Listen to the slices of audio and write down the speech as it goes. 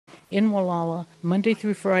in Gualala, Monday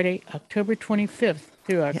through Friday, October 25th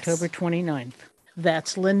through October 29th.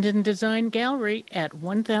 That's Linden Design Gallery at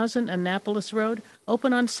 1000 Annapolis Road,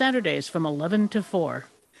 open on Saturdays from 11 to 4.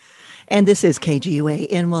 And this is KGUA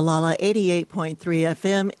in Gualala, 88.3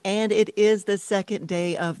 FM, and it is the second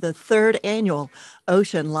day of the third annual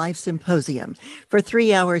Ocean Life Symposium. For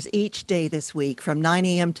 3 hours each day this week, from 9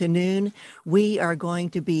 a.m. to noon, we are going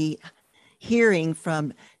to be hearing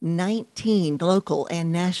from 19 local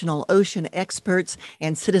and national ocean experts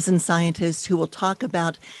and citizen scientists who will talk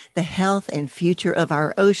about the health and future of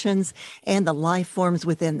our oceans and the life forms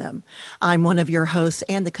within them. I'm one of your hosts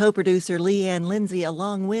and the co-producer, Leanne Lindsay,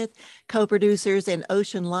 along with co-producers and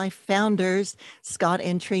Ocean Life founders, Scott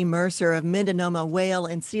and Tree Mercer of Mendonoma Whale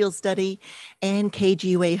and Seal Study, and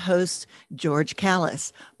KGUA host, George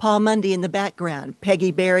Callis. Paul Mundy in the background, Peggy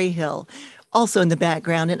Berryhill, also in the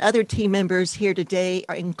background, and other team members here today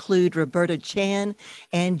include Roberta Chan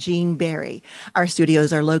and Jean Berry. Our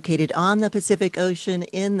studios are located on the Pacific Ocean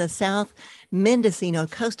in the South Mendocino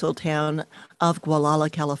coastal town of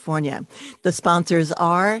Gualala, California. The sponsors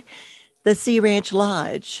are the Sea Ranch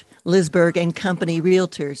Lodge, Lisberg and Company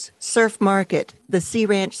Realtors, Surf Market, the Sea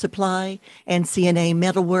Ranch Supply, and CNA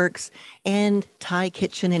Metalworks, and Thai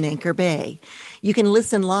Kitchen in Anchor Bay. You can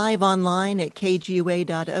listen live online at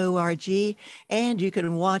kgua.org, and you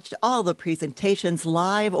can watch all the presentations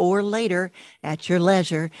live or later at your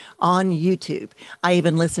leisure on YouTube. I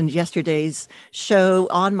even listened yesterday's show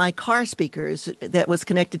on my car speakers that was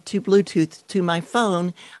connected to Bluetooth to my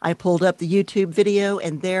phone. I pulled up the YouTube video,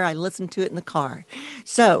 and there I listened to it in the car.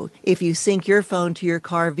 So if you sync your phone to your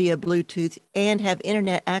car via Bluetooth and have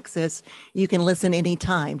internet access, you can listen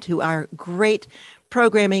anytime to our great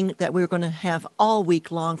programming that we're going to have all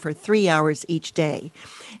week long for 3 hours each day.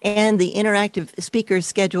 And the interactive speaker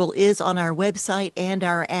schedule is on our website and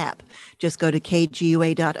our app. Just go to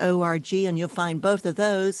kgua.org and you'll find both of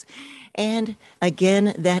those. And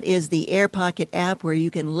again, that is the Air Pocket app where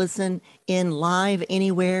you can listen in live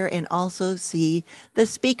anywhere and also see the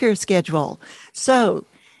speaker schedule. So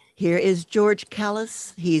here is George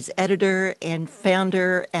Callis. He's editor and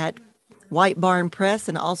founder at White Barn Press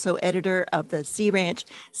and also editor of the Sea Ranch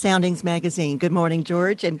Soundings magazine. Good morning,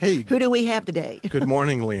 George. And hey, who do we have today? Good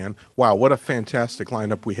morning, Leanne. Wow, what a fantastic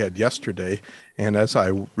lineup we had yesterday. And as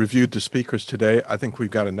I reviewed the speakers today, I think we're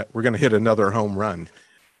going to hit another home run.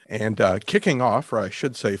 And kicking off, or I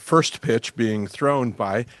should say first pitch, being thrown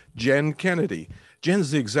by Jen Kennedy.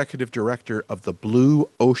 Jen's the executive director of the Blue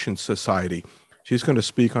Ocean Society. She's going to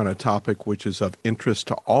speak on a topic which is of interest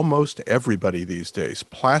to almost everybody these days: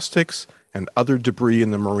 plastics and other debris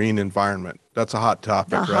in the marine environment. That's a hot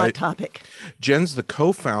topic, right? Hot topic. Jen's the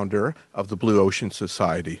co-founder of the Blue Ocean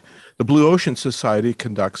Society. The Blue Ocean Society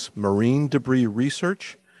conducts marine debris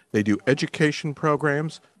research. They do education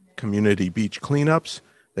programs, community beach cleanups.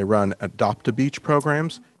 They run adopt-a-beach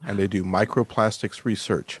programs, and they do microplastics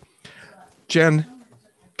research. Jen,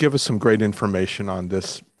 give us some great information on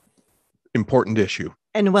this important issue.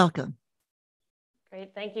 And welcome.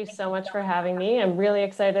 Great. Thank you so much for having me. I'm really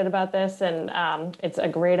excited about this, and it's a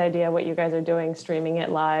great idea what you guys are doing, streaming it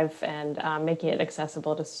live and making it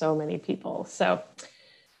accessible to so many people. So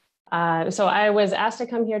I was asked to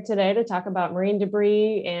come here today to talk about marine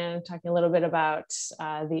debris and talking a little bit about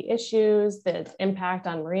the issues, the impact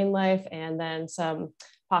on marine life, and then some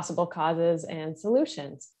possible causes and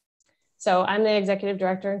solutions. So I'm the executive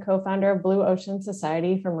director and co-founder of Blue Ocean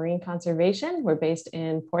Society for Marine Conservation. We're based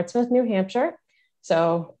in Portsmouth, New Hampshire.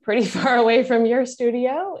 So pretty far away from your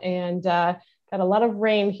studio, and got a lot of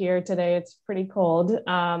rain here today. It's pretty cold.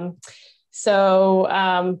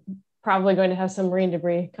 Probably going to have some marine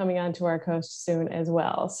debris coming onto our coast soon as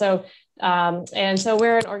well. So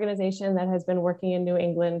we're an organization that has been working in New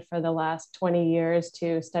England for the last 20 years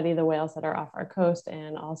to study the whales that are off our coast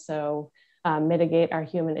and also mitigate our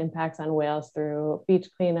human impacts on whales through beach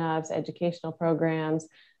cleanups, educational programs,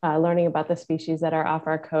 learning about the species that are off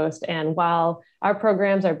our coast. And while our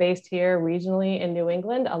programs are based here regionally in New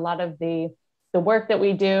England, a lot of the work that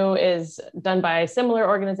we do is done by similar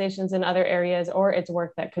organizations in other areas, or it's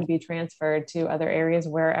work that could be transferred to other areas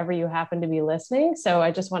wherever you happen to be listening. So I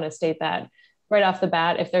just want to state that right off the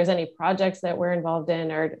bat. If there's any projects that we're involved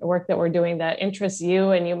in or work that we're doing that interests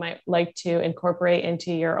you and you might like to incorporate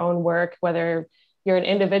into your own work, whether you're an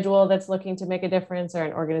individual that's looking to make a difference or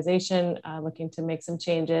an organization looking to make some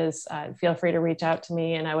changes, feel free to reach out to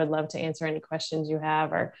me, and I would love to answer any questions you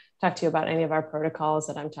have or talk to you about any of our protocols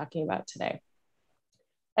that I'm talking about today.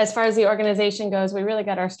 As far as the organization goes, we really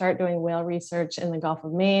got our start doing whale research in the Gulf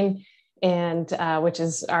of Maine, and which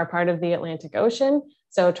is our part of the Atlantic Ocean.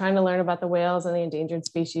 So trying to learn about the whales and the endangered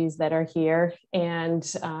species that are here, and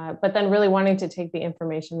but then really wanting to take the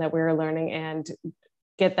information that we were learning and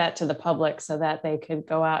get that to the public so that they could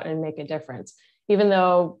go out and make a difference. Even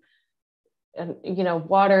though,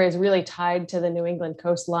 water is really tied to the New England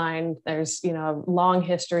coastline. There's, a long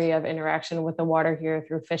history of interaction with the water here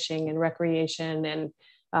through fishing and recreation and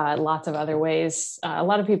lots of other ways. A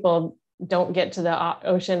lot of people don't get to the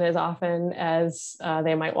ocean as often as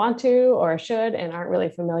they might want to or should, and aren't really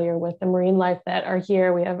familiar with the marine life that are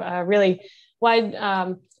here. We have a really wide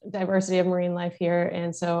diversity of marine life here.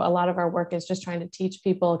 And so a lot of our work is just trying to teach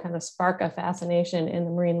people, kind of spark a fascination in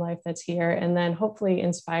the marine life that's here, and then hopefully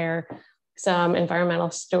inspire some environmental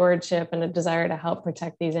stewardship and a desire to help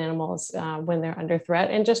protect these animals when they're under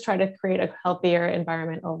threat, and just try to create a healthier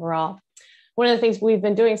environment overall. One of the things we've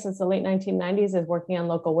been doing since the late 1990s is working on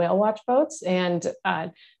local whale watch boats. And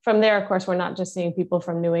from there, of course, we're not just seeing people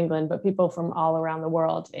from New England, but people from all around the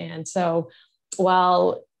world. And so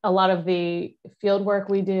while a lot of the field work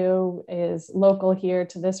we do is local here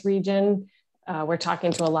to this region, we're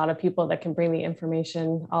talking to a lot of people that can bring the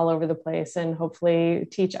information all over the place and hopefully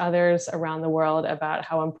teach others around the world about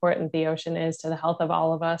how important the ocean is to the health of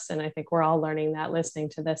all of us. And I think we're all learning that listening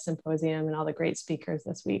to this symposium and all the great speakers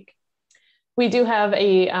this week. We do have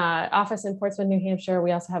a office in Portsmouth, New Hampshire.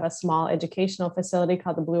 We also have a small educational facility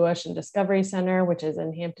called the Blue Ocean Discovery Center, which is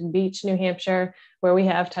in Hampton Beach, New Hampshire, where we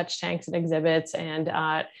have touch tanks and exhibits. And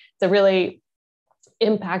it's a really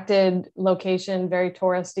impacted location, very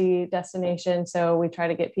touristy destination. So we try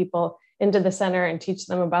to get people into the center and teach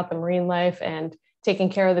them about the marine life and taking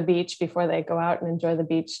care of the beach before they go out and enjoy the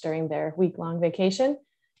beach during their week-long vacation.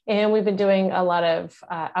 And we've been doing a lot of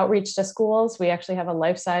outreach to schools. We actually have a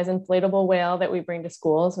life-size inflatable whale that we bring to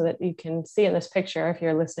schools, so that you can see in this picture if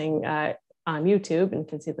you're listening on YouTube and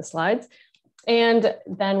can see the slides. And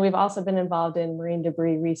then we've also been involved in marine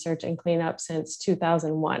debris research and cleanup since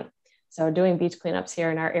 2001. So doing beach cleanups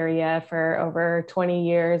here in our area for over 20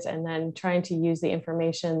 years, and then trying to use the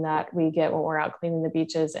information that we get when we're out cleaning the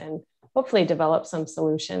beaches and hopefully develop some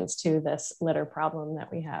solutions to this litter problem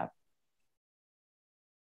that we have.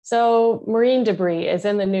 So marine debris is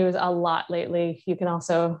in the news a lot lately. You can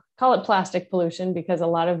also call it plastic pollution because a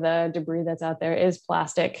lot of the debris that's out there is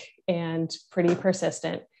plastic and pretty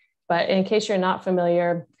persistent. But in case you're not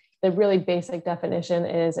familiar, the really basic definition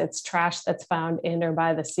is it's trash that's found in or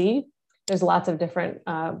by the sea. There's lots of different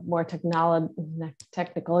more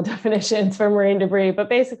technical definitions for marine debris, but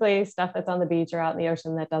basically stuff that's on the beach or out in the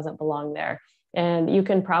ocean that doesn't belong there. And you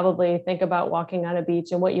can probably think about walking on a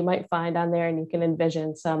beach and what you might find on there, and you can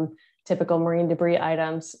envision some typical marine debris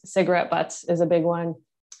items. Cigarette butts is a big one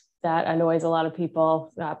that annoys a lot of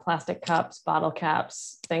people, plastic cups, bottle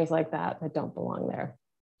caps, things like that that don't belong there.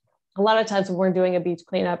 A lot of times when we're doing a beach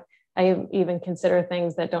cleanup, I even consider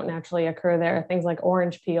things that don't naturally occur there, things like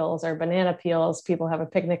orange peels or banana peels. People have a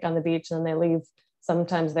picnic on the beach and they leave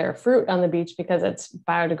sometimes their fruit on the beach because it's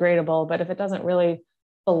biodegradable, but if it doesn't really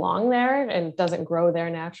belong there and doesn't grow there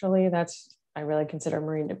naturally, I really consider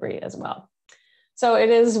marine debris as well. So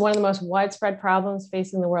it is one of the most widespread problems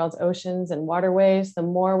facing the world's oceans and waterways. The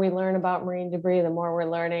more we learn about marine debris, the more we're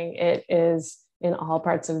learning it is in all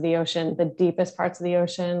parts of the ocean. The deepest parts of the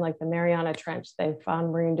ocean, like the Mariana Trench, they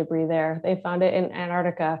found marine debris there. They found it in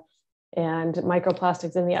Antarctica, and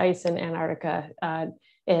microplastics in the ice in Antarctica,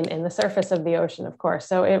 in the surface of the ocean, of course.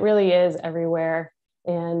 So it really is everywhere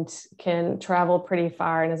and can travel pretty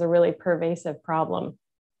far and is a really pervasive problem.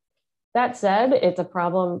 That said, it's a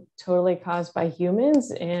problem totally caused by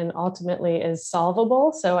humans and ultimately is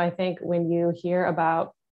solvable. So I think when you hear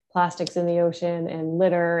about plastics in the ocean and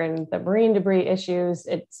litter and the marine debris issues,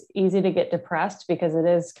 it's easy to get depressed because it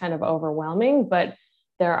is kind of overwhelming, but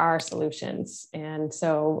there are solutions. And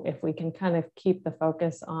so if we can kind of keep the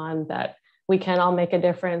focus on that, we can all make a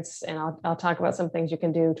difference. And I'll talk about some things you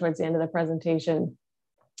can do towards the end of the presentation.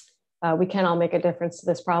 We can all make a difference to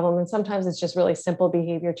this problem. And sometimes it's just really simple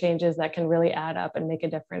behavior changes that can really add up and make a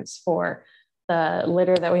difference for the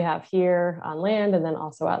litter that we have here on land and then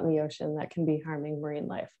also out in the ocean that can be harming marine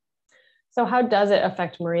life. So how does it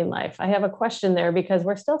affect marine life? I have a question there because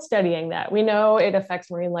we're still studying that. We know it affects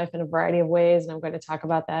marine life in a variety of ways, and I'm going to talk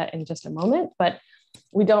about that in just a moment, but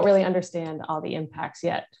we don't really understand all the impacts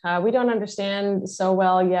yet. We don't understand so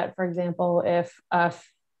well yet, for example, if a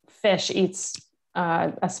fish eats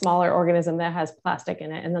a smaller organism that has plastic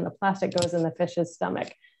in it, and then the plastic goes in the fish's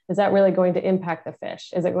stomach. Is that really going to impact the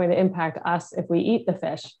fish? Is it going to impact us if we eat the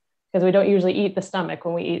fish? Because we don't usually eat the stomach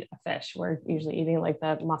when we eat a fish. We're usually eating like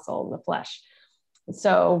the muscle and the flesh.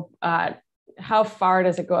 So how far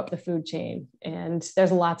does it go up the food chain? And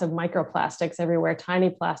there's lots of microplastics everywhere, tiny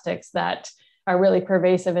plastics that are really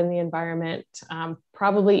pervasive in the environment,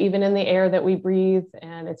 probably even in the air that we breathe.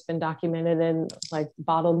 And it's been documented in like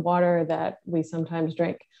bottled water that we sometimes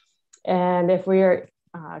drink. And if we are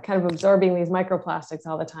kind of absorbing these microplastics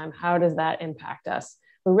all the time, how does that impact us?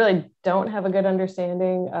 We really don't have a good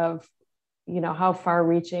understanding of, how far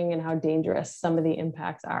reaching and how dangerous some of the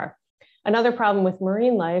impacts are. Another problem with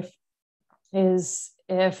marine life is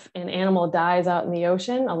if an animal dies out in the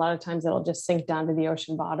ocean, a lot of times it'll just sink down to the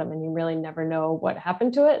ocean bottom and you really never know what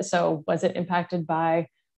happened to it. So was it impacted by,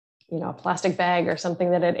 a plastic bag or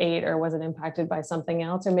something that it ate, or was it impacted by something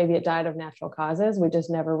else? Or maybe it died of natural causes. We just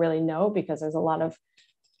never really know because there's a lot of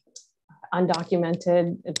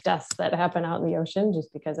undocumented deaths that happen out in the ocean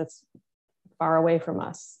just because it's far away from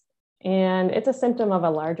us. And it's a symptom of a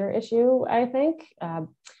larger issue, I think.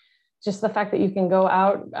 Just the fact that you can go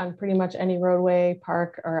out on pretty much any roadway,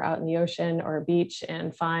 park, or out in the ocean or beach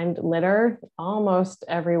and find litter almost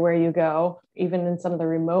everywhere you go, even in some of the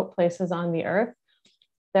remote places on the earth.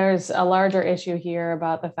 There's a larger issue here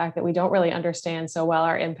about the fact that we don't really understand so well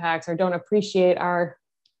our impacts, or don't appreciate our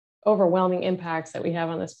overwhelming impacts that we have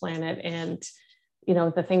on this planet, and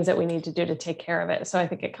the things that we need to do to take care of it. So I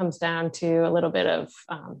think it comes down to a little bit of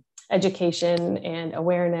education and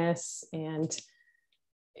awareness, and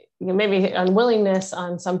maybe unwillingness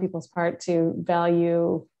on some people's part to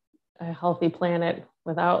value a healthy planet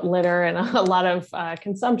without litter and a lot of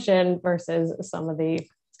consumption versus some of the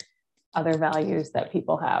other values that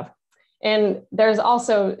people have. And there's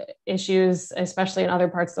also issues, especially in other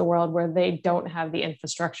parts of the world, where they don't have the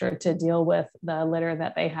infrastructure to deal with the litter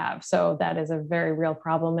that they have. So that is a very real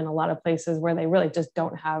problem in a lot of places where they really just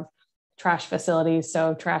don't have trash facilities.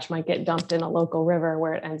 So trash might get dumped in a local river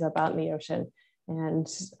where it ends up out in the ocean. And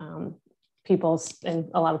people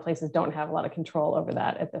in a lot of places don't have a lot of control over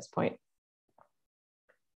that at this point.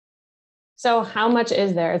 So how much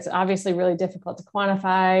is there? It's obviously really difficult to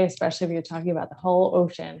quantify, especially if you're talking about the whole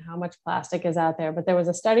ocean, how much plastic is out there. But there was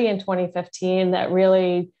a study in 2015 that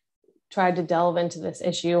really tried to delve into this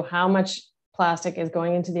issue, how much plastic is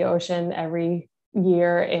going into the ocean every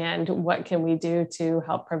year and what can we do to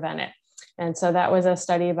help prevent it. And so that was a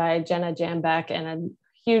study by Jenna Jambeck and a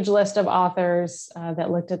huge list of authors that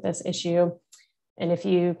looked at this issue. And if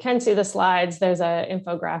you can see the slides, there's an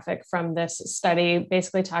infographic from this study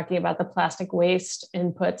basically talking about the plastic waste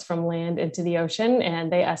inputs from land into the ocean.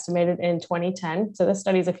 And they estimated in 2010, so this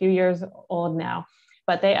study is a few years old now,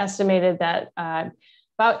 but they estimated that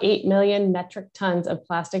about 8 million metric tons of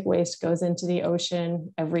plastic waste goes into the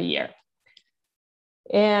ocean every year.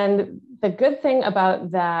 And the good thing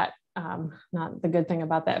about that, not the good thing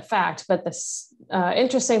about that fact, but the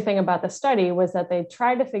interesting thing about the study was that they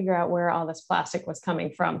tried to figure out where all this plastic was coming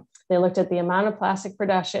from. They looked at the amount of plastic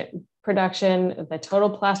production, the total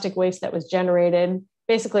plastic waste that was generated,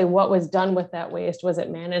 basically what was done with that waste. Was it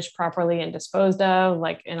managed properly and disposed of,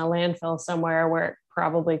 like in a landfill somewhere where it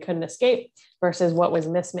probably couldn't escape, versus what was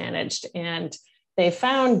mismanaged? And they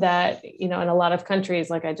found that, in a lot of countries,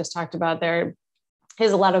 like I just talked about, there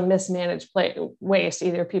is a lot of mismanaged waste.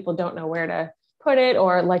 Either people don't know where to put it,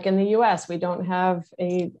 or like in the US, we don't have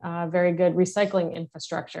a very good recycling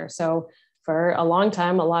infrastructure. So for a long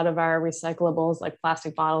time, a lot of our recyclables, like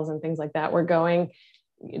plastic bottles and things like that, were going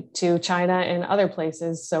to China and other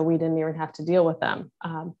places, so we didn't even have to deal with them.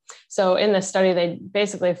 So in this study, they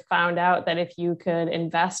basically found out that if you could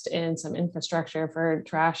invest in some infrastructure for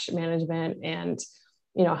trash management and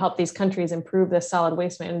help these countries improve this solid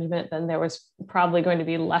waste management, then there was probably going to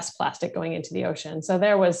be less plastic going into the ocean. So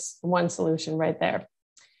there was one solution right there.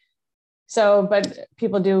 So, but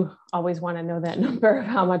people do always want to know that number of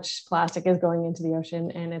how much plastic is going into the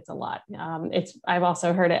ocean, and it's a lot. I've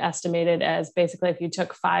also heard it estimated as basically if you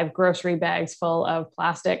took 5 grocery bags full of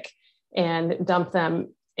plastic and dumped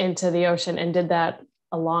them into the ocean and did that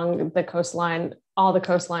along the coastline, all the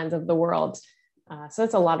coastlines of the world. So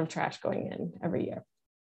it's a lot of trash going in every year.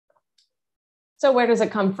 So where does it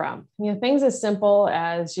come from? Things as simple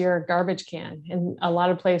as your garbage can. In a lot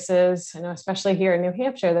of places, I know especially here in New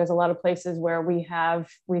Hampshire, there's a lot of places where we have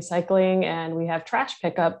recycling and we have trash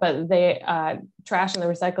pickup, but trash and the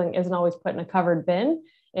recycling isn't always put in a covered bin.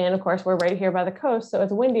 And of course, we're right here by the coast, so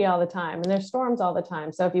it's windy all the time and there's storms all the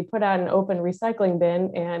time. So if you put out an open recycling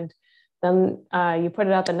bin and then you put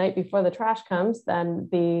it out the night before the trash comes, then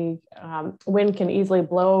the wind can easily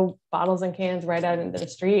blow bottles and cans right out into the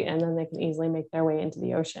street, and then they can easily make their way into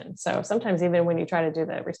the ocean. So sometimes even when you try to do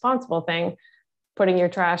the responsible thing, putting your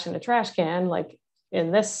trash in a trash can, like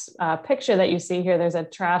in this picture that you see here, there's a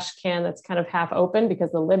trash can that's kind of half open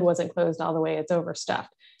because the lid wasn't closed all the way, it's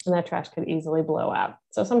overstuffed, and that trash could easily blow out.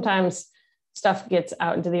 So sometimes stuff gets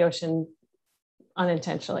out into the ocean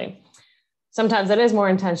unintentionally. sometimes it is more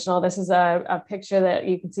intentional. This is a picture that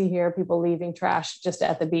you can see here, people leaving trash just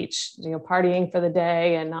at the beach, partying for the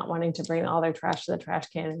day and not wanting to bring all their trash to the trash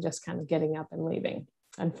can and just kind of getting up and leaving.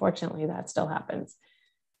 Unfortunately, that still happens.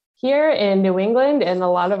 Here in New England and a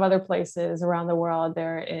lot of other places around the world,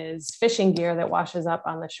 there is fishing gear that washes up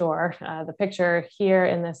on the shore. The picture here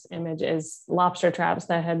in this image is lobster traps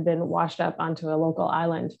that had been washed up onto a local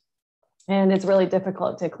island. And it's really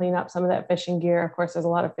difficult to clean up some of that fishing gear. Of course, there's a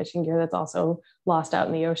lot of fishing gear that's also lost out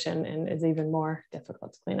in the ocean and is even more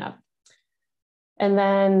difficult to clean up. And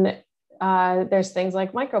then there's things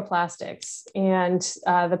like microplastics. And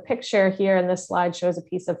the picture here in this slide shows a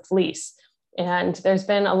piece of fleece. And there's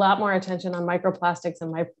been a lot more attention on microplastics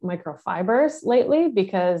and microfibers lately,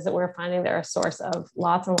 because we're finding they're a source of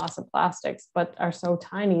lots and lots of plastics, but are so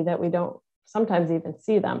tiny that we don't sometimes even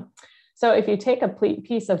see them. So if you take a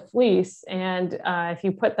piece of fleece and if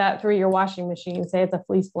you put that through your washing machine, say it's a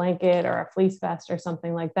fleece blanket or a fleece vest or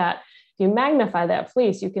something like that, if you magnify that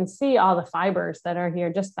fleece, you can see all the fibers that are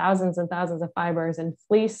here, just thousands and thousands of fibers. And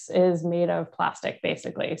fleece is made of plastic,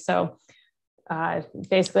 basically. So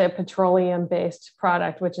basically a petroleum-based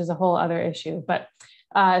product, which is a whole other issue. But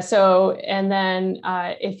and then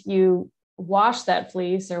if you wash that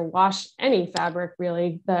fleece or wash any fabric,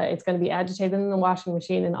 really, it's going to be agitated in the washing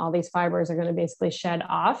machine and all these fibers are going to basically shed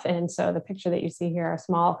off. And so the picture that you see here are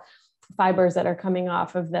small fibers that are coming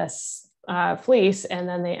off of this fleece, and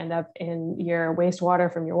then they end up in your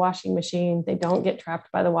wastewater from your washing machine. They don't get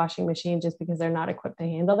trapped by the washing machine just because they're not equipped to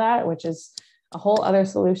handle that, which is a whole other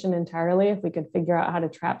solution entirely if we could figure out how to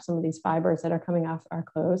trap some of these fibers that are coming off our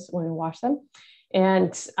clothes when we wash them.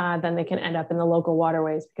 And then they can end up in the local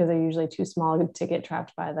waterways because they're usually too small to get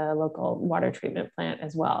trapped by the local water treatment plant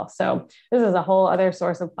as well. So this is a whole other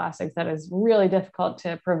source of plastics that is really difficult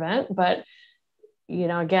to prevent. But,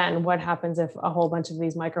 again, what happens if a whole bunch of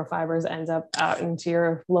these microfibers ends up out into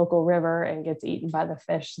your local river and gets eaten by the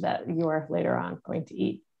fish that you are later on going to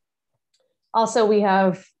eat? Also, we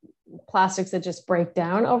have plastics that just break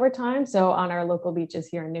down over time. So on our local beaches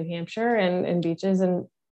here in New Hampshire and beaches and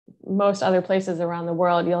most other places around the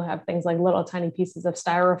world, you'll have things like little tiny pieces of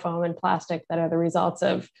styrofoam and plastic that are the results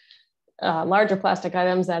of larger plastic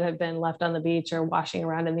items that have been left on the beach or washing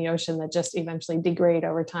around in the ocean that just eventually degrade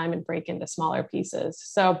over time and break into smaller pieces.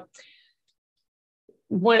 So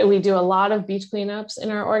we do a lot of beach cleanups in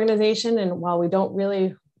our organization. And while we don't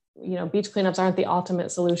really, beach cleanups aren't the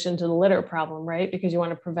ultimate solution to the litter problem, right? Because you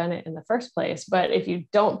want to prevent it in the first place. But if you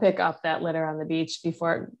don't pick up that litter on the beach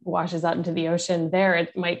before it washes out into the ocean,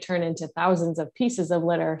 it might turn into thousands of pieces of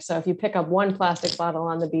litter. So if you pick up one plastic bottle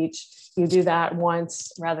on the beach, you do that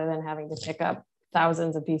once rather than having to pick up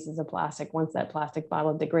thousands of pieces of plastic once that plastic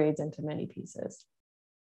bottle degrades into many pieces.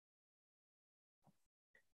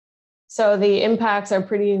 So the impacts are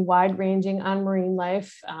pretty wide-ranging on marine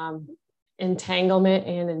life. Entanglement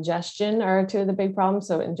and ingestion are two of the big problems.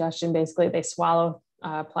 So ingestion, basically they swallow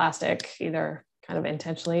plastic either kind of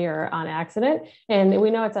intentionally or on accident. And we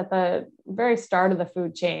know it's at the very start of the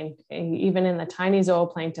food chain, even in the tiny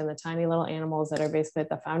zooplankton, the tiny little animals that are basically at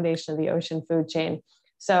the foundation of the ocean food chain.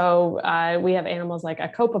 So we have animals like a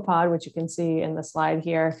copepod, which you can see in the slide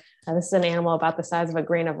here. This is an animal about the size of a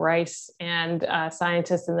grain of rice. And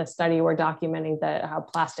scientists in this study were documenting how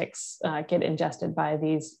plastics get ingested by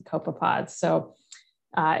these copepods. So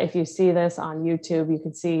if you see this on YouTube, you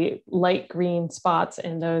can see light green spots,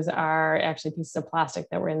 and those are actually pieces of plastic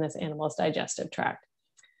that were in this animal's digestive tract.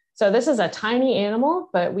 So this is a tiny animal,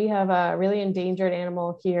 but we have a really endangered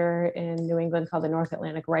animal here in New England called the North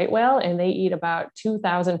Atlantic right whale, and they eat about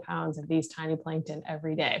 2,000 pounds of these tiny plankton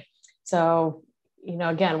every day. So,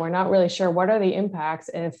 again, we're not really sure what are the impacts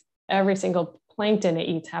if every single plankton it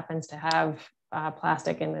eats happens to have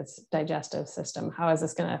plastic in its digestive system. How is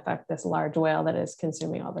this going to affect this large whale that is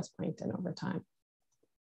consuming all this plankton over time?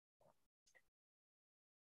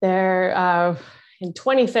 In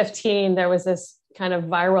 2015, there was this kind of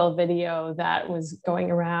viral video that was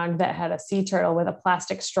going around that had a sea turtle with a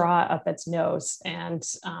plastic straw up its nose. And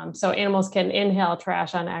so animals can inhale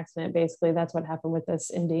trash on accident. Basically, that's what happened with this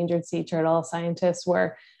endangered sea turtle. Scientists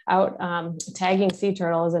were out tagging sea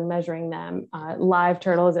turtles and measuring them, live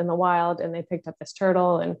turtles in the wild, and they picked up this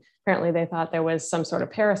turtle, and apparently they thought there was some sort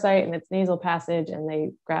of parasite in its nasal passage, and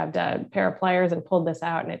they grabbed a pair of pliers and pulled this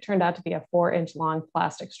out, and it turned out to be a 4-inch long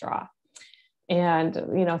plastic straw. And,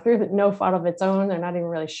 through no fault of its own, they're not even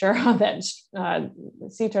really sure how that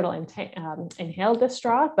sea turtle inhaled this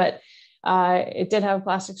straw, but it did have a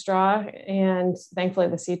plastic straw, and thankfully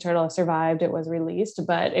the sea turtle survived. It was released,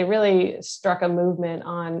 but it really struck a movement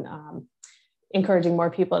on encouraging more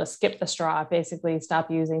people to skip the straw, basically stop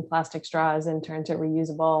using plastic straws and turn to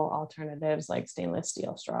reusable alternatives like stainless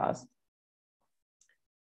steel straws.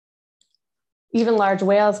 Even large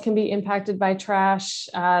whales can be impacted by trash.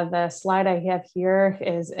 The slide I have here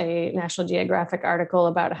is a National Geographic article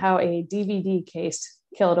about how a DVD case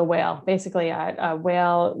killed a whale. Basically, a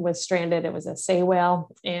whale was stranded. It was a sei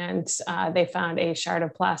whale, and they found a shard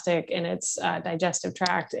of plastic in its digestive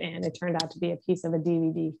tract, and it turned out to be a piece of a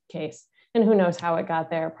DVD case. And who knows how it got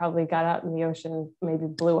there? Probably got out in the ocean, maybe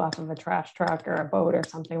blew off of a trash truck or a boat or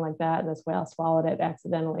something like that, and this whale swallowed it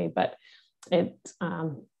accidentally, but it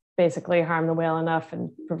basically harmed the whale enough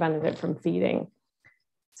and prevented it from feeding.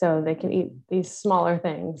 So they can eat these smaller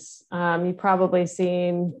things. You've probably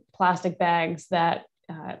seen plastic bags that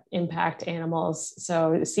impact animals.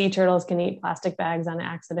 So sea turtles can eat plastic bags on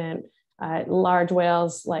accident. Large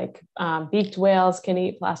whales like beaked whales can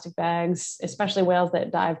eat plastic bags, especially whales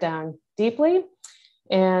that dive down deeply.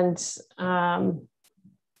 And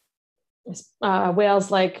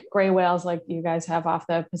whales like gray whales, like you guys have off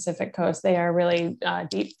the Pacific coast, they are really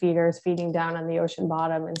deep feeders feeding down on the ocean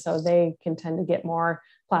bottom. And so they can tend to get more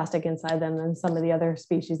plastic inside them than some of the other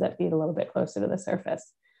species that feed a little bit closer to the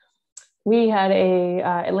surface. We had a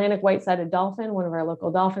Atlantic white-sided dolphin, one of our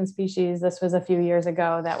local dolphin species. This was a few years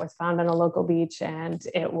ago that was found on a local beach. And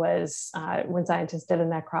it was, when scientists did a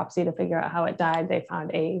necropsy to figure out how it died, they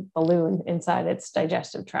found a balloon inside its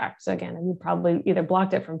digestive tract. So again, you probably either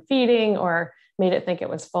blocked it from feeding or made it think it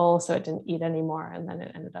was full, so it didn't eat anymore, and then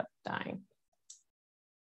it ended up dying.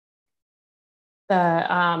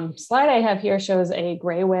 The slide I have here shows a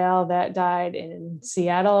gray whale that died in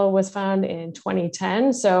Seattle, was found in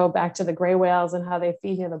 2010. So back to the gray whales and how they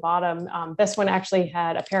feed near the bottom. This one actually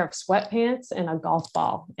had a pair of sweatpants and a golf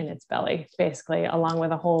ball in its belly, basically, along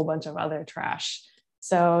with a whole bunch of other trash.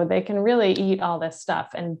 So they can really eat all this stuff.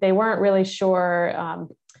 And they weren't really sure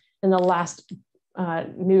in the last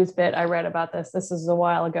news bit I read about this. This is a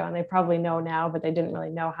while ago, and they probably know now, but they didn't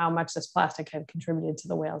really know how much this plastic had contributed to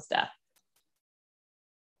the whale's death.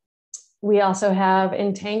 We also have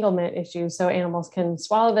entanglement issues. So animals can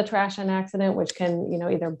swallow the trash on accident, which can,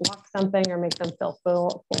 either block something or make them feel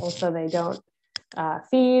full so they don't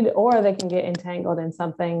feed, or they can get entangled in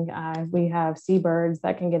something. We have seabirds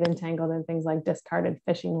that can get entangled in things like discarded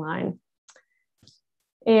fishing line,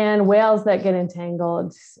 and whales that get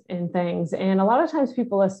entangled in things. And a lot of times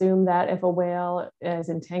people assume that if a whale is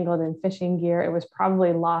entangled in fishing gear, it was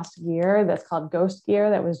probably lost gear that's called ghost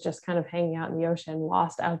gear that was just kind of hanging out in the ocean,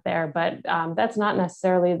 lost out there. But that's not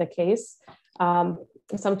necessarily the case. A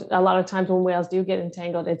lot of times when whales do get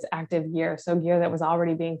entangled, it's active gear. So gear that was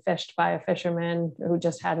already being fished by a fisherman who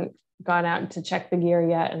just hadn't gone out to check the gear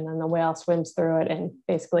yet. And then the whale swims through it and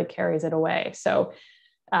basically carries it away. So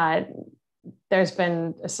there's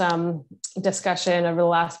been some discussion over the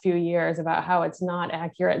last few years about how it's not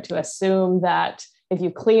accurate to assume that if you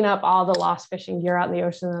clean up all the lost fishing gear out in the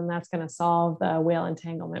ocean, then that's going to solve the whale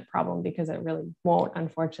entanglement problem, because it really won't,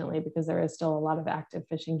 unfortunately, because there is still a lot of active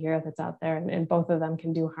fishing gear that's out there, and both of them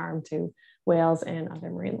can do harm to whales and other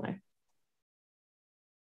marine life.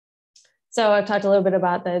 So I've talked a little bit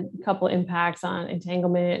about the couple impacts on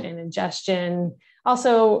entanglement and ingestion.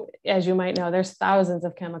 Also, as you might know, there's thousands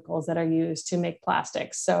of chemicals that are used to make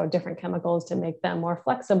plastics. So different chemicals to make them more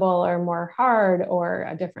flexible or more hard or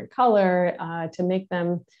a different color, to make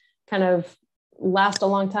them kind of last a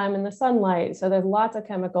long time in the sunlight. So there's lots of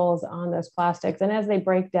chemicals on those plastics. And as they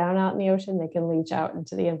break down out in the ocean, they can leach out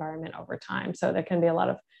into the environment over time. So there can be a lot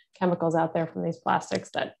of chemicals out there from these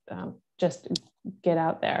plastics that just get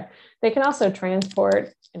out there. They can also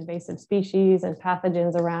transport invasive species and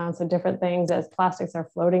pathogens around. So different things, as plastics are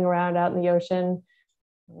floating around out in the ocean,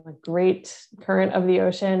 a great current of the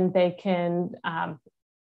ocean, they can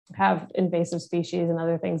have invasive species and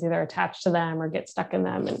other things either attached to them or get stuck in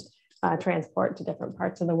them and transport to different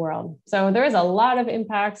parts of the world. So there is a lot of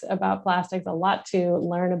impacts about plastics, a lot to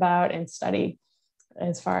learn about and study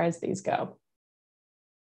as far as these go.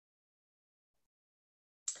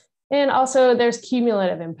 And also there's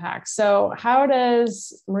cumulative impacts. So how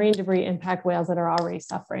does marine debris impact whales that are already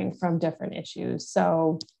suffering from different issues?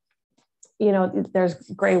 So, there's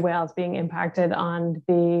gray whales being impacted on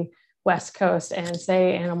the West Coast, and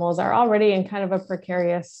say animals are already in kind of a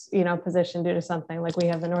precarious, position due to something like we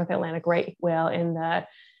have the North Atlantic right whale in the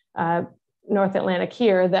North Atlantic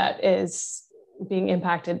here that is being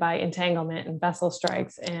impacted by entanglement and vessel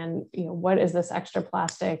strikes. And what is this extra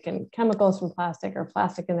plastic and chemicals from plastic or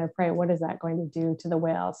plastic in their prey? What is that going to do to the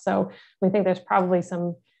whales? So we think there's probably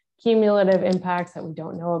some cumulative impacts that we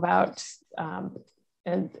don't know about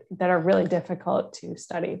and that are really difficult to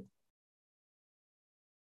study.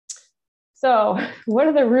 So what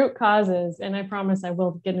are the root causes? And I promise I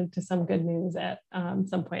will get into some good news at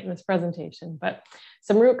some point in this presentation, but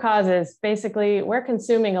some root causes, basically we're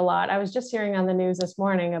consuming a lot. I was just hearing on the news this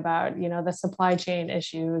morning about, the supply chain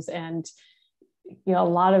issues, and a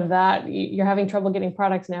lot of that, you're having trouble getting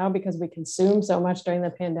products now because we consumed so much during the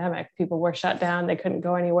pandemic. People were shut down. They couldn't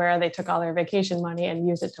go anywhere. They took all their vacation money and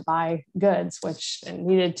used it to buy goods, which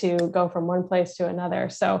needed to go from one place to another.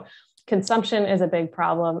 So consumption is a big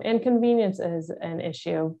problem, and convenience is an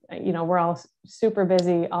issue. We're all super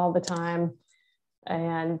busy all the time,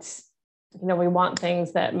 and we want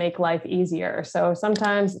things that make life easier. So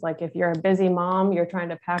sometimes, like if you're a busy mom, you're trying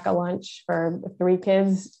to pack a lunch for 3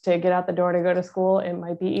 kids to get out the door to go to school, it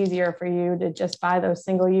might be easier for you to just buy those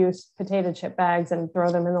single-use potato chip bags and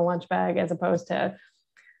throw them in the lunch bag, as opposed to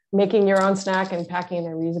making your own snack and packing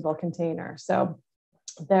in a reusable container. So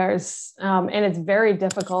there's, and it's very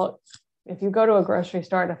difficult if you go to a grocery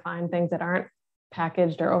store to find things that aren't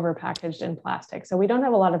packaged or overpackaged in plastic. So we don't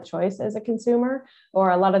have a lot of choice as a consumer,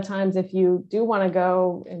 or a lot of times if you do want to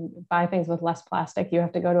go and buy things with less plastic, you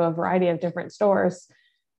have to go to a variety of different stores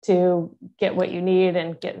to get what you need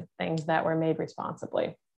and get things that were made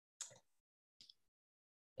responsibly.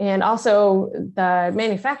 And also the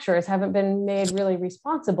manufacturers haven't been made really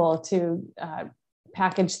responsible to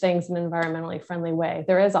package things in an environmentally friendly way.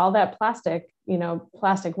 There is all that plastic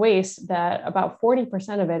waste that about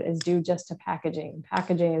 40% of it is due just to packaging.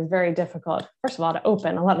 Packaging is very difficult, first of all, to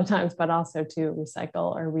open a lot of times, but also to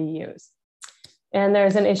recycle or reuse. And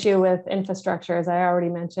there's an issue with infrastructure. As I already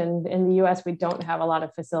mentioned, in the US, we don't have a lot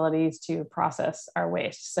of facilities to process our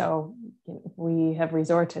waste. So we have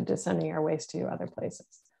resorted to sending our waste to other places.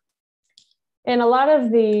 And a lot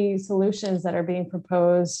of the solutions that are being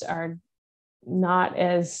proposed are not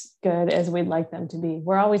as good as we'd like them to be.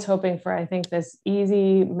 We're always hoping for, I think, this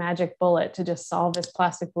easy magic bullet to just solve this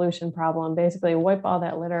plastic pollution problem, basically wipe all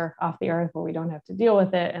that litter off the earth where we don't have to deal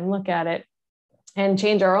with it and look at it and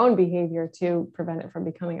change our own behavior to prevent it from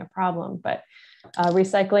becoming a problem. But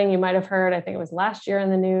recycling, you might have heard, I think it was last year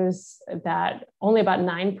in the news, that only about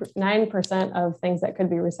 9% of things that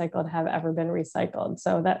could be recycled have ever been recycled.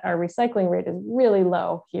 So that our recycling rate is really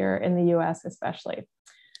low here in the US especially.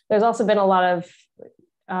 There's also been a lot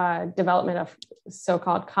of development of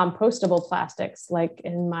so-called compostable plastics. Like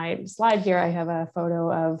in my slide here, I have a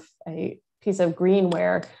photo of a piece of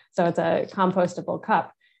greenware. So it's a compostable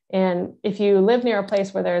cup. And if you live near a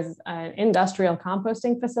place where there's an industrial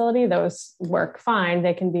composting facility, those work fine.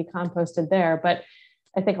 They can be composted there. But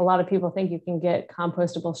I think a lot of people think you can get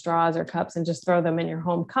compostable straws or cups and just throw them in your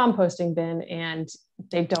home composting bin, and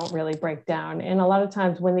they don't really break down. And a lot of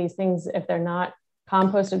times when these things, if they're not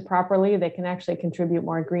composted properly, they can actually contribute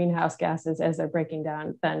more greenhouse gases as they're breaking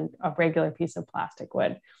down than a regular piece of plastic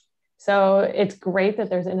would. So it's great that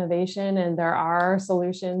there's innovation and there are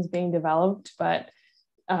solutions being developed, but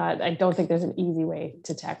I don't think there's an easy way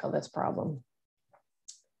to tackle this problem.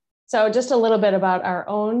 So just a little bit about our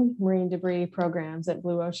own marine debris programs at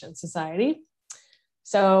Blue Ocean Society.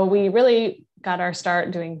 So we really got our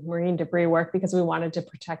start doing marine debris work because we wanted to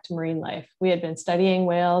protect marine life. We had been studying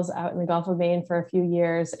whales out in the Gulf of Maine for a few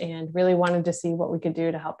years and really wanted to see what we could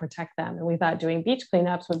do to help protect them. And we thought doing beach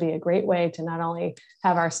cleanups would be a great way to not only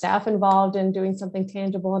have our staff involved in doing something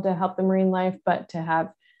tangible to help the marine life, but to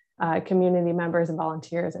have community members and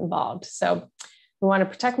volunteers involved. So we want to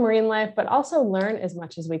protect marine life, but also learn as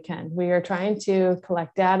much as we can. We are trying to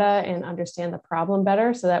collect data and understand the problem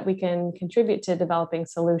better so that we can contribute to developing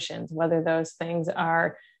solutions, whether those things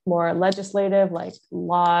are more legislative, like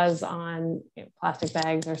laws on plastic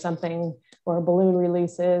bags or something, or balloon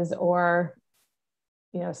releases, or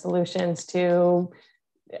solutions to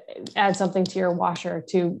add something to your washer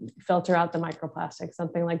to filter out the microplastics,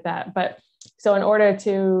 something like that. But so in order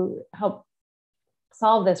to help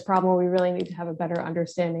solve this problem, we really need to have a better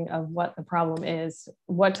understanding of what the problem is,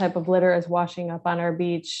 what type of litter is washing up on our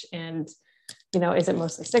beach, and is it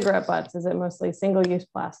mostly cigarette butts? Is it mostly single-use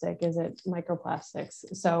plastic? Is it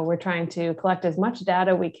microplastics? So we're trying to collect as much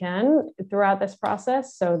data we can throughout this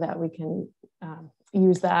process so that we can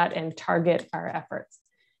use that and target our efforts.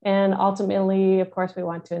 And ultimately, of course, we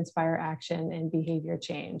want to inspire action and behavior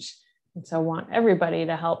change. And so want everybody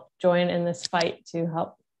to help join in this fight to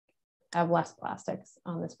help have less plastics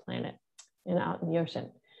on this planet and out in the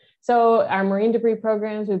ocean. So our marine debris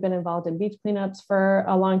programs, we've been involved in beach cleanups for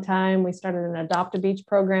a long time. We started an Adopt a Beach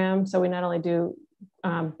program. So we not only do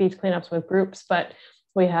beach cleanups with groups, but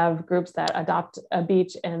we have groups that adopt a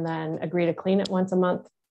beach and then agree to clean it once a month.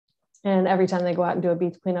 And every time they go out and do a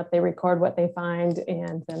beach cleanup, they record what they find,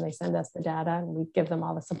 and then they send us the data and we give them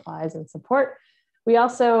all the supplies and support. We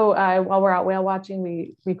also, while we're out whale watching,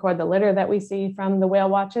 we record the litter that we see from the whale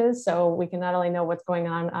watches. So we can not only know what's going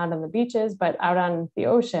on out on the beaches, but out on the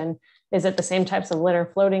ocean. Is it the same types of litter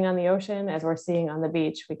floating on the ocean as we're seeing on the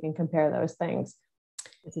beach? We can compare those things.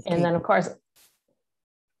 And then, of course,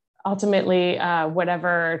 ultimately,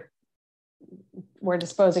 whatever we're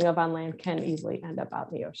disposing of on land can easily end up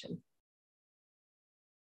out in the ocean.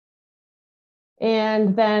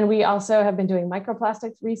 And then we also have been doing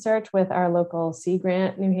microplastics research with our local Sea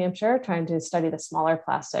Grant, New Hampshire, trying to study the smaller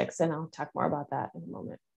plastics. And I'll talk more about that in a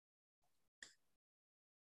moment.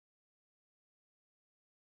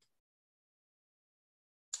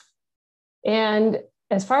 And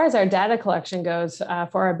as far as our data collection goes,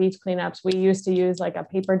 for our beach cleanups, we used to use like a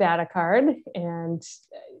paper data card. And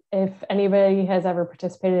if anybody has ever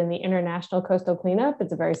participated in the International Coastal Cleanup,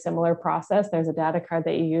 it's a very similar process. There's a data card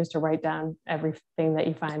that you use to write down everything that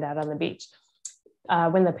you find out on the beach.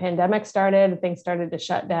 When the pandemic started, things started to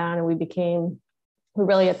shut down, and we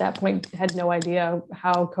really at that point had no idea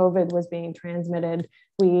how COVID was being transmitted.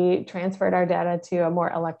 We transferred our data to a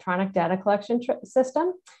more electronic data collection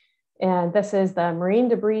system. And this is the Marine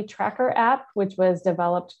Debris Tracker app, which was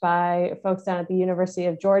developed by folks down at the University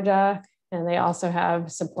of Georgia. And they also have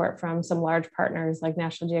support from some large partners like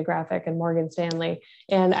National Geographic and Morgan Stanley.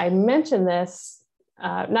 And I mention this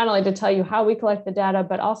not only to tell you how we collect the data,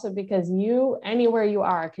 but also because you, anywhere you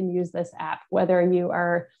are, can use this app, whether you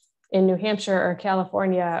are in New Hampshire or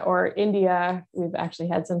California or India. We've actually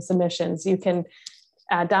had some submissions. You can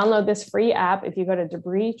download this free app if you go to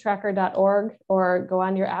debristracker.org or go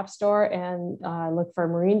on your app store and look for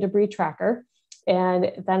Marine Debris Tracker.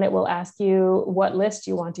 And then it will ask you what list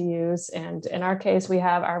you want to use. And in our case, we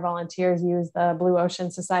have our volunteers use the Blue Ocean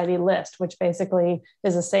Society list, which basically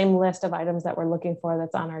is the same list of items that we're looking for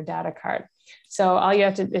that's on our data card. So all you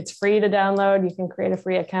have to, it's free to download. You can create a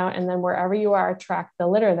free account, and then wherever you are, track the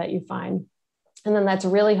litter that you find. And then that's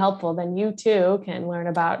really helpful. Then you too can learn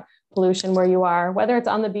about pollution where you are, whether it's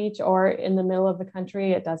on the beach or in the middle of the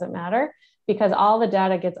country, it doesn't matter, because all the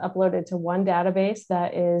data gets uploaded to one database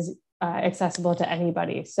that is accessible to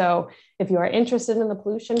anybody. So if you are interested in the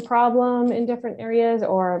pollution problem in different areas,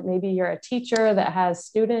 or maybe you're a teacher that has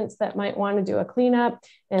students that might want to do a cleanup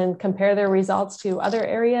and compare their results to other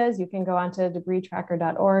areas, you can go onto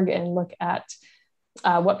debristracker.org and look at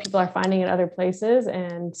what people are finding in other places,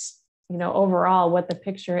 and overall what the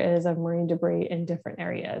picture is of marine debris in different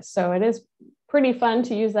areas. So it is pretty fun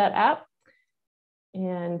to use that app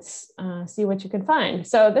and see what you can find.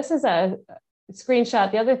 So this is a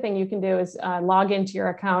screenshot. The other thing you can do is log into your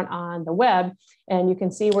account on the web, and you can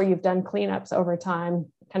see where you've done cleanups over time,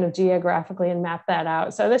 kind of geographically, and map that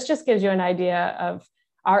out. So this just gives you an idea of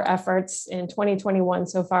our efforts in 2021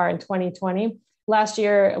 so far in 2020. Last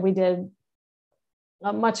year, we did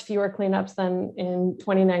much fewer cleanups than in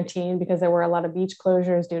 2019 because there were a lot of beach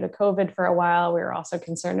closures due to COVID for a while. We were also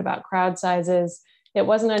concerned about crowd sizes. It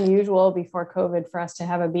wasn't unusual before COVID for us to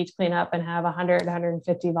have a beach cleanup and have 100,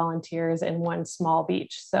 150 volunteers in one small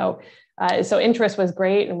beach. So interest was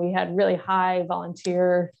great, and we had really high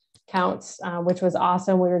volunteer counts, which was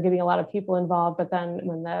awesome. We were getting a lot of people involved, but then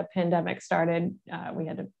when the pandemic started, we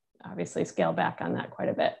had to obviously scale back on that quite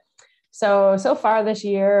a bit. So far this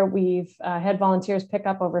year, we've had volunteers pick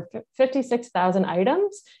up over 56,000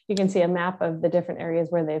 items. You can see a map of the different areas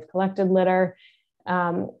where they've collected litter.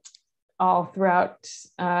 All throughout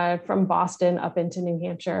from Boston up into New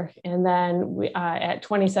Hampshire. And then we at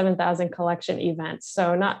 27,000 collection events.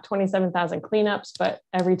 So not 27,000 cleanups, but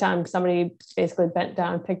every time somebody basically bent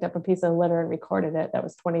down, picked up a piece of litter and recorded it, that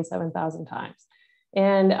was 27,000 times.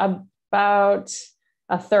 And about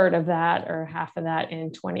a third of that, or half of that,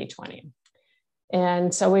 in 2020.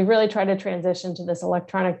 And so we really try to transition to this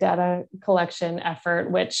electronic data collection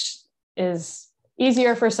effort, which is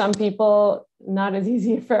easier for some people, not as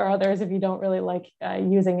easy for others. If you don't really like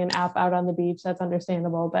using an app out on the beach, that's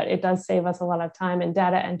understandable, but it does save us a lot of time in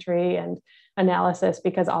data entry and analysis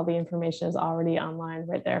because all the information is already online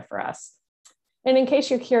right there for us. And in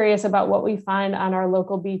case you're curious about what we find on our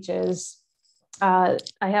local beaches, I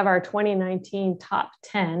have our 2019 top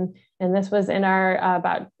 10, and this was in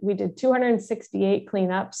our, we did 268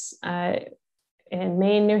 cleanups in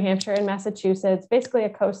Maine, New Hampshire, and Massachusetts, basically a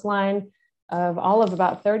coastline of all of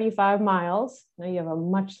about 35 miles. Now you have a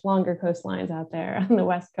much longer coastlines out there on the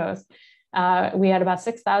West Coast. We had about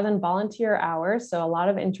 6,000 volunteer hours, so a lot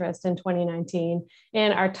of interest in 2019.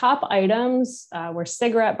 And our top items were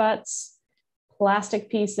cigarette butts, plastic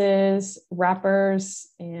pieces, wrappers,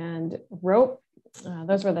 and rope.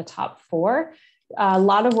 Those were the top 4. A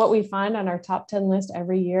lot of what we find on our top 10 list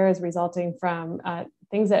every year is resulting from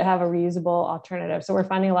things that have a reusable alternative. So we're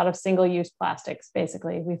finding a lot of single-use plastics,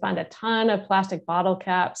 basically. We find a ton of plastic bottle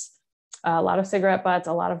caps, a lot of cigarette butts,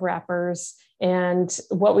 a lot of wrappers. And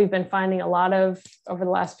what we've been finding a lot of over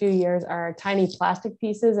the last few years are tiny plastic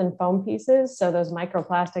pieces and foam pieces. So those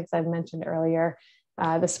microplastics I've mentioned earlier,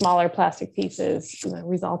 the smaller plastic pieces, the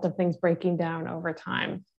result of things breaking down over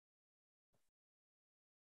time.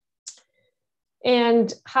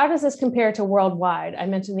 And how does this compare to worldwide? I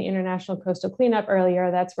mentioned the International Coastal Cleanup earlier.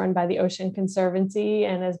 That's run by the Ocean Conservancy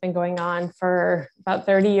and has been going on for about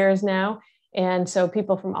 30 years now. And so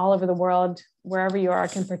people from all over the world, wherever you are,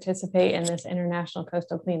 can participate in this International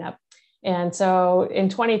Coastal Cleanup. And so in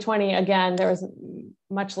 2020, again, there was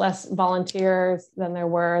much less volunteers than there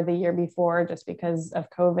were the year before, just because of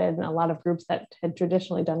COVID, and a lot of groups that had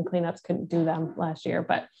traditionally done cleanups couldn't do them last year.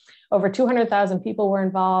 But over 200,000 people were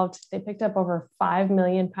involved. They picked up over 5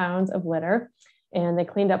 million pounds of litter, and they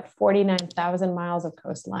cleaned up 49,000 miles of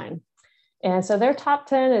coastline. And so their top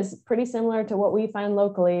 10 is pretty similar to what we find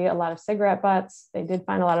locally. A lot of cigarette butts. They did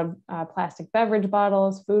find a lot of plastic beverage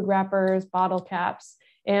bottles, food wrappers, bottle caps,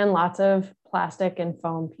 and lots of plastic and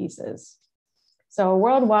foam pieces. So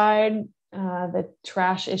worldwide, the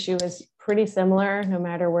trash issue is pretty similar no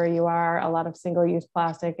matter where you are, a lot of single-use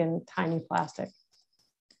plastic and tiny plastic.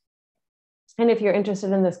 And if you're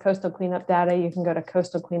interested in this coastal cleanup data, you can go to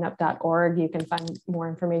coastalcleanup.org. You can find more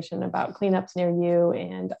information about cleanups near you,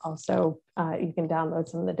 and also you can download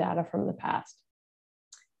some of the data from the past.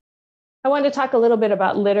 I wanted to talk a little bit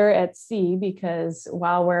about litter at sea, because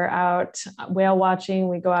while we're out whale watching,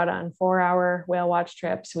 we go out on 4-hour whale watch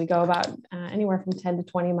trips. We go about anywhere from 10 to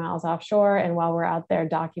 20 miles offshore. And while we're out there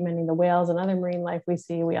documenting the whales and other marine life we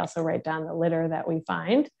see, we also write down the litter that we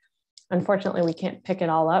find. Unfortunately, we can't pick it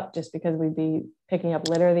all up just because we'd be picking up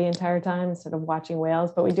litter the entire time instead of watching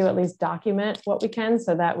whales, but we do at least document what we can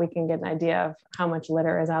so that we can get an idea of how much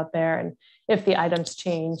litter is out there and if the items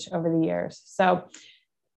change over the years. So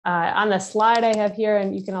on the slide I have here,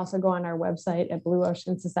 and you can also go on our website at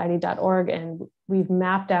blueoceansociety.org, and we've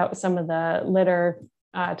mapped out some of the litter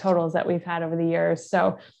totals that we've had over the years.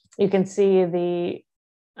 So you can see the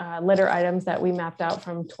litter items that we mapped out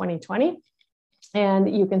from 2020.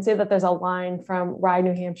 And you can see that there's a line from Rye,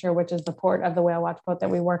 New Hampshire, which is the port of the whale watch boat that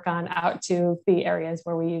we work on, out to the areas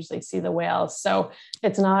where we usually see the whales. So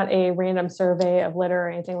it's not a random survey of litter or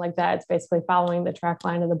anything like that. It's basically following the track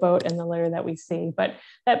line of the boat and the litter that we see. But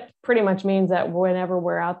that pretty much means that whenever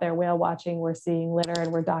we're out there whale watching, we're seeing litter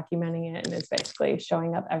and we're documenting it, and it's basically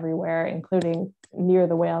showing up everywhere, including near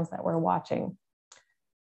the whales that we're watching.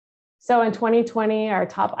 So in 2020, our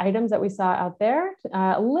top items that we saw out there,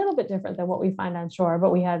 a little bit different than what we find on shore,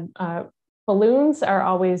 but we had balloons are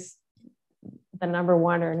always the number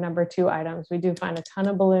 1 or number 2 items. We do find a ton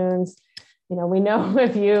of balloons. You know, we know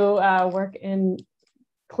if you work in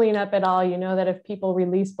cleanup at all, you know that if people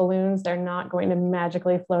release balloons, they're not going to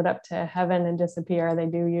magically float up to heaven and disappear. They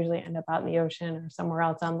do usually end up out in the ocean or somewhere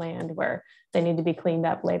else on land where they need to be cleaned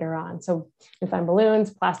up later on. So we find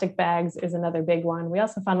balloons, plastic bags is another big one. We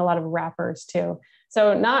also found a lot of wrappers too.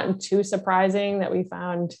 So not too surprising that we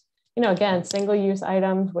found, you know, again, single-use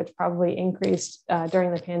items, which probably increased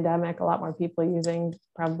during the pandemic, a lot more people using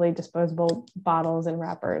probably disposable bottles and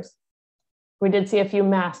wrappers. We did see a few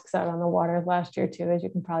masks out on the water last year too, as you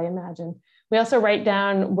can probably imagine. We also write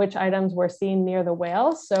down which items were seen near the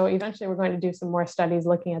whales. So eventually we're going to do some more studies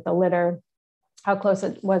looking at the litter, how close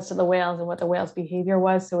it was to the whales and what the whale's behavior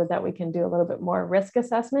was, so that we can do a little bit more risk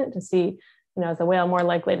assessment to see, you know, is the whale more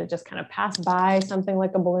likely to just kind of pass by something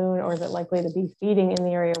like a balloon, or is it likely to be feeding in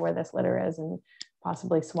the area where this litter is and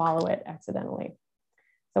possibly swallow it accidentally?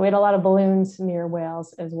 So we had a lot of balloons near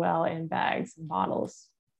whales as well, and bags and bottles.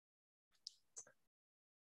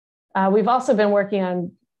 We've also been working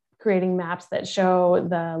on creating maps that show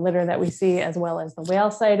the litter that we see, as well as the whale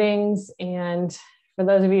sightings. And for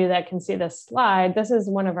those of you that can see this slide, this is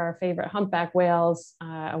one of our favorite humpback whales,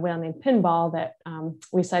 a whale named Pinball that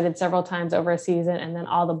we sighted several times over a season, and then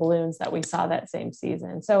all the balloons that we saw that same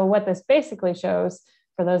season. So what this basically shows,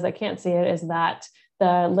 for those that can't see it, is that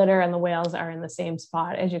the litter and the whales are in the same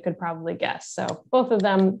spot, as you could probably guess. So both of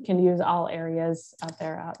them can use all areas out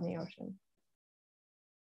there out in the ocean.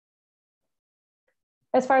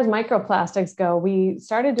 As far as microplastics go, we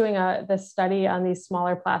started doing this study on these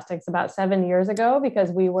smaller plastics about 7 years ago,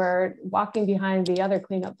 because we were walking behind the other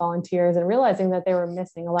cleanup volunteers and realizing that they were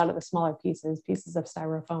missing a lot of the smaller pieces of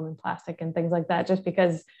styrofoam and plastic and things like that, just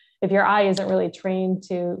because if your eye isn't really trained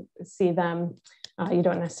to see them, You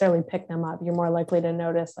don't necessarily pick them up. You're more likely to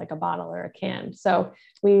notice like a bottle or a can. So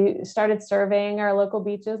we started surveying our local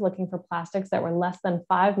beaches, looking for plastics that were less than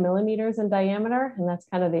 5 millimeters in diameter. And that's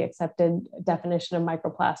kind of the accepted definition of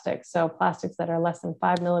microplastics. So plastics that are less than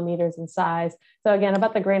 5 millimeters in size. So again,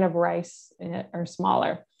 about the grain of rice or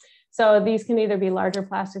smaller. So these can either be larger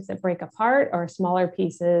plastics that break apart or smaller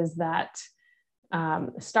pieces that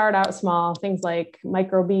start out small, things like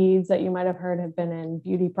microbeads that you might have heard have been in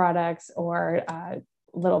beauty products, or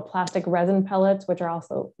little plastic resin pellets, which are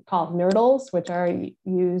also called nurdles, which are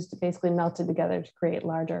used basically melted together to create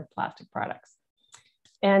larger plastic products.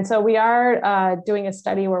 And so we are doing a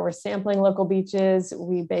study where we're sampling local beaches.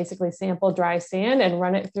 We basically sample dry sand and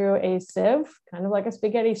run it through a sieve, kind of like a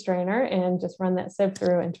spaghetti strainer, and just run that sieve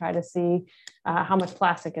through and try to see how much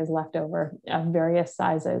plastic is left over of various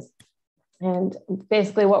sizes. And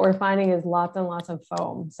basically what we're finding is lots and lots of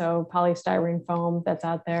foam. So polystyrene foam that's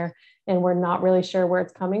out there, and we're not really sure where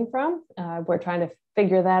it's coming from. We're trying to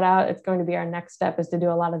figure that out. It's going to be our next step, is to do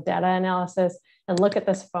a lot of data analysis and look at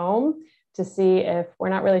this foam to see if we're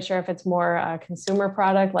not really sure if it's more a consumer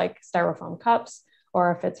product like styrofoam cups,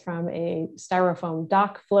 or if it's from a styrofoam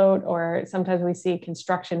dock float, or sometimes we see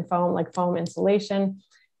construction foam like foam insulation.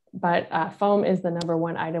 But foam is the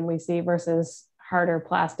 #1 item we see versus harder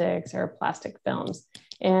plastics or plastic films.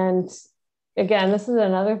 And again, this is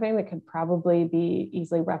another thing that could probably be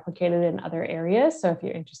easily replicated in other areas. So if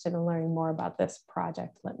you're interested in learning more about this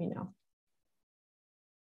project, let me know.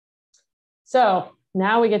 So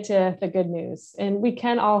now we get to the good news, and we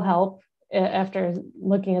can all help. After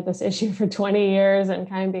looking at this issue for 20 years and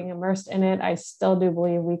kind of being immersed in it, I still do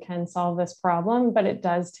believe we can solve this problem, but it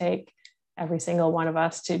does take every single one of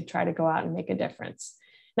us to try to go out and make a difference.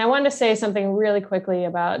 And I wanted to say something really quickly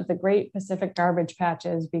about the Great Pacific Garbage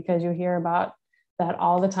Patches, because you hear about that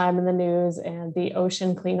all the time in the news, and the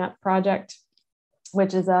Ocean Cleanup Project,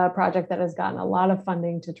 which is a project that has gotten a lot of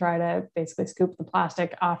funding to try to basically scoop the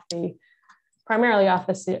plastic primarily off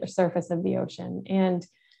the surface of the ocean. And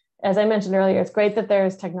as I mentioned earlier, it's great that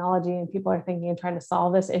there's technology and people are thinking and trying to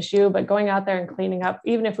solve this issue, but going out there and cleaning up,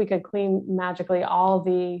 even if we could clean magically all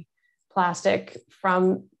the plastic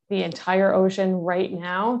from the entire ocean right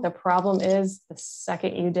now, the problem is the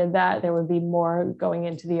second you did that, there would be more going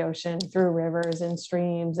into the ocean through rivers and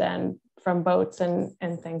streams and from boats and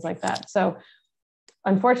things like that. So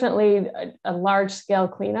unfortunately, a large scale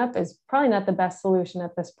cleanup is probably not the best solution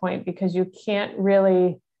at this point, because you can't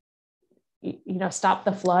really stop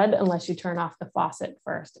the flood unless you turn off the faucet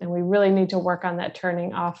first. And we really need to work on that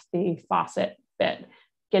turning off the faucet bit,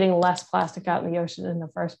 getting less plastic out in the ocean in the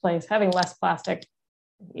first place, having less plastic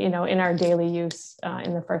in our daily use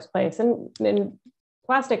in the first place. And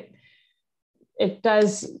plastic, it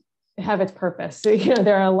does have its purpose. So,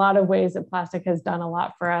 there are a lot of ways that plastic has done a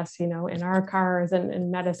lot for us, in our cars and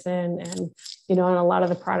in medicine and, in a lot of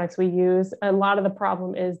the products we use. A lot of the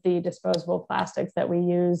problem is the disposable plastics that we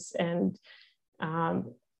use and,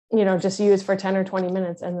 just use for 10 or 20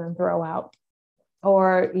 minutes and then throw out.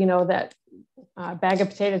 Or, that bag of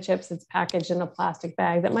potato chips that's packaged in a plastic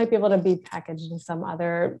bag that might be able to be packaged in some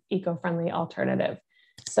other eco-friendly alternative.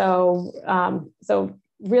 So,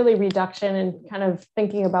 really reduction and kind of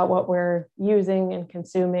thinking about what we're using and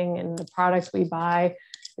consuming and the products we buy,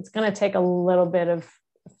 it's going to take a little bit of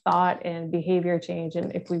thought and behavior change.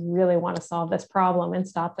 And if we really want to solve this problem and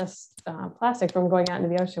stop this plastic from going out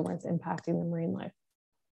into the ocean where it's impacting the marine life.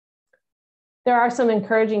 There are some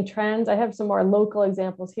encouraging trends. I have some more local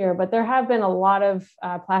examples here, but there have been a lot of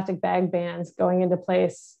plastic bag bans going into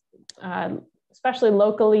place, especially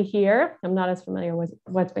locally here. I'm not as familiar with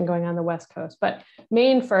what's been going on the West Coast, but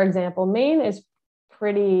Maine, for example, Maine is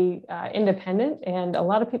pretty independent, and a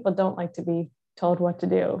lot of people don't like to be told what to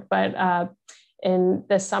do. But in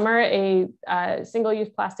the summer, a single-use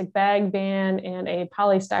plastic bag ban and a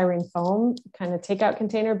polystyrene foam kind of takeout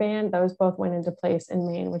container ban, those both went into place in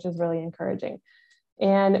Maine, which is really encouraging.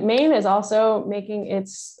 And Maine is also making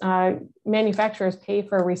its manufacturers pay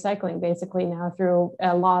for recycling basically now through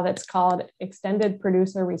a law that's called extended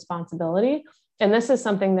producer responsibility. And this is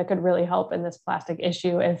something that could really help in this plastic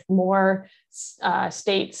issue if more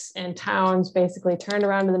states and towns basically turned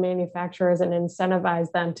around to the manufacturers and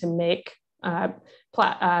incentivized them to make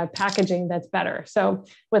packaging that's better. So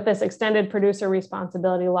with this extended producer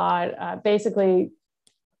responsibility law, basically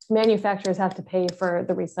manufacturers have to pay for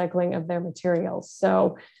the recycling of their materials.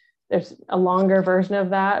 So there's a longer version of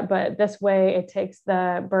that, but this way it takes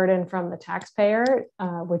the burden from the taxpayer,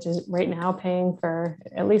 which is right now paying for,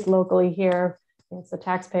 at least locally here, it's the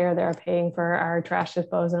taxpayer that are paying for our trash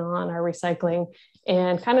disposal and our recycling,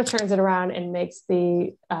 and kind of turns it around and makes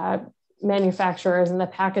the manufacturers and the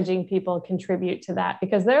packaging people contribute to that,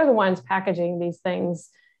 because they're the ones packaging these things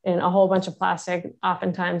in a whole bunch of plastic,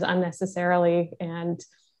 oftentimes unnecessarily, and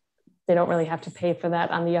they don't really have to pay for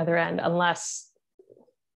that on the other end unless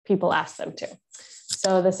people ask them to.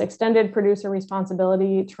 So this extended producer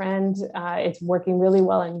responsibility trend, it's working really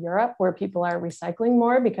well in Europe, where people are recycling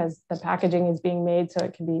more because the packaging is being made so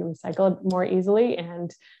it can be recycled more easily.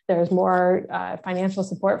 And there's more financial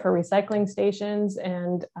support for recycling stations.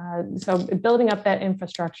 And so building up that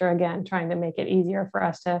infrastructure, again, trying to make it easier for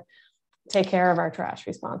us to take care of our trash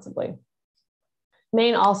responsibly.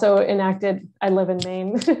 Maine also enacted, I live in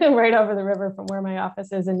Maine, right over the river from where my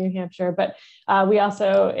office is in New Hampshire, but we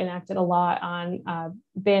also enacted a law on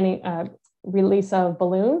banning release of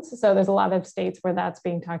balloons. So there's a lot of states where that's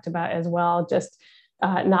being talked about as well, just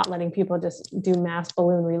not letting people just do mass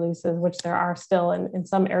balloon releases, which there are still in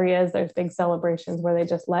some areas. There's big celebrations where they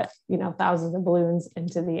just let, you know, thousands of balloons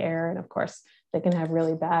into the air. And of course, they can have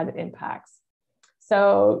really bad impacts.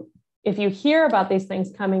 So if you hear about these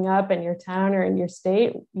things coming up in your town or in your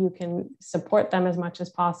state, you can support them as much as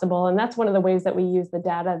possible. And that's one of the ways that we use the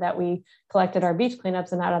data that we collected our beach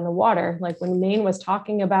cleanups and out on the water. Like when Maine was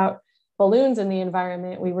talking about balloons in the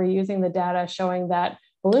environment, we were using the data showing that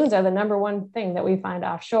balloons are the #1 thing that we find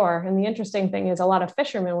offshore. And the interesting thing is a lot of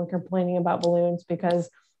fishermen were complaining about balloons because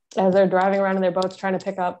as they're driving around in their boats trying to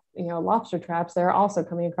pick up, you know, lobster traps, they're also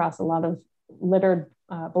coming across a lot of littered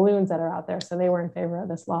balloons that are out there. So they were in favor of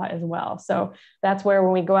this law as well. So that's where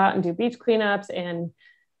when we go out and do beach cleanups and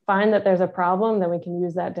find that there's a problem, then we can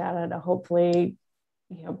use that data to hopefully,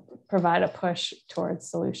 you know, provide a push towards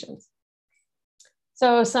solutions.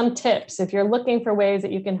 So some tips, if you're looking for ways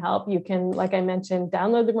that you can help, you can, like I mentioned,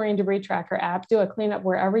 download the Marine Debris Tracker app, do a cleanup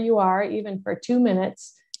wherever you are, even for 2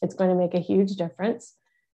 minutes. It's going to make a huge difference.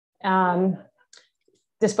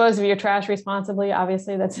 Dispose of your trash responsibly.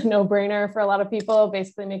 Obviously, that's a no-brainer for a lot of people.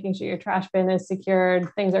 Basically, making sure your trash bin is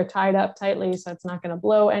secured, things are tied up tightly so it's not going to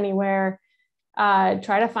blow anywhere.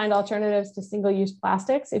 Try to find alternatives to single-use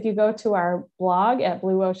plastics. If you go to our blog at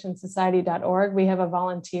blueoceansociety.org, we have a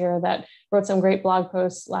volunteer that wrote some great blog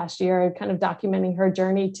posts last year, kind of documenting her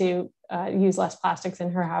journey to use less plastics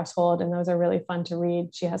in her household, and those are really fun to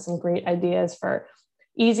read. She has some great ideas for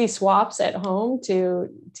easy swaps at home to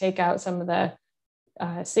take out some of the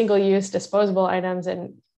single-use disposable items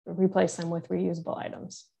and replace them with reusable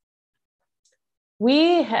items.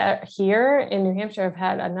 We here in New Hampshire have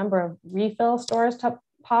had a number of refill stores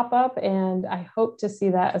pop up, and I hope to see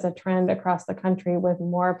that as a trend across the country with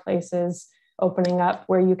more places opening up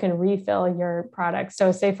where you can refill your products.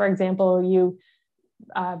 So say, for example, you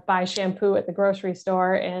buy shampoo at the grocery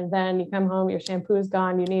store and then you come home, your shampoo is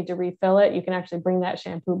gone, you need to refill it. You can actually bring that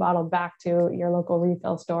shampoo bottle back to your local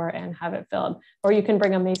refill store and have it filled. Or you can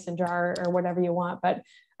bring a mason jar or whatever you want. But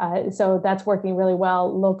so that's working really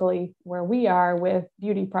well locally where we are with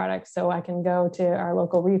beauty products. So I can go to our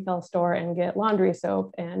local refill store and get laundry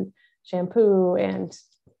soap and shampoo and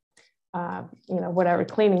you know, whatever,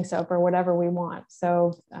 cleaning soap or whatever we want.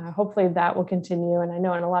 So hopefully that will continue. And I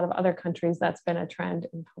know in a lot of other countries, that's been a trend,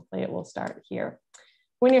 and hopefully it will start here.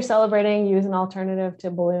 When you're celebrating, use an alternative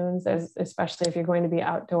to balloons. There's, especially if you're going to be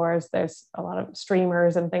outdoors, there's a lot of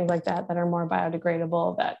streamers and things like that that are more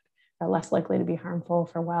biodegradable, that are less likely to be harmful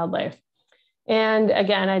for wildlife. And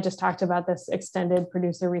again, I just talked about this extended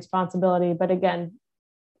producer responsibility, but again,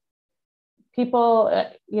 people,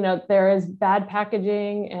 you know, there is bad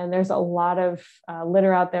packaging and there's a lot of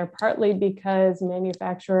litter out there, partly because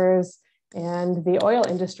manufacturers and the oil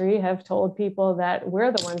industry have told people that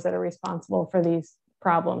we're the ones that are responsible for these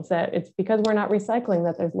problems, that it's because we're not recycling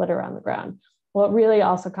that there's litter on the ground. Well, it really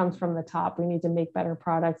also comes from the top. We need to make better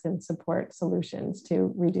products and support solutions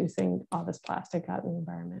to reducing all this plastic out in the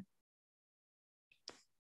environment.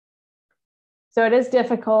 So it is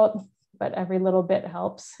difficult, but every little bit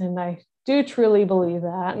helps. And I do truly believe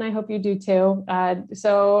that, and I hope you do too.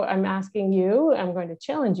 So I'm asking you, I'm going to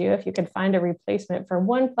challenge you, if you could find a replacement for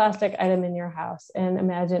one plastic item in your house, and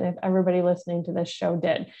imagine if everybody listening to this show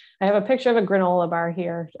did. I have a picture of a granola bar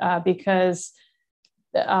here because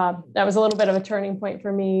that was a little bit of a turning point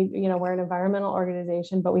for me. You know, we're an environmental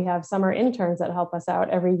organization, but we have summer interns that help us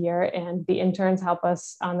out every year, and the interns help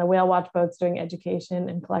us on the whale watch boats doing education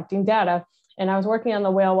and collecting data. And I was working on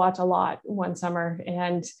the whale watch a lot one summer,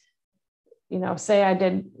 and you know, say I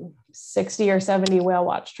did 60 or 70 whale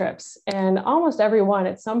watch trips, and almost every one,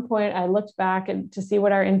 at some point I looked back to see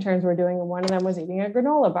what our interns were doing, and one of them was eating a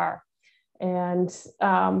granola bar, and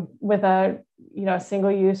with a, you know, a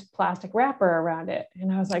single-use plastic wrapper around it.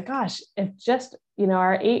 And I was like, gosh, if just, you know,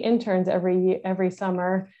 our 8 interns every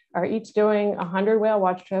summer are each doing 100 whale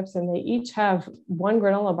watch trips, and they each have one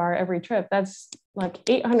granola bar every trip, that's like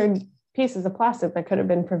 800 pieces of plastic that could have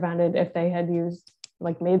been prevented if they had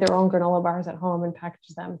made their own granola bars at home and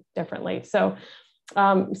packaged them differently. So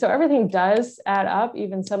everything does add up,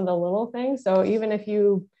 even some of the little things. So even if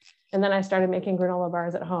and then I started making granola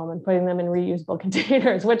bars at home and putting them in reusable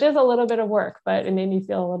containers, which is a little bit of work, but it made me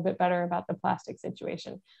feel a little bit better about the plastic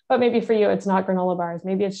situation. But maybe for you, it's not granola bars.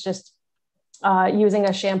 Maybe it's just using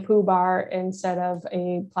a shampoo bar instead of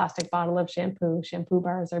a plastic bottle of shampoo. Shampoo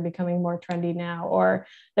bars are becoming more trendy now. Or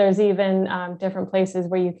there's even different places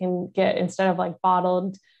where you can get, instead of like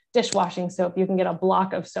bottled dishwashing soap, you can get a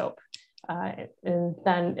block of soap. And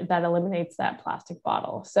then that eliminates that plastic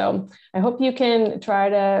bottle. So I hope you can try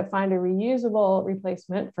to find a reusable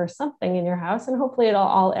replacement for something in your house, and hopefully it'll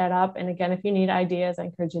all add up. And again, if you need ideas, I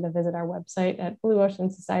encourage you to visit our website at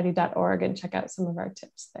blueoceansociety.org and check out some of our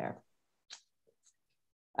tips there.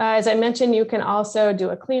 As I mentioned, you can also do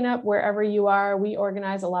a cleanup wherever you are. We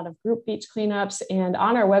organize a lot of group beach cleanups, and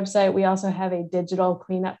on our website, we also have a digital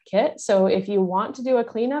cleanup kit. So if you want to do a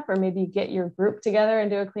cleanup, or maybe get your group together and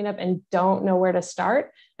do a cleanup and don't know where to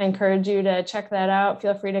start, I encourage you to check that out.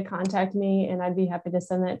 Feel free to contact me and I'd be happy to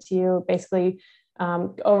send that to you. Basically,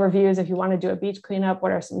 overviews if you want to do a beach cleanup,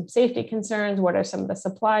 what are some safety concerns, what are some of the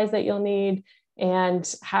supplies that you'll need,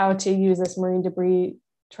 and how to use this marine debris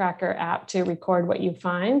tracker app to record what you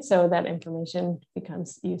find so that information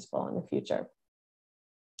becomes useful in the future.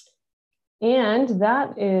 And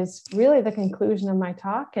that is really the conclusion of my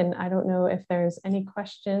talk. And I don't know if there's any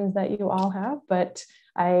questions that you all have, but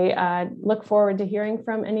I look forward to hearing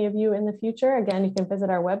from any of you in the future. Again, you can visit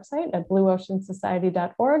our website at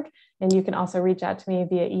blueoceansociety.org. And you can also reach out to me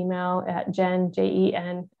via email at jen,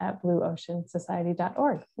 at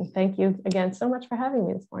blueoceansociety.org. And thank you again so much for having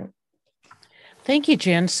me this morning. Thank you,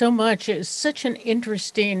 Jen, so much. It's such an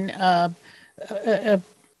interesting, the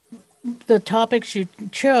topics you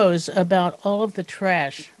chose about all of the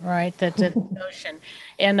trash, right, that's in the ocean.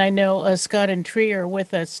 And I know Scott and Tree are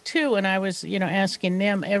with us too, and I was, asking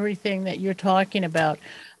them everything that you're talking about.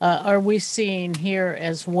 Are we seeing here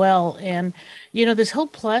as well? And, this whole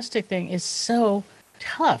plastic thing is so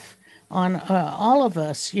tough on all of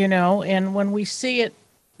us, and when we see it,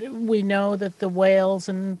 we know that the whales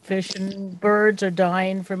and fish and birds are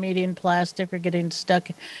dying from eating plastic or getting stuck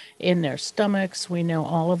in their stomachs. We know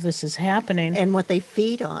all of this is happening. And what they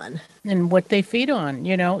feed on. The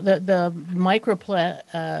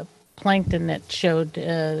microplankton that showed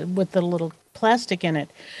with the little plastic in it.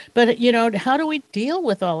 But, how do we deal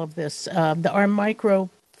with all of this? Our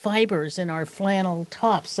microfibers in our flannel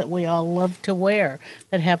tops that we all love to wear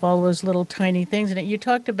that have all those little tiny things in it. You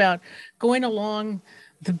talked about going along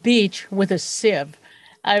the beach with a sieve.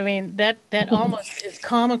 I mean, that almost is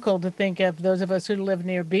comical to think of, those of us who live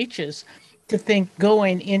near beaches, to think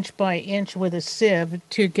going inch by inch with a sieve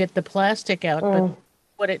to get the plastic out. But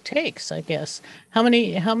what it takes, I guess. How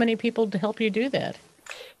many people to help you do that?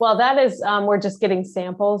 Well, that is, we're just getting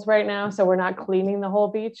samples right now. So we're not cleaning the whole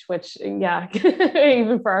beach, which, yeah,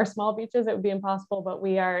 even for our small beaches, it would be impossible. But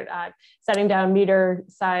we are setting down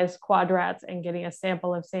meter-sized quadrats and getting a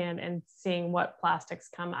sample of sand and seeing what plastics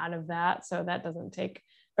come out of that. So that doesn't take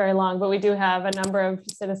very long. But we do have a number of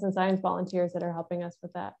citizen science volunteers that are helping us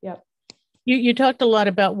with that. Yep. You talked a lot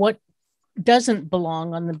about what doesn't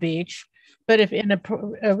belong on the beach. But if in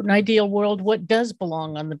an ideal world, what does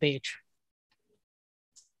belong on the beach?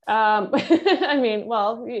 I mean,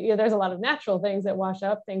 well, there's a lot of natural things that wash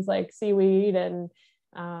up, things like seaweed and,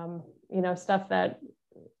 stuff that,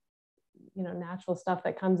 natural stuff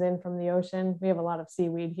that comes in from the ocean. We have a lot of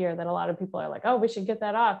seaweed here that a lot of people are like, oh, we should get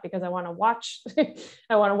that off because I want to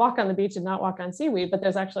I want to walk on the beach and not walk on seaweed, but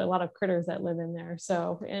there's actually a lot of critters that live in there.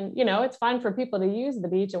 So, and, it's fine for people to use the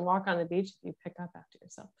beach and walk on the beach if you pick up after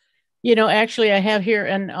yourself. Actually, I have here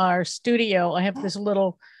in our studio, I have this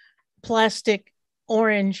little plastic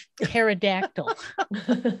orange pterodactyl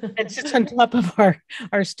that sits on top of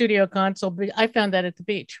our studio console. I found that at the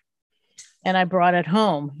beach and I brought it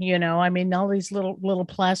home. All these little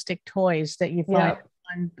plastic toys that you find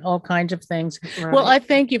on all kinds of things. Right. Well, I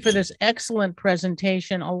thank you for this excellent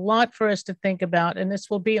presentation. A lot for us to think about, and this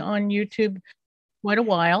will be on YouTube quite a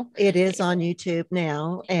while. It is on YouTube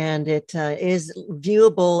now, and it is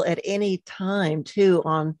viewable at any time too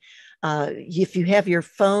on if you have your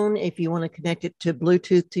phone, if you want to connect it to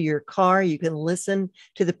Bluetooth to your car, you can listen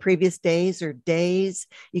to the previous days or days.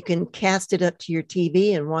 You can cast it up to your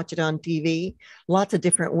TV and watch it on TV. Lots of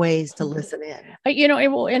different ways to listen in.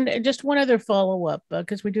 And just one other follow-up,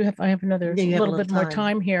 because I have another little bit more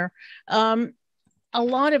time here. a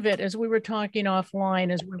lot of it, as we were talking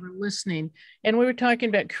offline, as we were listening, and we were talking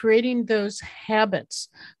about creating those habits.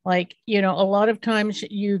 Like, a lot of times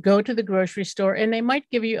you go to the grocery store and they might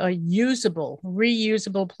give you a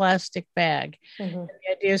reusable plastic bag. Mm-hmm.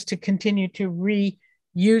 The idea is to continue to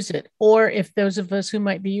reuse it. Or if those of us who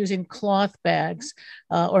might be using cloth bags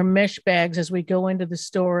or mesh bags as we go into the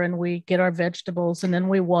store and we get our vegetables and then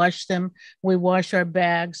we wash them, we wash our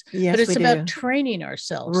bags. Yes, but it's we about do. Training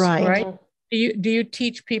ourselves, right? Mm-hmm. Do you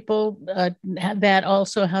teach people that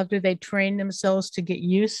also? How do they train themselves to get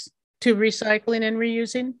used to recycling and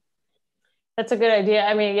reusing? That's a good idea.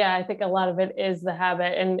 I mean, yeah, I think a lot of it is the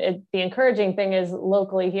habit. And the encouraging thing is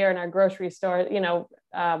locally here in our grocery store,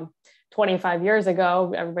 25 years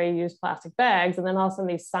ago, everybody used plastic bags. And then all of a sudden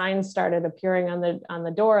these signs started appearing on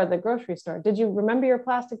the door of the grocery store. Did you remember your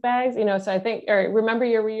plastic bags? So I think, or remember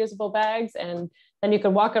your reusable bags? And then you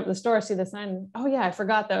could walk up to the store, see the sign. Oh yeah, I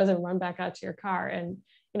forgot those, and run back out to your car. And,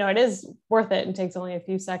 it is worth it and takes only a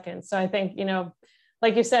few seconds. So I think,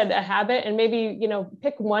 like you said, a habit, and maybe,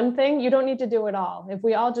 pick one thing. You don't need to do it all. If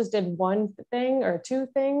we all just did one thing or two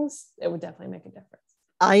things, it would definitely make a difference.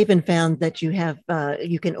 I even found that you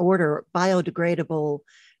can order biodegradable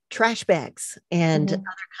trash bags and mm-hmm.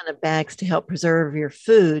 other kind of bags to help preserve your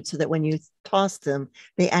food so that when you toss them,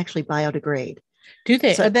 they actually biodegrade. Do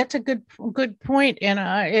they? So, that's a good point. And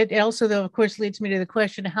it also, though, of course, leads me to the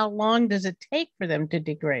question, how long does it take for them to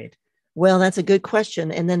degrade? Well, that's a good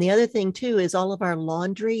question. And then the other thing, too, is all of our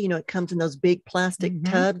laundry, it comes in those big plastic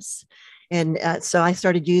mm-hmm. tubs. And so I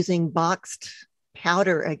started using boxed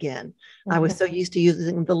powder again. Mm-hmm. I was so used to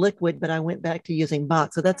using the liquid, but I went back to using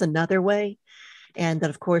box. So that's another way. And then,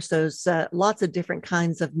 of course, those lots of different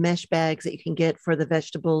kinds of mesh bags that you can get for the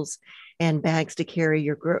vegetables and bags to carry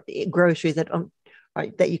your groceries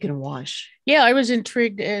that you can wash. Yeah, I was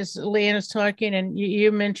intrigued as Leanne was talking, and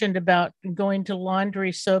you mentioned about going to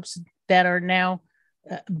laundry soaps that are now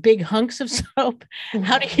big hunks of soap.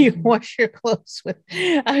 How do you wash your clothes with?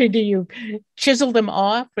 Do you chisel them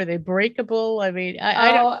off? Are they breakable? I mean,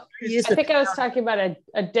 I think I was talking about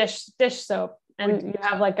a dish soap, and you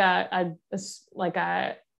have like a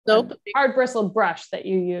soap, a hard bristled brush that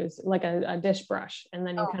you use, like a dish brush, and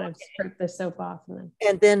then you kind of scrape the soap off,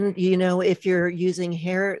 and then if you're using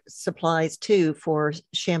hair supplies too for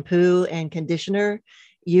shampoo and conditioner,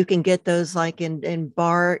 you can get those like in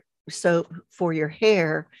bar soap for your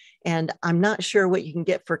hair. And I'm not sure what you can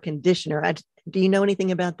get for conditioner. Do you know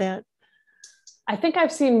anything about that? I think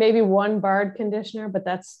I've seen maybe one barred conditioner, but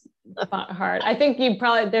that's not hard. I think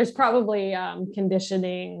there's probably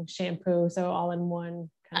conditioning shampoo, so all in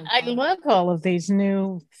one. I love all of these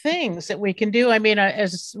new things that we can do. I mean,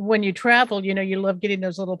 as when you travel, you love getting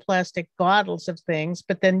those little plastic bottles of things,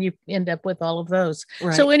 but then you end up with all of those.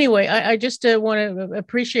 Right. So anyway, I just want to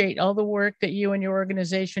appreciate all the work that you and your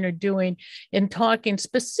organization are doing in talking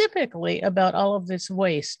specifically about all of this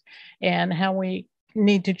waste and how we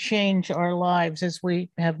need to change our lives as we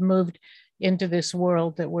have moved into this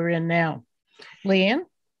world that we're in now. Leanne?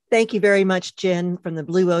 Thank you very much, Jen, from the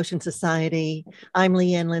Blue Ocean Society. I'm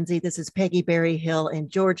Leanne Lindsay. This is Peggy Berryhill and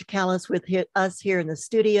George Callis with us here in the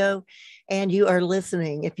studio. And you are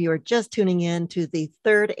listening, if you are just tuning in, to the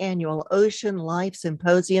 3rd Annual Ocean Life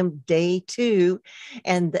Symposium, Day 2.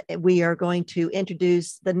 And we are going to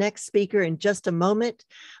introduce the next speaker in just a moment.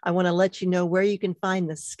 I want to let you know where you can find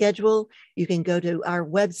the schedule. You can go to our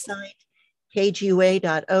website,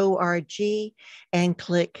 KGUA.org, and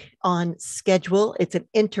click on schedule. It's an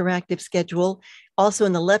interactive schedule. Also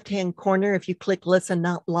in the left-hand corner, if you click Listen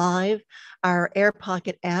Not Live, our Air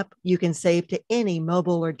Pocket app, you can save to any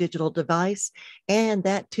mobile or digital device. And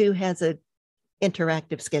that too has an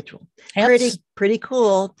interactive schedule. Pretty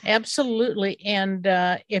cool. Absolutely. And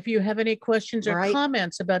if you have any questions or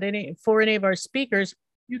comments about any of our speakers,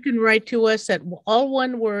 you can write to us at all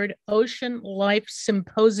one word,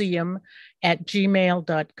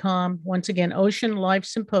 oceanlifesymposium@gmail.com. Once again,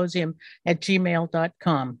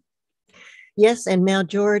 oceanlifesymposium@gmail.com. Yes. And now,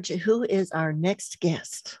 George, who is our next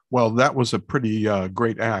guest? Well, that was a pretty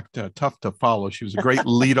great act. Tough to follow. She was a great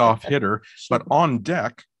leadoff hitter. But on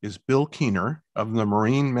deck is Bill Keener of the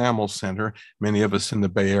Marine Mammal Center. Many of us in the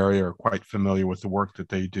Bay Area are quite familiar with the work that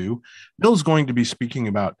they do. Bill's going to be speaking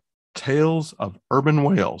about Tales of Urban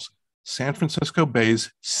Whales, San Francisco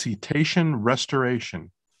Bay's cetacean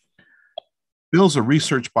restoration. Bill's a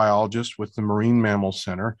research biologist with the Marine Mammal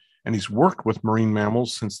Center, and he's worked with marine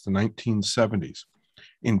mammals since the 1970s.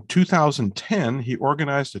 In 2010, he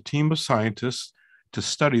organized a team of scientists to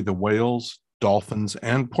study the whales, dolphins,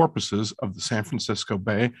 and porpoises of the San Francisco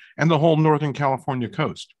Bay and the whole Northern California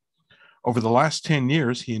coast. Over the last 10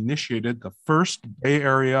 years, he initiated the first Bay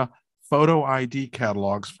Area photo ID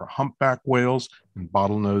catalogs for humpback whales and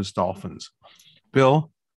bottlenose dolphins.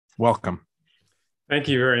 Bill, welcome. Thank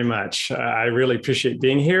you very much. I really appreciate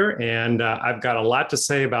being here, and I've got a lot to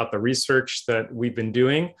say about the research that we've been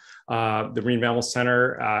doing. The Marine Mammal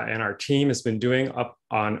Center and our team has been doing up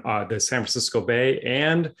on the San Francisco Bay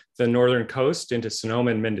and the northern coast into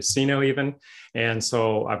Sonoma and Mendocino even. And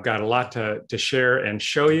so I've got a lot to share and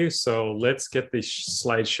show you. So let's get the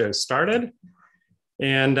slideshow started.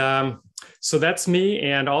 And so that's me.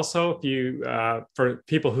 And also, if you, for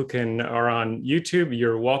people who are on YouTube,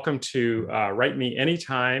 you're welcome to write me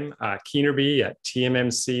anytime,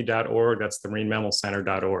 keenerby@tmmc.org. That's the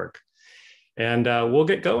marinemammalcenter.org. And we'll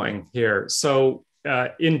get going here. So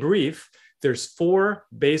in brief, there's 4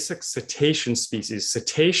 basic cetacean species.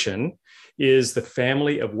 Cetacean is the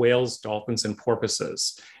family of whales, dolphins, and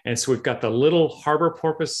porpoises. And so we've got the little harbor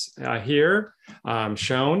porpoise here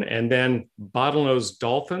shown, and then bottlenose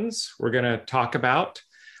dolphins we're going to talk about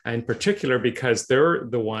in particular because they're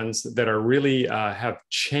the ones that are really have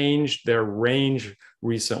changed their range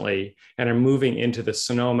recently and are moving into the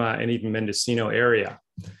Sonoma and even Mendocino area.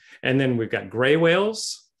 And then we've got gray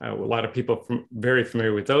whales. A lot of people very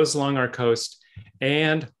familiar with those along our coast,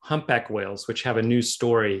 and humpback whales, which have a new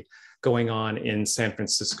story going on in San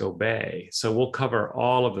Francisco Bay. So we'll cover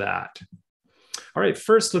all of that. All right,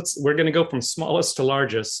 first we're going to go from smallest to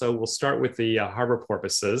largest. So we'll start with the harbor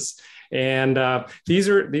porpoises. And these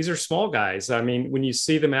are small guys. I mean, when you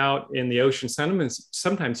see them out in the ocean,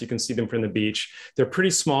 sometimes you can see them from the beach. They're pretty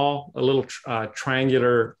small, a little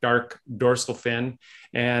triangular, dark dorsal fin.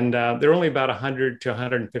 And they're only about 100 to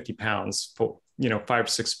 150 pounds, 5 or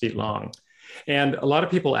 6 feet long. And a lot of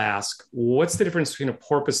people ask, what's the difference between a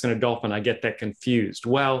porpoise and a dolphin? I get that confused.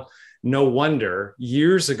 Well, no wonder.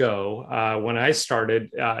 Years ago, when I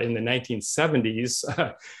started in the 1970s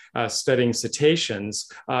studying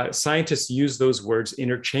cetaceans, scientists use those words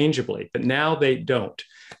interchangeably, but now they don't.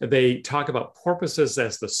 They talk about porpoises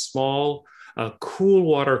as the small, cool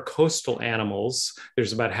water coastal animals.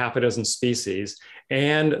 There's about 6 species,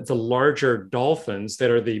 and the larger dolphins that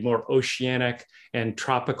are the more oceanic and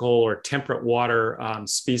tropical or temperate water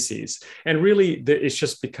species. And really, it's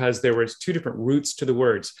just because there was 2 different roots to the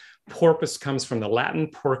words. Porpoise comes from the Latin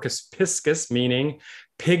porcus piscis, meaning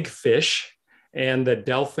pig fish, and the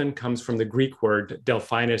dolphin comes from the Greek word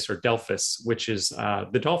delphinus or delphis, which is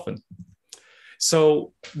the dolphin.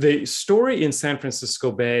 So the story in San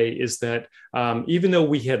Francisco Bay is that even though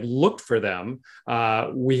we had looked for them,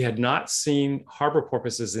 we had not seen harbor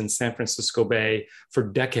porpoises in San Francisco Bay for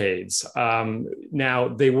decades. Now,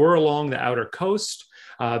 they were along the outer coast.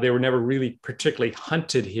 They were never really particularly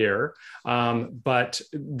hunted here, but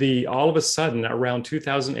all of a sudden, around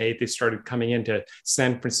 2008, they started coming into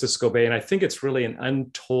San Francisco Bay, and I think it's really an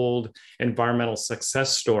untold environmental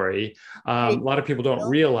success story. A lot of people don't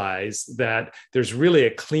realize that there's really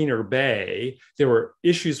a cleaner bay. There were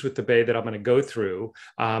issues with the bay that I'm going to go through,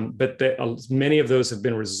 but many of those have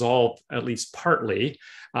been resolved, at least partly,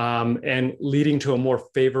 and leading to a more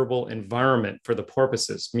favorable environment for the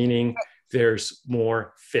porpoises, meaning there's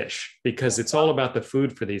more fish, because it's all about the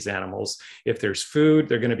food for these animals. If there's food,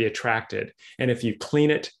 they're going to be attracted. And if you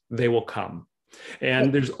clean it, they will come.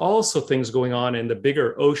 And there's also things going on in the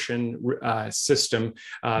bigger ocean system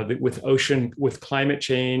with climate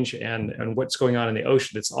change and what's going on in the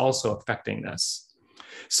ocean that's also affecting this.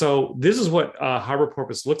 So this is what harbor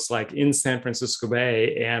porpoise looks like in San Francisco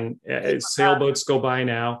Bay, and sailboats go by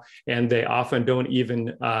now, and they often don't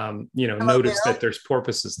even, notice that there's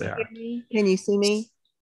porpoises there. Can you see me?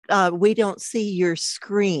 We don't see your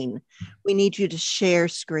screen. We need you to share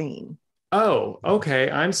screen. Oh, okay.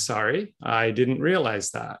 I'm sorry. I didn't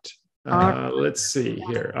realize that. Let's see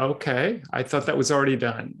here. Okay. I thought that was already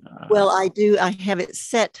done. Well, I do. I have it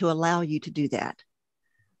set to allow you to do that.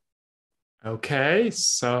 Okay,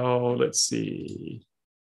 so let's see.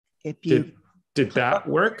 If you did that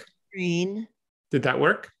work? Screen. Did that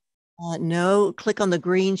work? No, click on the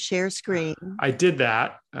green share screen. I did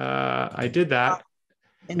that. And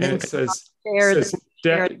then it says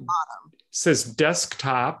says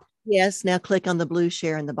desktop. Yes, now click on the blue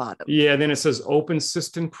share in the bottom. Yeah, then it says open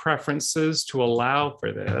system preferences to allow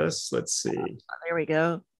for this. Let's see. There we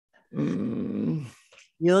go.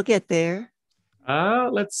 You'll get there.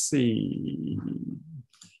 Let's see.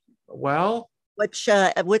 Well,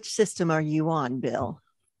 which system are you on, Bill?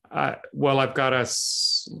 Well, I've got a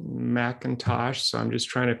Macintosh, so I'm just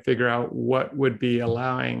trying to figure out what would be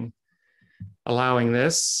allowing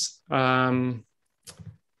this. Well,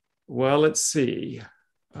 let's see.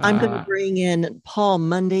 I'm going to bring in Paul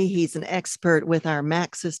Mundy. He's an expert with our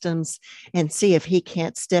Mac systems, and see if he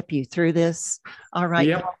can't step you through this. All right.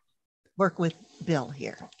 Yep. work with Bill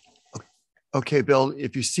here. Okay, Bill,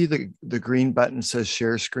 if you see the green button says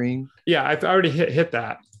share screen. Yeah, I've already hit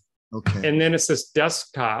that. Okay. And then it says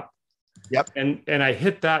desktop. Yep. And I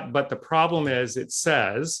hit that, but the problem is it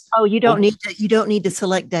says, Oh, you don't need to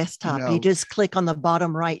select desktop. No. You just click on the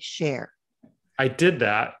bottom right share. I did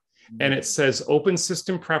that. And it says open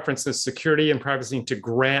system preferences, security and privacy to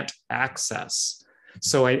grant access.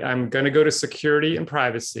 So I'm going to go to security and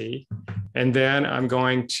privacy, and then I'm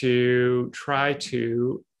going to try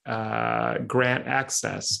to grant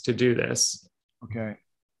access to do this. Okay.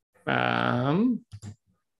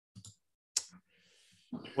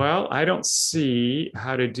 Well, I don't see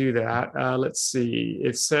how to do that. Let's see.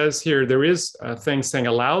 It says here, there is a thing saying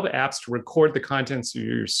allow the apps to record the contents of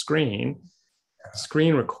your screen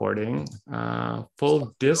recording,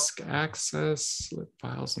 full disk access,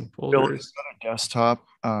 files and folders. Bill, it's got a desktop,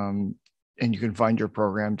 and you can find your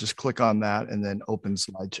program. Just click on that and then open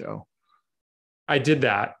slideshow. I did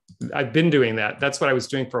that. I've been doing that. That's what I was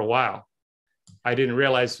doing for a while. I didn't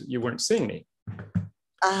realize you weren't seeing me.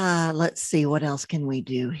 Let's see, what else can we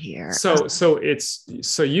do here?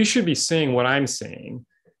 So you should be seeing what I'm seeing.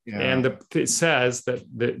 Yeah. And it says that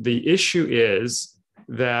the issue is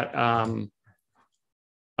that,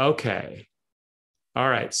 okay. All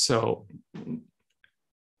right. So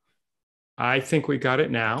I think we got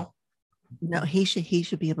it now. No, he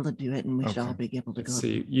should be able to do it, and we should all be able to go. Let's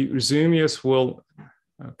see, Zoomius will,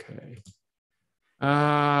 okay.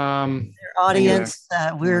 Audience,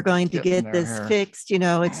 we're going to get this fixed. You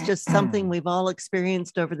know, it's just something we've all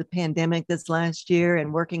experienced over the pandemic this last year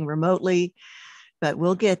and working remotely, but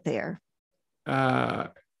we'll get there.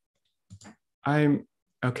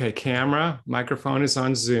 Okay, camera, microphone is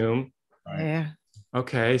on Zoom. Yeah.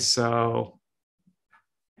 Okay, so.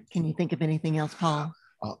 Can you think of anything else, Paul?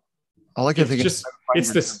 All I can think it's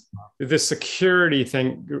the security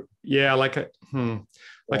thing. Yeah, like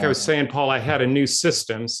I was saying, Paul, I had a new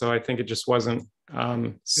system, so I think it just wasn't you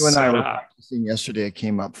and I were practicing yesterday. It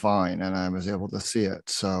came up fine, and I was able to see it.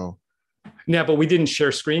 So. Yeah, but we didn't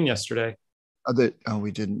share screen yesterday.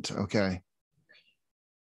 We didn't. Okay.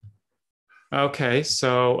 Okay,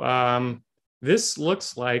 so this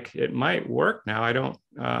looks like it might work now. I don't.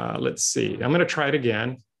 Let's see. I'm going to try it again.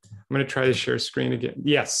 I'm going to try to share screen again.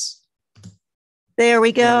 Yes. There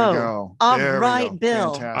we go. All right,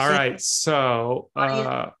 Bill. Fantastic. All right. So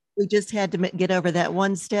we just had to get over that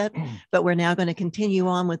one step, but we're now going to continue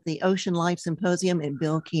on with the Ocean Life Symposium and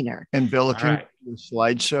Bill Keener. And Bill, if you do a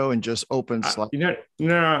slideshow and just open slide. No.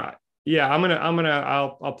 Yeah,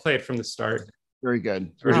 I'll play it from the start. Very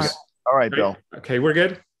good. All right, Bill. Okay, we're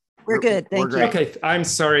good. We're good. Thank you. Okay, I'm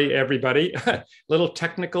sorry, everybody. Little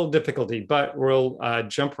technical difficulty, but we'll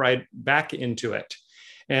jump right back into it.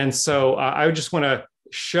 And so I just want to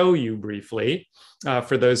show you briefly,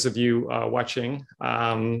 for those of you watching,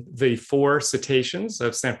 the 4 cetaceans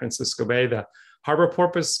of San Francisco Bay: the harbor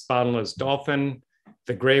porpoise, bottlenose dolphin,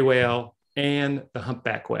 the gray whale, and the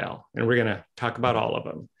humpback whale. And we're going to talk about all of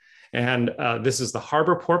them. And this is the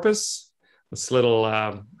harbor porpoise, this little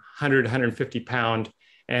 100, 150 pound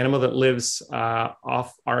animal that lives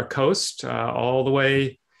off our coast all the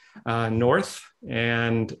way north.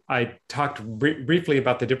 And I talked briefly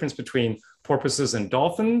about the difference between porpoises and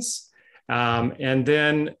dolphins. And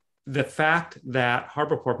then the fact that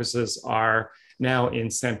harbor porpoises are now in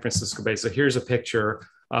San Francisco Bay. So here's a picture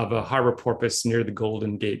of a harbor porpoise near the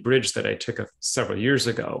Golden Gate Bridge that I took several years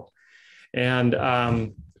ago. And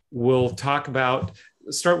we'll start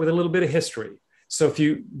with a little bit of history. So if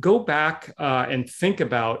you go back and think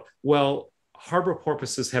about, well, harbor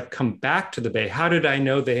porpoises have come back to the bay. How did I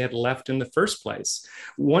know they had left in the first place?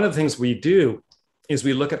 One of the things we do is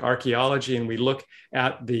we look at archaeology and we look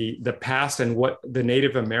at the past and what the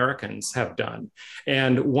Native Americans have done.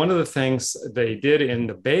 And one of the things they did in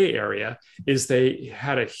the Bay Area is they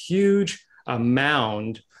had a huge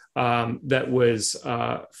mound that was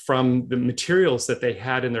from the materials that they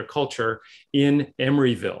had in their culture in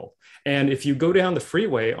Emeryville. And if you go down the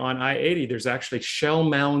freeway on I-80, there's actually Shell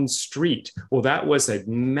Mound Street. Well, that was a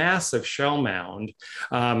massive shell mound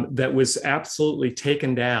that was absolutely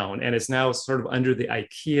taken down and is now sort of under the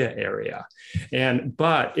IKEA area.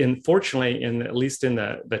 But unfortunately, at least in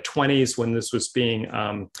the 20s, when this was being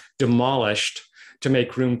demolished to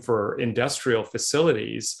make room for industrial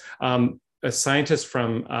facilities, a scientist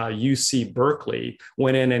from UC Berkeley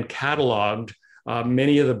went in and cataloged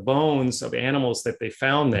many of the bones of animals that they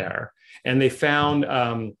found there. And they found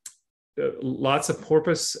lots of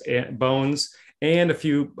porpoise bones and a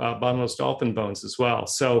few bottlenose dolphin bones as well.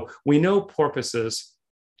 So we know porpoises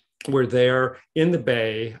were there in the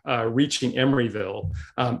bay, reaching Emeryville,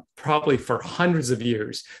 probably for hundreds of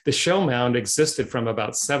years. The shell mound existed from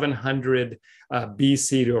about 700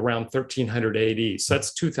 BC to around 1300 AD. So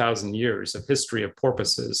that's 2,000 years of history of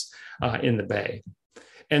porpoises in the bay.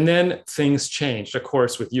 And then things changed, of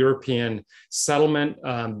course, with European settlement.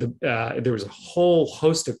 There was a whole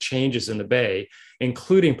host of changes in the bay,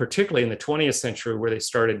 including particularly in the 20th century, where they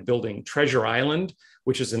started building Treasure Island,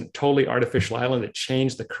 which is a totally artificial island that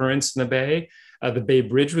changed the currents in the bay. The Bay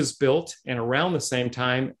Bridge was built, and around the same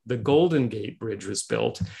time, the Golden Gate Bridge was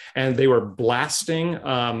built, and they were blasting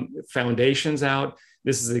foundations out.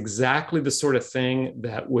 This is exactly the sort of thing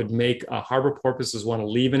that would make harbor porpoises want to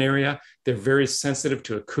leave an area. They're very sensitive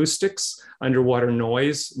to acoustics, underwater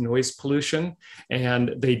noise pollution,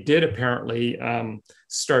 and they did apparently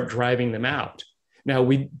start driving them out. Now,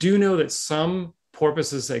 we do know that some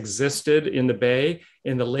porpoises existed in the bay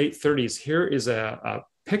in the late 30s. Here is a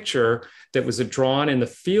picture that was drawn in the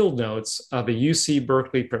field notes of a UC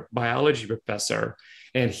Berkeley biology professor.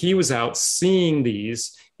 And he was out seeing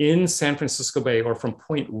these in San Francisco Bay or from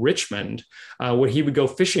Point Richmond, where he would go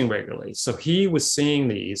fishing regularly. So he was seeing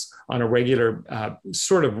these on a regular,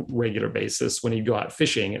 sort of regular basis when he'd go out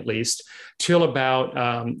fishing, at least, till about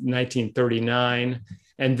 1939.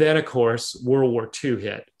 And then, of course, World War II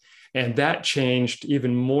hit. And that changed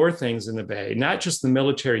even more things in the bay, not just the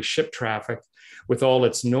military ship traffic with all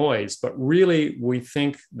its noise, but really we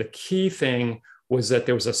think the key thing was that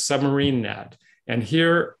there was a submarine net. And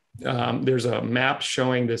here there's a map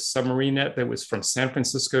showing this submarine net that was from San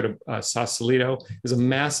Francisco to Sausalito. It was a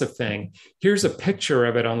massive thing. Here's a picture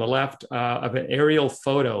of it on the left of an aerial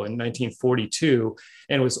photo in 1942.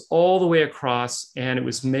 And it was all the way across, and it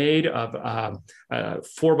was made of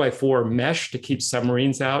 4x4 mesh to keep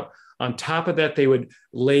submarines out. On top of that, they would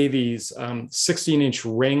lay these 16-inch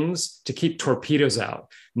rings to keep torpedoes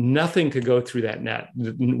out. Nothing could go through that net.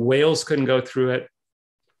 Whales couldn't go through it,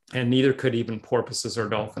 and neither could even porpoises or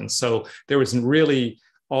dolphins. So there was really,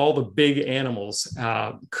 all the big animals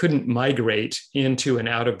couldn't migrate into and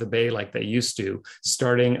out of the bay like they used to,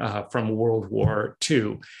 starting from World War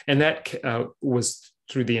II. And that was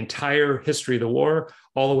through the entire history of the war,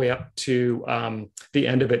 all the way up to the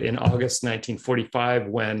end of it in August 1945,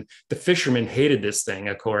 when the fishermen hated this thing,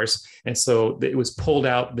 of course. And so it was pulled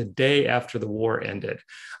out the day after the war ended.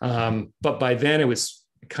 But by then it was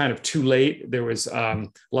kind of too late. There was a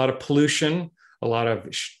lot of pollution, a lot of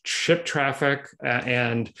ship traffic,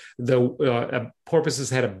 and the porpoises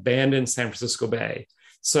had abandoned San Francisco Bay.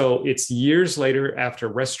 So it's years later, after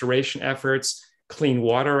restoration efforts, Clean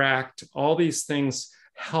Water Act, all these things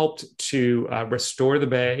helped to restore the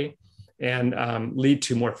bay and lead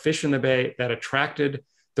to more fish in the bay that attracted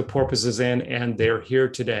the porpoises in, and they're here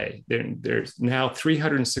today. There's now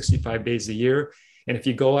 365 days a year. And if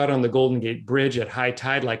you go out on the Golden Gate Bridge at high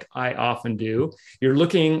tide, like I often do, you're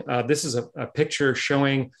looking, this is a picture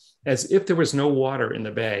showing as if there was no water in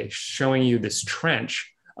the bay, showing you this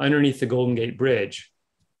trench underneath the Golden Gate Bridge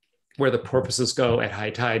where the porpoises go at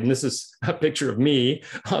high tide. And this is a picture of me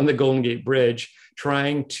on the Golden Gate Bridge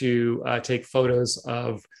trying to take photos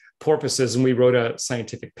of porpoises. And we wrote a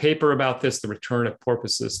scientific paper about this, the return of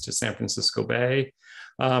porpoises to San Francisco Bay,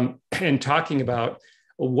 and talking about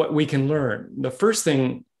what we can learn. The first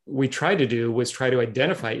thing we tried to do was try to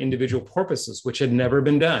identify individual porpoises, which had never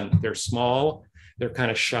been done. They're small, they're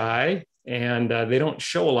kind of shy, and they don't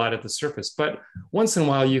show a lot at the surface. But once in a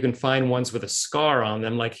while, you can find ones with a scar on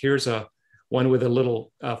them. Like here's one with a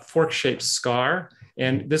little fork-shaped scar.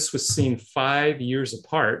 And this was seen 5 years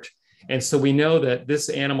apart. And so we know that this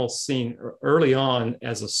animal seen early on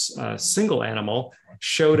as a single animal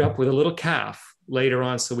showed up with a little calf later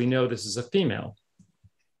on. So we know this is a female.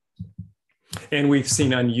 And we've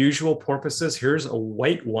seen unusual porpoises. Here's a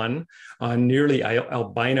white one, nearly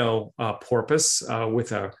albino porpoise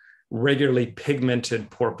with a regularly pigmented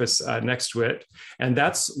porpoise next to it. And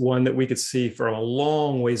that's one that we could see from a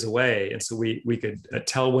long ways away. And so we could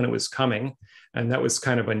tell when it was coming. And that was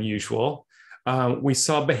kind of unusual. We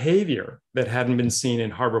saw behavior that hadn't been seen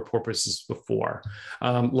in harbor porpoises before.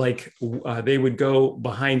 Like they would go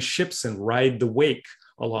behind ships and ride the wake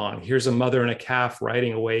along. Here's a mother and a calf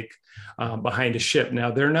riding a wake behind a ship.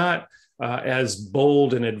 Now, they're not as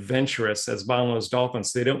bold and adventurous as bottlenose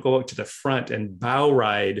dolphins. They don't go out to the front and bow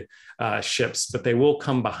ride ships, but they will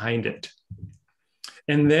come behind it.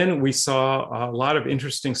 And then we saw a lot of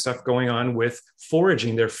interesting stuff going on with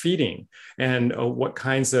foraging, their feeding, and what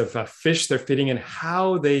kinds of fish they're feeding and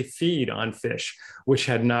how they feed on fish, which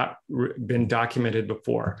had not been documented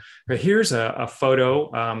before. But here's a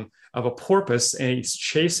photo of a porpoise, and he's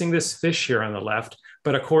chasing this fish here on the left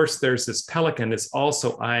But of course, there's this pelican that's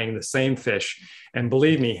also eyeing the same fish. And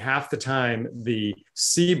believe me, half the time, the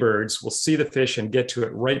seabirds will see the fish and get to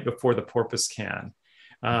it right before the porpoise can.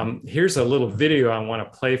 Here's a little video I want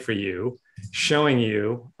to play for you, showing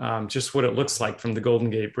you just what it looks like from the Golden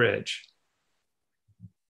Gate Bridge.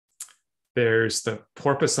 There's the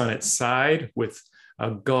porpoise on its side with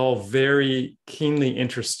a gull very keenly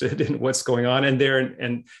interested in what's going on. And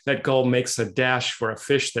that gull makes a dash for a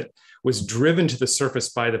fish that was driven to the surface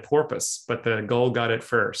by the porpoise, but the gull got it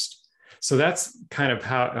first. So that's kind of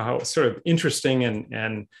how sort of interesting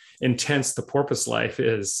and intense the porpoise life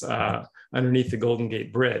is underneath the Golden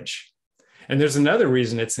Gate Bridge. And there's another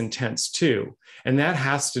reason it's intense too, and that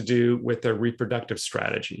has to do with their reproductive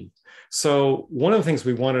strategy. So one of the things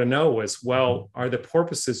we wanted to know was, well, are the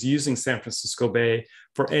porpoises using San Francisco Bay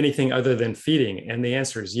for anything other than feeding? And the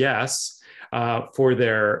answer is yes, for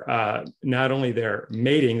their not only their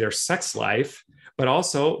mating, their sex life, but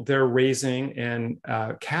also they're raising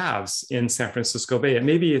calves in San Francisco Bay. It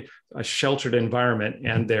may be a sheltered environment,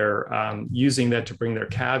 and they're using that to bring their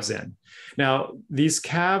calves in. Now, these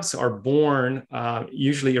calves are born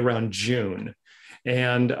usually around June,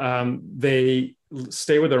 and they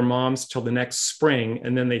stay with their moms till the next spring,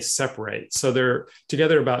 and then they separate. So they're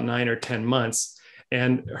together about 9 or 10 months.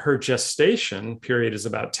 And her gestation period is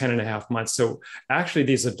about 10 and a half months. So actually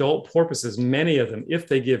these adult porpoises, many of them, if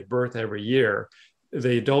they give birth every year,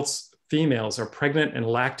 the adults, females, are pregnant and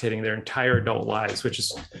lactating their entire adult lives, which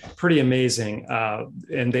is pretty amazing.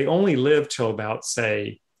 And they only live till about,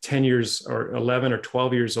 say, 10 years or 11 or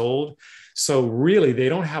 12 years old. So really, they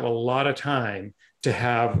don't have a lot of time to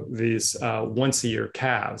have these once a year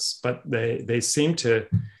calves, but they seem to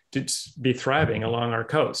be thriving along our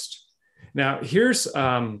coast. Now, here's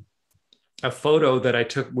a photo that I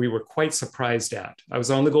took. We were quite surprised at. I was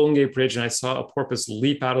on the Golden Gate Bridge and I saw a porpoise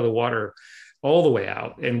leap out of the water all the way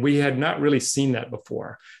out, and we had not really seen that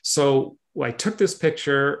before. So I took this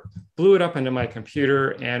picture, blew it up into my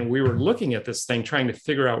computer, and we were looking at this thing, trying to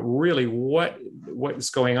figure out really what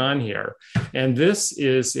is going on here. And this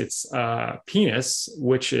is its penis,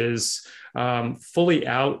 which is fully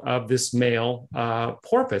out of this male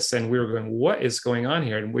porpoise. And we were going, what is going on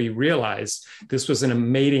here? And we realized this was a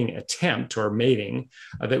mating attempt or mating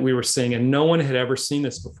that we were seeing, and no one had ever seen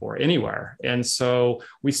this before anywhere. And so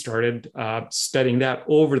we started studying that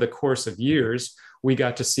over the course of years. We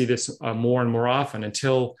got to see this more and more often,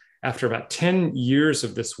 until after about 10 years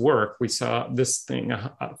of this work, we saw this thing,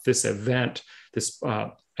 this event, this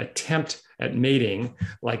attempt at mating.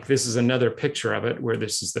 Like, this is another picture of it, where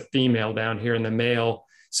this is the female down here and the male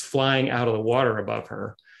is flying out of the water above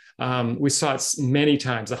her. We saw it many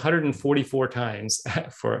times, 144 times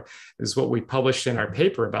is what we published in our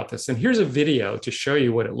paper about this. And here's a video to show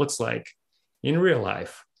you what it looks like in real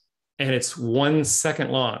life. And it's 1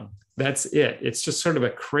 second long. That's it. It's just sort of a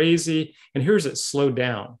crazy, and here's it slowed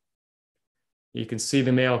down. You can see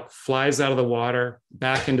the male flies out of the water,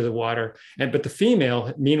 back into the water, but the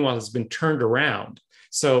female, meanwhile, has been turned around.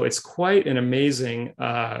 So it's quite an amazing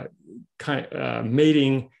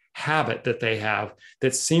mating habit that they have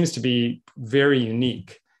that seems to be very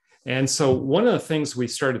unique. And so one of the things we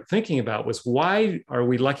started thinking about was, why are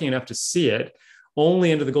we lucky enough to see it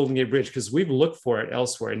only under the Golden Gate Bridge? Because we've looked for it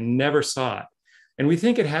elsewhere and never saw it. And we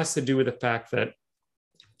think it has to do with the fact that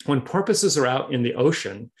when porpoises are out in the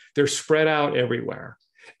ocean, they're spread out everywhere.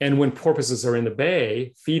 And when porpoises are in the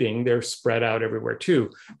bay feeding, they're spread out everywhere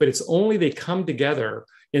too. But it's only they come together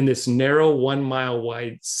in this narrow 1 mile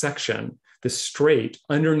wide section, the strait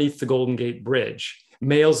underneath the Golden Gate Bridge.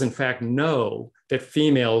 Males, in fact, know that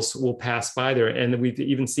females will pass by there. And we've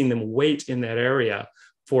even seen them wait in that area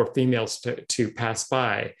for females to pass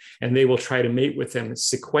by, and they will try to mate with them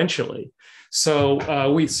sequentially.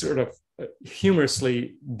 So we sort of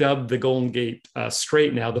humorously dubbed the Golden Gate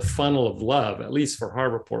Strait now the funnel of love, at least for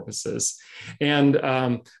harbor porpoises. And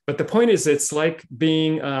but the point is, it's like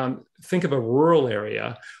being, think of a rural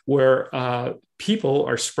area where people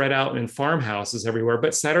are spread out in farmhouses everywhere,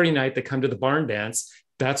 but Saturday night they come to the barn dance.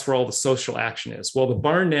 That's where all the social action is. Well, the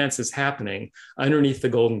barn dance is happening underneath the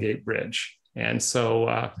Golden Gate Bridge. And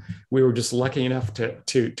so we were just lucky enough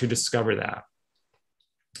to discover that.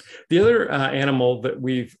 The other animal that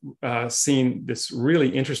we've seen this really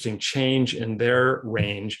interesting change in their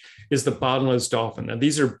range is the bottlenose dolphin. Now,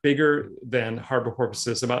 these are bigger than harbor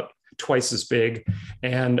porpoises, about twice as big,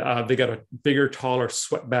 and they got a bigger, taller,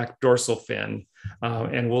 swept-back dorsal fin.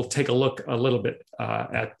 And we'll take a look a little bit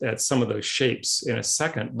at some of those shapes in a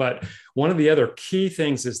second. But one of the other key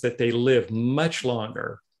things is that they live much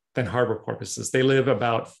longer than harbor porpoises. They live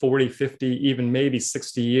about 40, 50, even maybe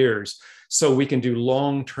 60 years. So we can do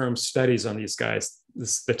long-term studies on these guys.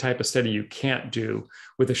 this the type of study you can't do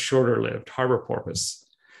with a shorter-lived harbor porpoise.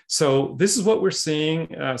 So this is what we're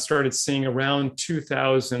seeing, started seeing around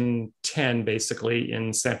 2010, basically,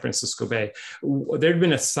 in San Francisco Bay. There'd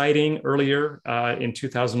been a sighting earlier in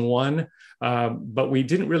 2001, but we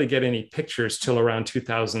didn't really get any pictures till around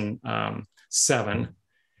 2007.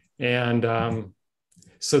 And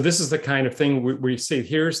so this is the kind of thing we see.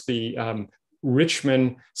 Here's the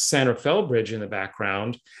Richmond Santa Fe Bridge in the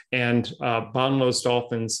background, and bottlenose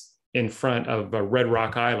dolphins in front of Red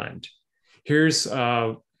Rock Island. Here's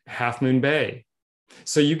Half Moon Bay.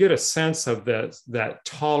 So you get a sense of that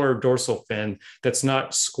taller dorsal fin that's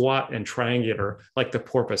not squat and triangular like the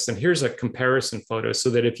porpoise. And here's a comparison photo so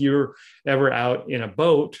that if you're ever out in a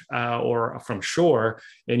boat or from shore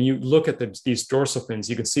and you look at these dorsal fins,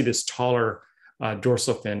 you can see this taller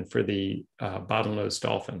dorsal fin for the bottlenose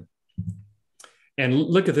dolphin. And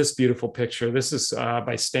look at this beautiful picture. This is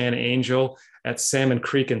by Stan Angel at Salmon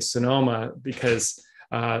Creek in Sonoma, because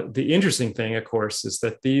the interesting thing, of course, is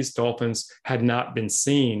that these dolphins had not been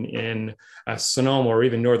seen in Sonoma or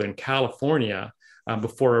even Northern California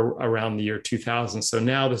before around the year 2000. So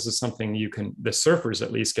now this is something the surfers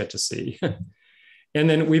at least get to see. And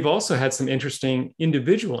then we've also had some interesting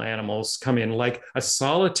individual animals come in, like a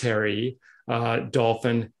solitary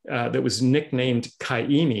dolphin that was nicknamed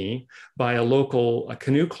Kaimi by a local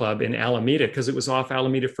canoe club in Alameda, because it was off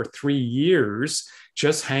Alameda for 3 years,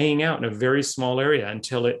 just hanging out in a very small area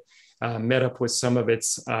until it met up with some of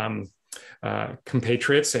its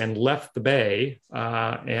compatriots and left the bay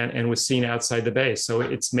and was seen outside the bay. So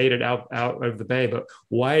it's made it out of the bay, but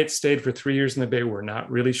why it stayed for 3 years in the bay, we're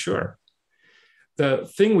not really sure. The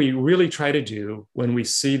thing we really try to do when we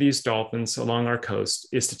see these dolphins along our coast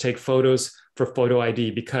is to take photos for photo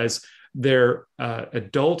ID, because their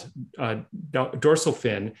adult dorsal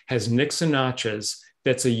fin has nicks and notches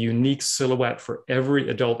that's a unique silhouette for every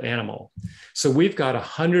adult animal. So we've got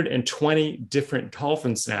 120 different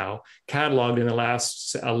dolphins now cataloged in the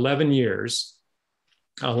last 11 years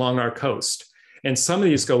along our coast. And some of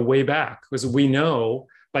these go way back, because we know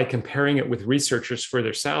by comparing it with researchers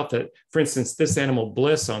further south that, for instance, this animal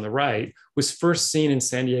Bliss on the right was first seen in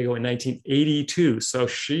San Diego in 1982. So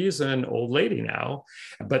she's an old lady now,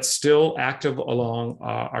 but still active along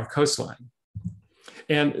our coastline.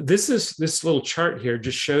 And this little chart here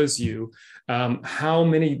just shows you how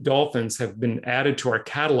many dolphins have been added to our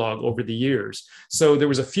catalog over the years. So there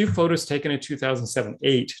was a few photos taken in 2007,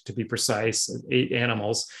 8 to be precise, 8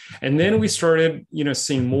 animals. And then we started,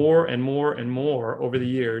 seeing more and more and more over the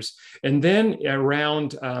years. And then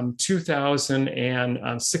around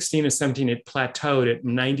 2016 and 17, it plateaued at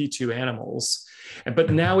 92 animals.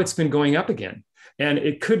 But now it's been going up again. And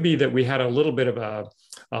it could be that we had a little bit of a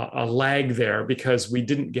lag there because we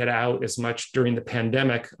didn't get out as much during the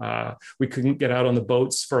pandemic. We couldn't get out on the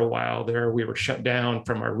boats for a while there. We were shut down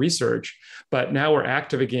from our research, but now we're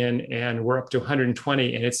active again and we're up to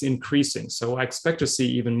 120 and it's increasing. So I expect to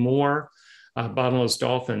see even more bottlenose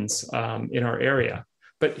dolphins in our area.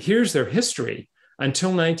 But here's their history. Until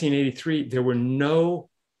 1983, there were no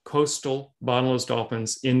coastal bottlenose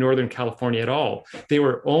dolphins in Northern California at all. They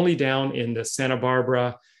were only down in the Santa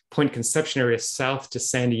Barbara, Point Conception area south to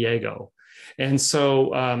San Diego. And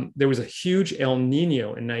so there was a huge El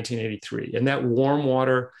Nino in 1983, and that warm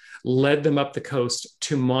water led them up the coast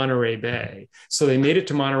to Monterey Bay. So they made it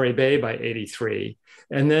to Monterey Bay by 83.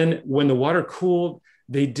 And then when the water cooled,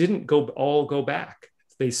 they didn't all go back.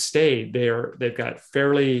 They stayed. They've got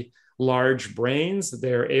fairly large brains.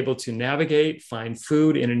 They're able to navigate, find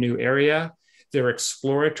food in a new area. They're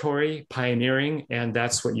exploratory, pioneering, and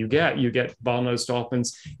that's what you get. You get bottlenose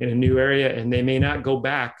dolphins in a new area, and they may not go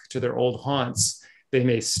back to their old haunts. They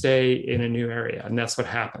may stay in a new area, and that's what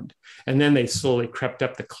happened. And then they slowly crept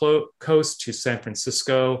up the coast to San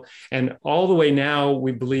Francisco, and all the way now,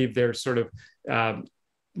 we believe they're sort of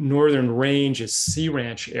northern range is Sea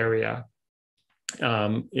Ranch area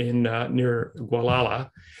near Gualala.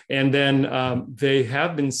 And then they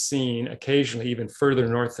have been seen occasionally even further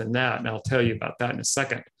north than that. And I'll tell you about that in a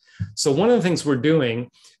second. So one of the things we're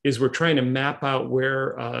doing is we're trying to map out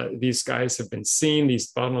where these guys have been seen,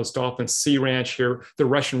 these bottlenose dolphins. Sea Ranch here, the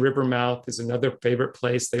Russian River mouth is another favorite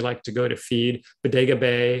place they like to go to feed, Bodega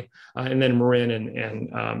Bay, and then Marin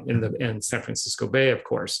and San Francisco Bay, of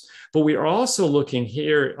course. But we are also looking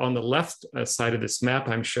here on the left side of this map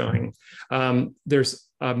I'm showing. There's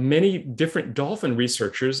many different dolphin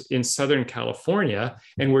researchers in Southern California,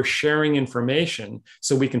 and we're sharing information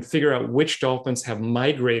so we can figure out which dolphins have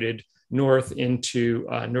migrated north into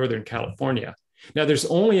Northern California. Now, there's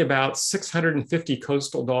only about 650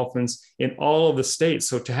 coastal dolphins in all of the states.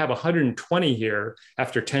 So to have 120 here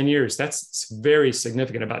after 10 years, that's very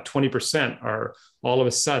significant. About 20% are all of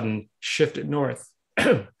a sudden shifted north.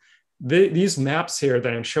 These maps here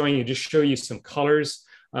that I'm showing you just show you some colors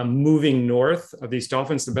moving north of these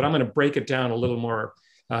dolphins, but I'm going to break it down a little more,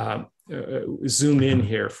 zoom in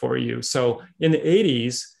here for you. So in the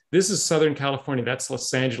 80s, this is Southern California, that's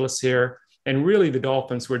Los Angeles here. And really the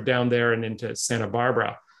dolphins were down there and into Santa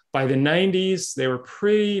Barbara. By the 90s, they were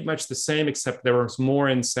pretty much the same, except there was more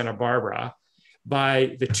in Santa Barbara.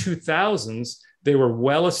 By the 2000s, they were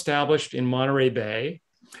well established in Monterey Bay,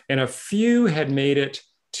 and a few had made it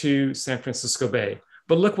to San Francisco Bay.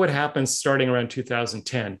 But look what happens starting around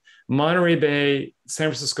 2010. Monterey Bay, San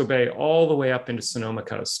Francisco Bay, all the way up into Sonoma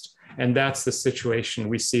coast. And that's the situation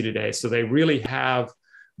we see today. So they really have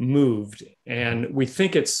moved. And we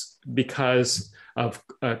think it's because of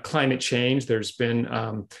climate change. There's been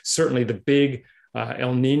certainly the big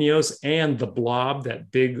El Niños and the blob,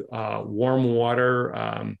 that big warm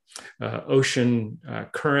water ocean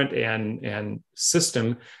current and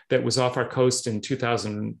system that was off our coast in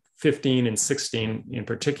 2015 and 16 in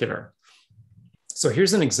particular. So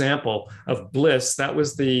here's an example of Bliss. That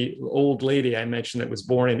was the old lady I mentioned that was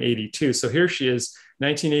born in 82. So here she is,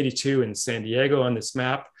 1982 in San Diego on this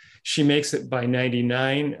map. She makes it by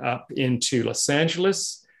 99 up into Los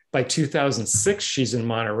Angeles. By 2006, she's in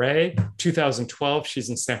Monterey. 2012, she's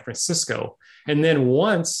in San Francisco. And then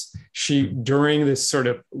once during this sort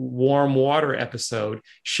of warm water episode,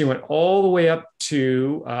 she went all the way up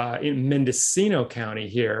to in Mendocino County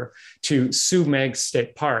here to Sumag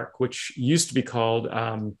State Park, which used to be called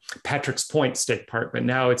Patrick's Point State Park, but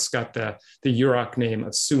now it's got the Yurok name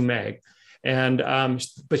of Sumag. And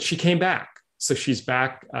but she came back. So she's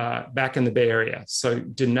back in the Bay Area. So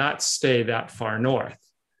did not stay that far north.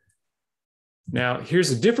 Now,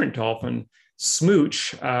 here's a different dolphin,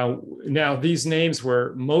 Smooch. Now, these names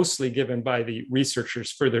were mostly given by the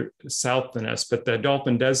researchers further south than us, but the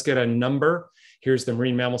dolphin does get a number. Here's the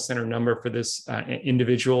Marine Mammal Center number for this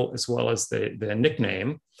individual, as well as the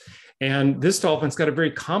nickname. And this dolphin's got a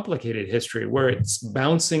very complicated history where it's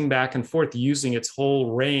bouncing back and forth using its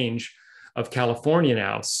whole range of California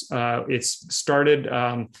now. It's started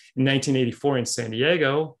in 1984 in San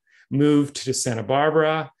Diego, moved to Santa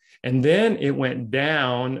Barbara, and then it went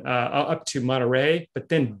down up to Monterey, but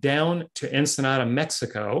then down to Ensenada,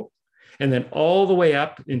 Mexico, and then all the way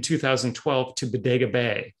up in 2012 to Bodega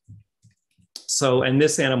Bay. So, and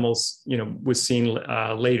this animal's, was seen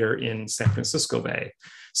later in San Francisco Bay.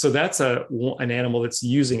 So that's an animal that's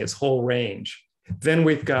using its whole range. Then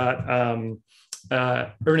we've got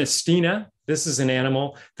Ernestina. This is an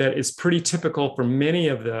animal that is pretty typical for many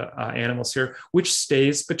of the animals here, which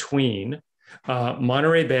stays between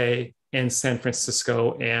Monterey Bay and San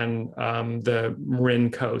Francisco and the Marin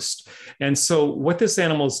coast. And so what this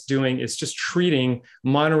animal is doing is just treating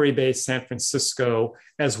Monterey Bay, San Francisco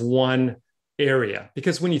as one area.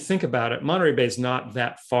 Because when you think about it, Monterey Bay is not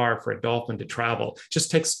that far for a dolphin to travel. It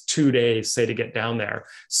just takes 2 days, say, to get down there.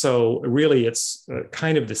 So really, it's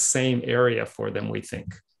kind of the same area for them, we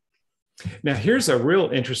think. Now, here's a real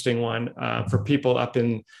interesting one for people up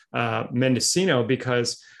in Mendocino,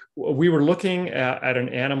 because we were looking at an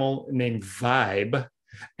animal named Vibe,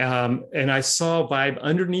 and I saw Vibe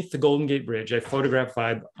underneath the Golden Gate Bridge. I photographed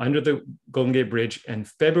Vibe under the Golden Gate Bridge in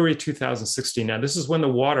February 2016. Now, this is when the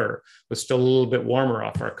water was still a little bit warmer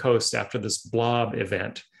off our coast after this blob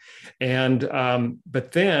event. And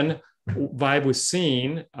but then Vibe was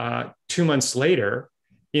seen 2 months later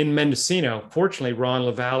in Mendocino. Fortunately, Ron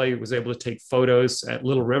LaValle was able to take photos at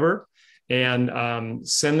Little River and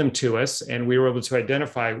send them to us. And we were able to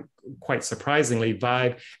identify, quite surprisingly,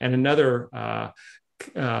 Vibe and another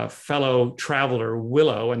fellow traveler,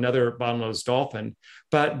 Willow, another bottlenose dolphin.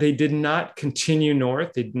 But they did not continue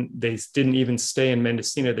north. They didn't even stay in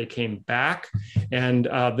Mendocino. They came back. And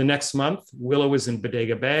the next month, Willow was in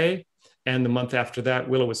Bodega Bay. And the month after that,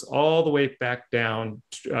 Willow was all the way back down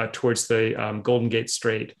towards the Golden Gate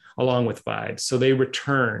Strait, along with Vibe. So they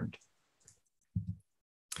returned.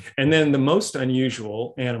 And then the most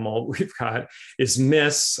unusual animal we've got is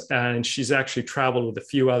Miss, and she's actually traveled with a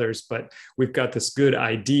few others, but we've got this good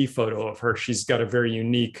ID photo of her. She's got a very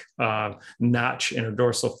unique notch in her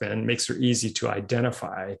dorsal fin, makes her easy to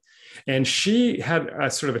identify. And she had a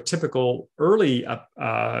sort of a typical early,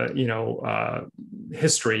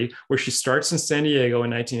 history where she starts in San Diego in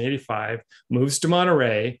 1985, moves to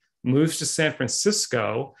Monterey, moves to San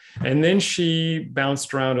Francisco, and then she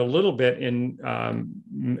bounced around a little bit in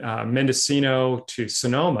Mendocino to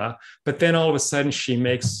Sonoma, but then all of a sudden she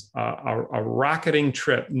makes a rocketing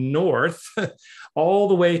trip north all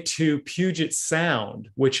the way to Puget Sound,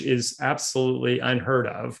 which is absolutely unheard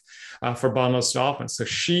of for bottlenose dolphins. So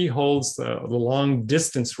she holds the long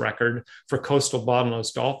distance record for coastal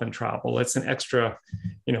bottlenose dolphin travel. It's an extra,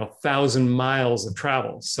 1,000 miles of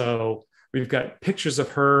travel. So we've got pictures of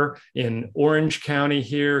her in Orange County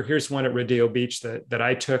here. Here's one at Rodeo Beach that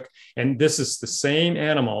I took. And this is the same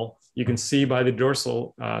animal you can see by the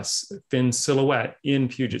dorsal fin silhouette in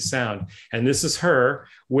Puget Sound. And this is her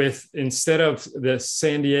with, instead of the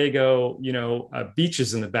San Diego,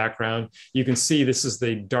 beaches in the background, you can see this is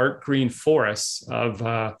the dark green forests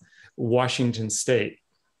of Washington State.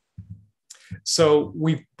 So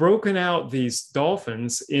we've broken out these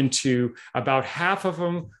dolphins into about half of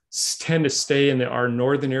them tend to stay in our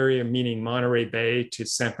northern area, meaning Monterey Bay to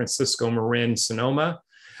San Francisco, Marin, Sonoma.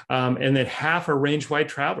 And then half are range-wide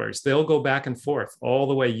travelers. They'll go back and forth all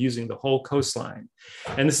the way using the whole coastline.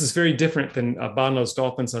 And this is very different than bottlenose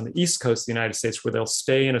dolphins on the East Coast of the United States, where they'll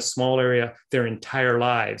stay in a small area their entire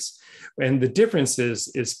lives. And the difference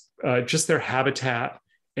is just their habitat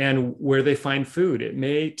and where they find food. It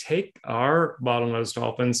may take our bottlenose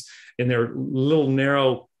dolphins in their little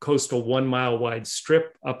narrow coastal 1 mile wide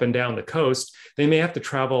strip up and down the coast. They may have to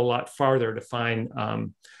travel a lot farther to find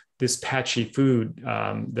this patchy food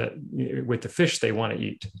with the fish they want to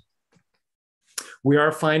eat. We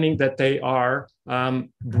are finding that they are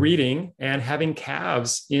breeding and having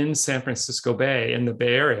calves in San Francisco Bay, in the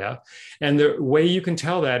Bay Area. And the way you can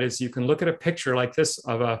tell that is you can look at a picture like this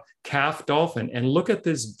of a calf dolphin and look at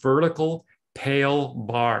these vertical pale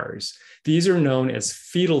bars. These are known as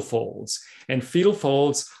fetal folds. And fetal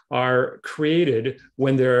folds are created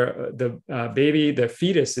when the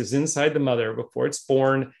fetus is inside the mother before it's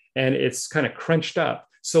born, and it's kind of crunched up.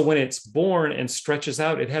 So when it's born and stretches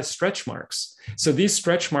out, it has stretch marks. So these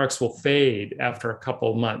stretch marks will fade after a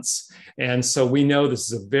couple of months. And so we know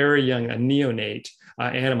this is a very young, a neonate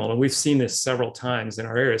animal. And we've seen this several times in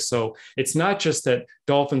our area. So it's not just that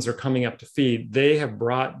dolphins are coming up to feed. They have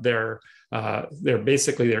brought their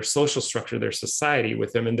basically their social structure, their society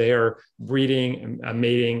with them, and they are breeding,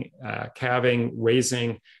 mating, calving,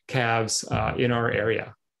 raising calves in our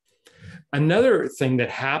area. Another thing that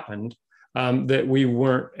happened that we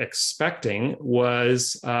weren't expecting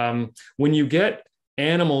was when you get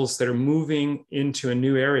animals that are moving into a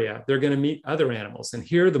new area, they're going to meet other animals. And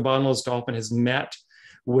here the bottlenose dolphin has met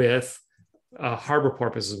with harbor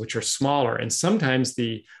porpoises, which are smaller. And sometimes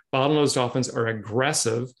the bottlenose dolphins are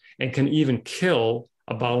aggressive and can even kill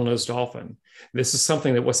a bottlenose dolphin. This is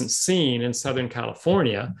something that wasn't seen in Southern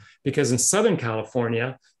California, because in Southern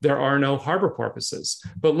California, there are no harbor porpoises.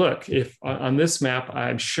 But look, if on this map,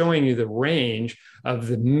 I'm showing you the range of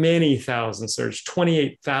the many thousands, there's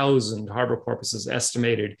 28,000 harbor porpoises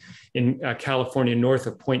estimated in California north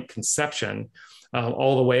of Point Conception,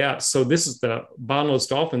 all the way up. So this is the bottlenose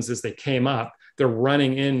dolphins as they came up, they're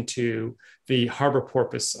running into the harbor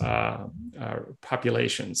porpoise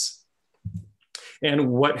populations.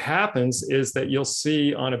 And what happens is that you'll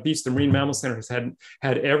see on a beach, the Marine Mammal Center has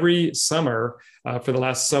had every summer for the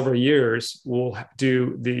last several years, we'll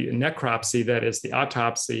do the necropsy, that is the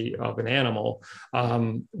autopsy of an animal,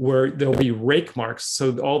 where there'll be rake marks.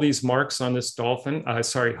 So all these marks on this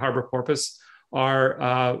harbor porpoise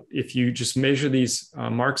are, if you just measure these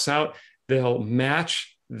marks out, they'll match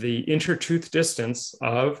the intertooth distance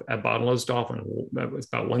of a bottlenose dolphin. That was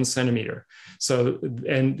about 1 centimeter. So,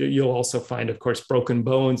 and you'll also find, of course, broken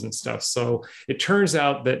bones and stuff. So it turns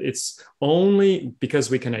out that it's only because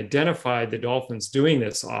we can identify the dolphins doing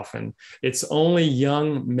this often, it's only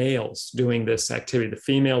young males doing this activity. The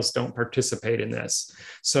females don't participate in this.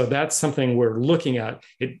 So that's something we're looking at.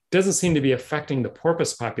 It doesn't seem to be affecting the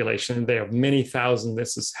porpoise population. They have many thousand.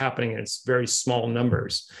 This is happening in very small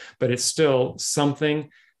numbers, but it's still something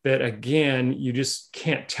that, again, you just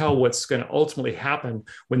can't tell what's going to ultimately happen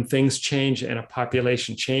when things change and a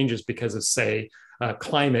population changes because of, say,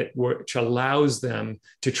 climate, which allows them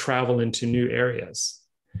to travel into new areas.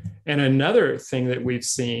 And another thing that we've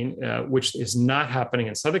seen, which is not happening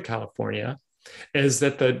in Southern California, is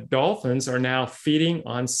that the dolphins are now feeding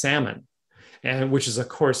on salmon, and which is, of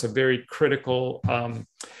course, a very critical,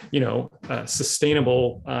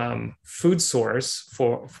 sustainable food source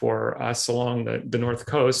for us along the North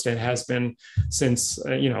Coast, and has been since,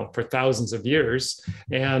 for thousands of years.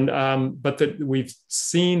 And but we've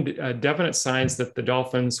seen definite signs that the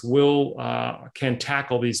dolphins can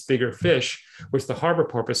tackle these bigger fish, which the harbor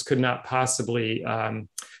porpoise could not possibly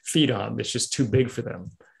feed on. It's just too big for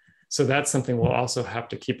them. So that's something we'll also have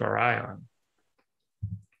to keep our eye on.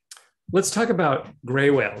 Let's talk about gray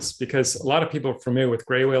whales, because a lot of people are familiar with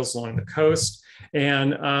gray whales along the coast,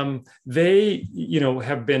 and they,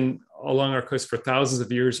 have been along our coast for thousands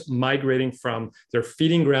of years, migrating from their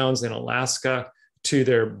feeding grounds in Alaska to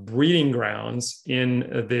their breeding grounds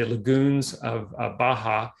in the lagoons of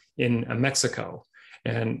Baja in Mexico,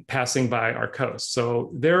 and passing by our coast.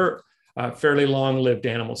 So they're fairly long-lived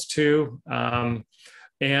animals too.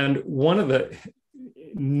 And one of the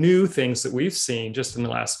new things that we've seen just in the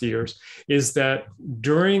last few years is that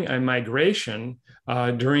during a migration,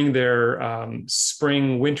 during their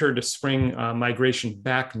winter to spring migration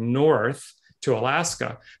back north to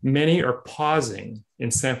Alaska, many are pausing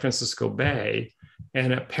in San Francisco Bay,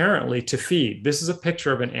 and apparently to feed. This is a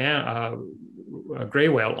picture of a gray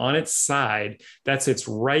whale on its side. That's its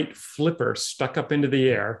right flipper stuck up into the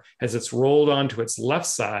air as it's rolled onto its left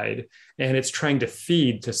side, and it's trying to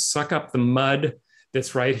feed, to suck up the mud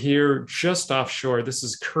that's right here just offshore. This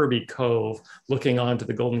is Kirby Cove, looking onto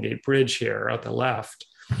the Golden Gate Bridge here at the left.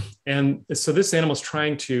 And so this animal is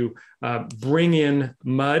trying to bring in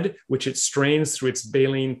mud, which it strains through its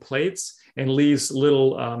baleen plates and leaves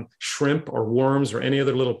little shrimp or worms or any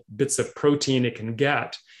other little bits of protein it can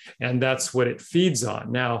get. And that's what it feeds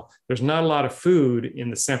on. Now, there's not a lot of food in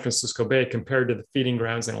the San Francisco Bay compared to the feeding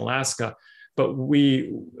grounds in Alaska, but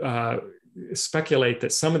we speculate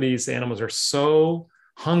that some of these animals are so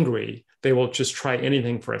hungry, they will just try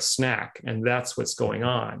anything for a snack. And that's what's going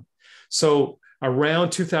on. So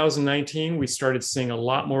around 2019, we started seeing a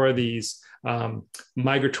lot more of these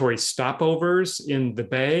migratory stopovers in the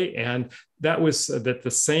Bay. And that was at the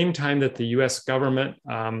same time that the US government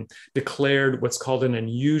declared what's called an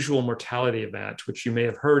unusual mortality event, which you may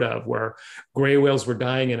have heard of, where gray whales were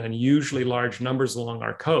dying in unusually large numbers along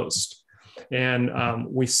our coast. And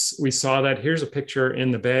we saw that. Here's a picture in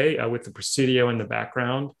the Bay with the Presidio in the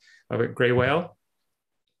background of a gray whale.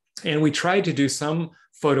 And we tried to do some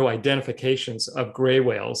photo identifications of gray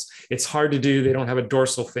whales. It's hard to do. They don't have a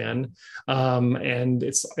dorsal fin. And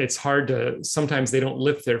it's hard to, sometimes they don't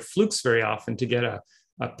lift their flukes very often to get a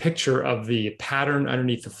picture of the pattern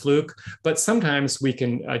underneath the fluke. But sometimes we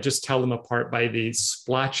can just tell them apart by the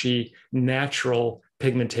splotchy natural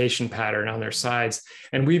pigmentation pattern on their sides.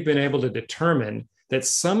 And we've been able to determine that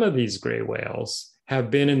some of these gray whales have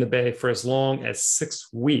been in the Bay for as long as 6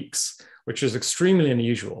 weeks, which is extremely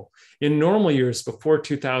unusual. In normal years before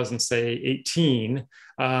 2018,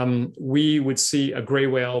 we would see a gray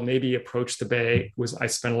whale maybe approach the Bay. I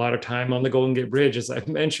spent a lot of time on the Golden Gate Bridge, as I've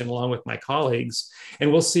mentioned, along with my colleagues,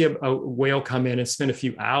 and we'll see a whale come in and spend a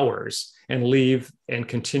few hours and leave and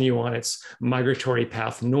continue on its migratory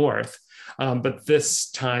path north. But this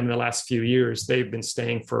time, in the last few years, they've been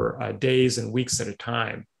staying for days and weeks at a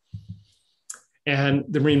time. And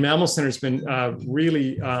the Marine Mammal Center has been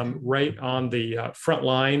really right on the front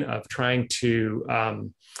line of trying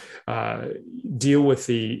to deal with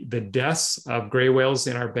the deaths of gray whales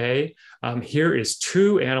in our bay. Here is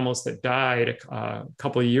 2 animals that died a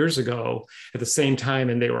couple of years ago at the same time,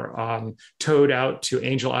 and they were towed out to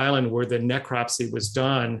Angel Island where the necropsy was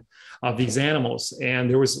done of these animals. And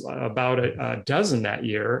there was about a dozen that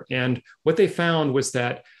year. And what they found was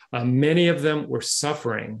that many of them were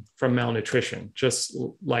suffering from malnutrition, just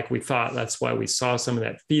like we thought. That's why we saw some of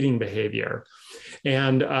that feeding behavior.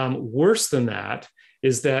 And worse than that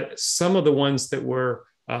is that some of the ones that were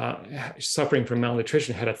suffering from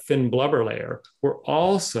malnutrition, had a thin blubber layer, were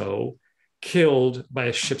also killed by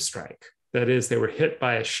a ship strike. That is, they were hit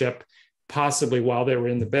by a ship, possibly while they were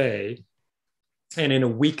in the bay, and in a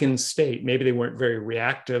weakened state. Maybe they weren't very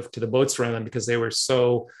reactive to the boats around them because they were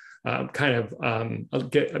so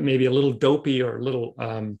maybe a little dopey or a little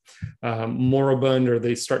moribund, or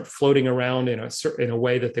they start floating around in a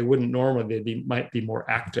way that they wouldn't normally. They might be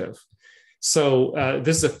more active. So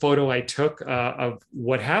this is a photo I took of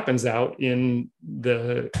what happens out in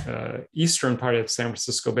the eastern part of San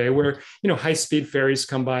Francisco Bay, where high-speed ferries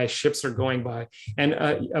come by, ships are going by, and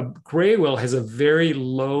a gray whale has a very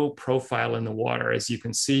low profile in the water, as you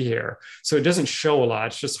can see here. So it doesn't show a lot.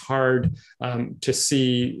 It's just hard to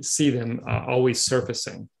see them always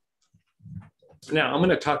surfacing. Now, I'm going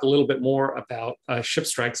to talk a little bit more about ship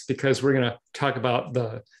strikes, because we're going to talk about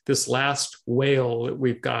this last whale that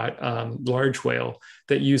we've got, large whale,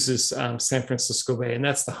 that uses San Francisco Bay, and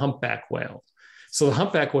that's the humpback whale. So the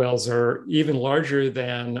humpback whales are even larger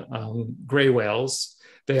than gray whales.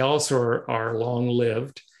 They also are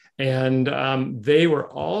long-lived, and they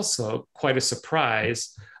were also quite a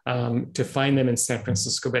surprise to find them in San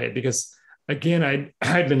Francisco Bay, because, again,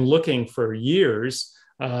 I'd been looking for years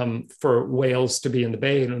for whales to be in the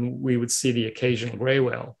bay, and we would see the occasional gray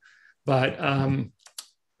whale. But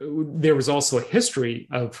there was also a history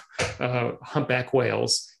of humpback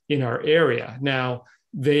whales in our area. Now,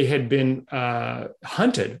 they had been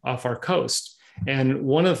hunted off our coast. And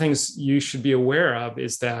one of the things you should be aware of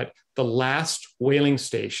is that the last whaling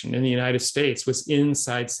station in the United States was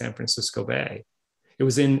inside San Francisco Bay. It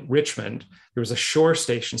was in Richmond. There was a shore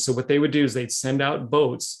station. So what they would do is they'd send out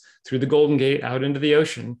boats through the Golden Gate out into the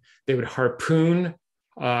ocean. They would harpoon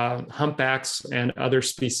humpbacks and other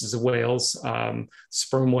species of whales,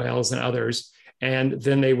 sperm whales and others. And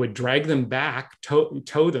then they would drag them back,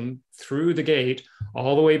 tow them through the gate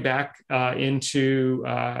all the way back into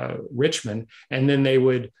Richmond. And then they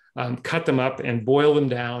would cut them up and boil them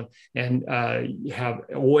down and have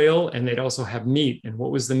oil, and they'd also have meat. And what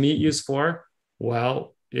was the meat used for?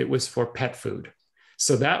 Well, it was for pet food.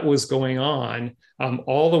 So that was going on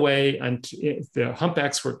all the way until the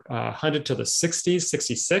humpbacks were hunted till the 60s,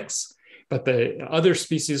 66, but the other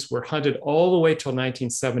species were hunted all the way till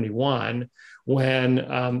 1971 when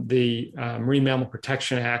the Marine Mammal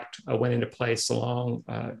Protection Act went into place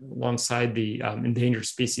alongside the Endangered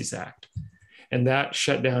Species Act. And that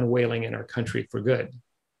shut down whaling in our country for good.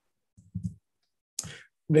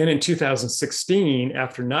 Then in 2016,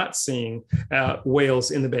 after not seeing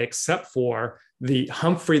whales in the bay except for the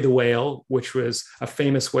Humphrey the whale, which was a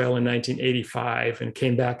famous whale in 1985 and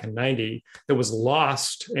came back in 90, that was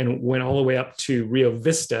lost and went all the way up to Rio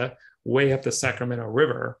Vista, way up the Sacramento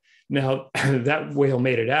River. Now that whale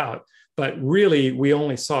made it out, but really we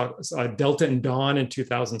only saw Delta and Dawn in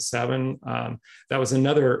 2007. That was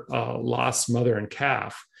another lost mother and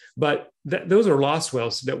calf. But those are lost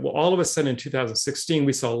whales that all of a sudden in 2016,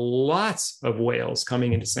 we saw lots of whales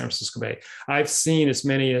coming into San Francisco Bay. I've seen as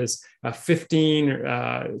many as 15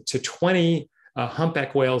 to 20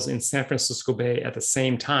 humpback whales in San Francisco Bay at the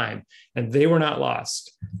same time, and they were not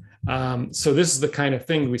lost. So this is the kind of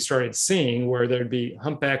thing we started seeing, where there'd be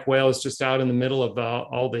humpback whales just out in the middle of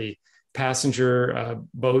all the passenger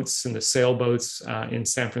boats and the sailboats in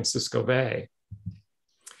San Francisco Bay.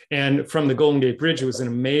 And from the Golden Gate Bridge, it was an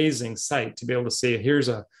amazing sight to be able to see, here's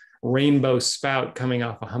a rainbow spout coming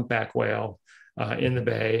off a humpback whale in the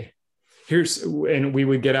bay. And we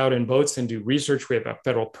would get out in boats and do research. We have a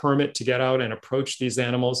federal permit to get out and approach these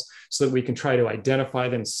animals so that we can try to identify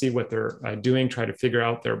them, see what they're doing, try to figure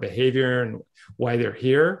out their behavior and why they're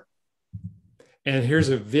here. And here's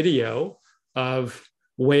a video of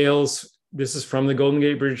whales. This is from the Golden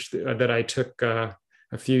Gate Bridge that I took a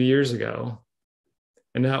few years ago.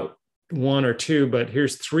 And not one or two, but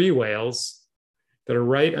here's 3 whales that are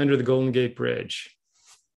right under the Golden Gate Bridge.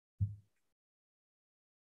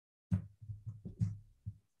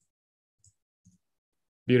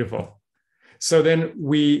 Beautiful. So then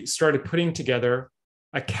we started putting together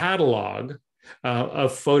a catalog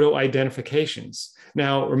of photo identifications.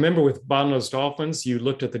 Now, remember with bottlenose dolphins, you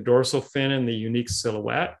looked at the dorsal fin and the unique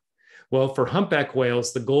silhouette. Well, for humpback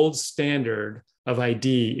whales, the gold standard of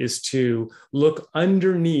ID is to look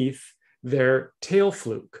underneath their tail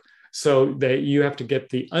fluke, so that you have to get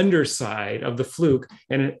the underside of the fluke,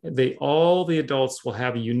 and all the adults will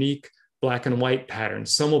have a unique black and white pattern.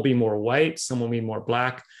 Some will be more white, some will be more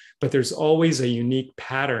black, but there's always a unique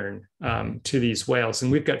pattern to these whales.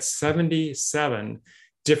 And we've got 77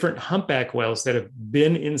 different humpback whales that have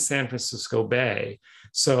been in San Francisco Bay.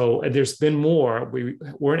 So there's been more. We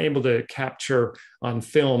weren't able to capture on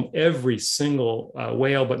film every single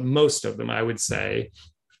whale, but most of them, I would say.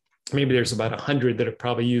 Maybe there's about 100 that have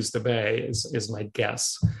probably used the bay, is my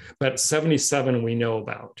guess. But 77 we know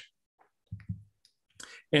about.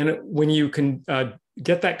 And when you can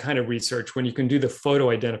get that kind of research, when you can do the photo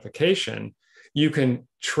identification, you can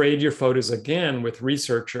trade your photos again with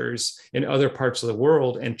researchers in other parts of the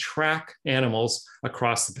world and track animals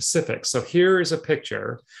across the Pacific. So here is a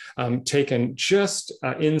picture taken just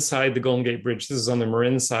inside the Golden Gate Bridge. This is on the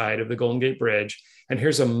Marin side of the Golden Gate Bridge. And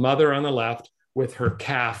here's a mother on the left with her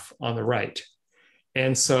calf on the right.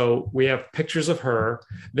 And so we have pictures of her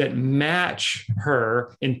that match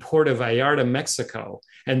her in Puerto Vallarta, Mexico.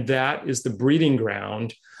 And that is the breeding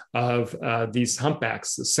ground of these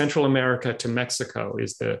humpbacks. Central America to Mexico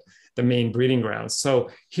is the main breeding ground. So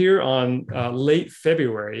here on late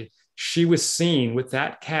February, she was seen with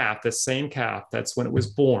that calf, the same calf, that's when it was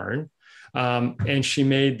born. And she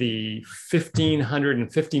made the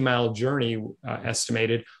 1,550-mile journey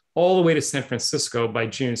estimated all the way to San Francisco by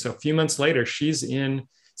June. So a few months later, she's in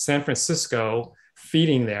San Francisco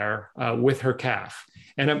feeding there with her calf.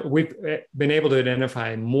 And we've been able to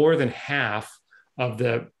identify more than half of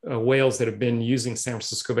the whales that have been using San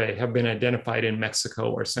Francisco Bay have been identified in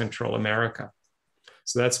Mexico or Central America.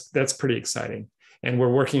 So that's pretty exciting. And we're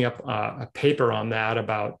working up a paper on that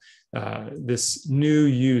about this new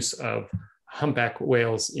use of humpback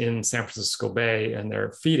whales in San Francisco Bay and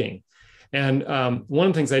their feeding. And one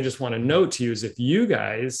of the things I just want to note to you is if you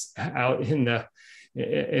guys out in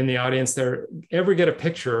the audience there ever get a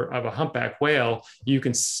picture of a humpback whale, you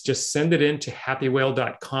can just send it in to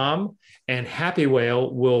happywhale.com, and Happy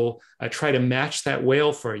Whale will try to match that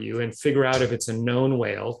whale for you and figure out if it's a known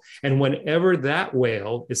whale. And whenever that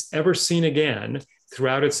whale is ever seen again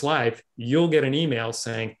throughout its life, you'll get an email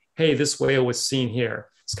saying, hey, this whale was seen here.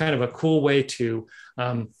 It's kind of a cool way to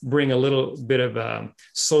bring a little bit of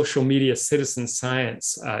social media citizen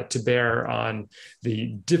science to bear on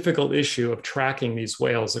the difficult issue of tracking these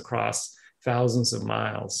whales across thousands of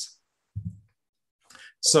miles.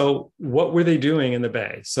 So what were they doing in the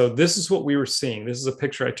bay? So this is what we were seeing. This is a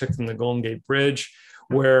picture I took from the Golden Gate Bridge,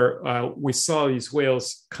 where we saw these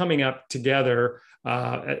whales coming up together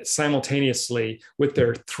simultaneously with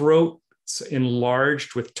their throat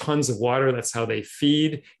enlarged with tons of water. That's how they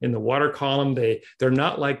feed in the water column. They're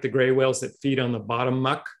not like the gray whales that feed on the bottom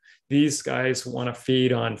muck. These guys want to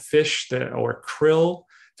feed on fish or krill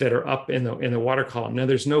that are up in the water column. Now,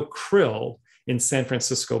 there's no krill in San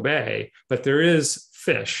Francisco Bay, but there is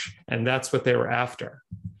fish, and that's what they were after.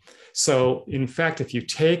 So in fact, if you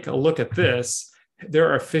take a look at this,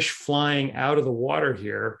 there are fish flying out of the water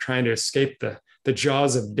here, trying to escape the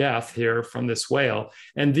jaws of death here from this whale.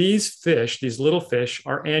 And these fish, these little fish,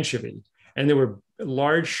 are anchovy. And there were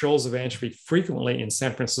large shoals of anchovy frequently in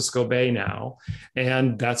San Francisco Bay now,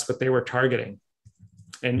 and that's what they were targeting.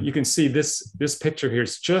 And you can see this picture here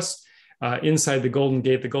is just inside the Golden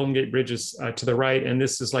Gate. The Golden Gate Bridge is to the right, and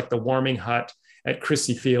this is like the warming hut at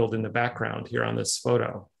Crissy Field in the background here on this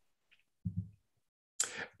photo.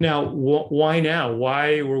 Now, why now?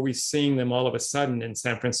 Why were we seeing them all of a sudden in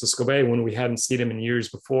San Francisco Bay when we hadn't seen them in years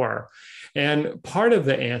before? And part of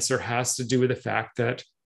the answer has to do with the fact that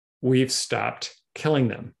we've stopped killing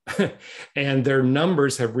them and their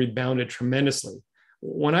numbers have rebounded tremendously.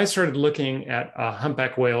 When I started looking at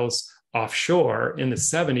humpback whales offshore in the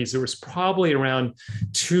 70s, there was probably around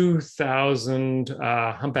 2,000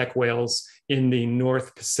 humpback whales in the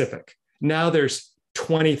North Pacific. Now there's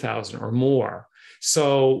 20,000 or more.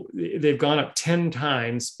 So they've gone up 10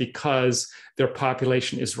 times because their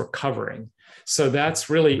population is recovering. So that's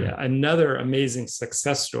really another amazing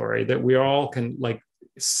success story that we all can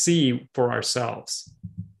see for ourselves.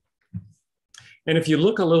 And if you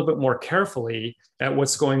look a little bit more carefully at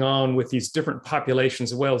what's going on with these different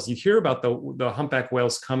populations of whales, you hear about the humpback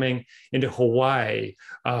whales coming into Hawaii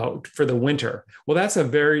for the winter. Well, that's a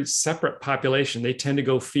very separate population. They tend to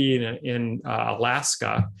go feed in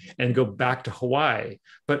Alaska and go back to Hawaii.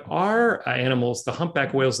 But our animals, the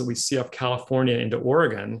humpback whales that we see off California into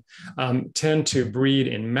Oregon, tend to breed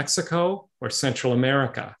in Mexico or Central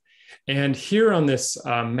America. And here on this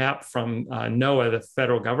map from NOAA, the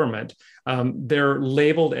federal government, they're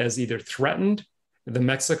labeled as either threatened, the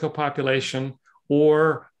Mexico population,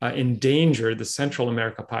 or endangered, the Central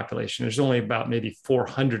America population. There's only about maybe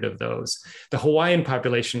 400 of those. The Hawaiian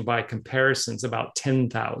population, by comparison, is about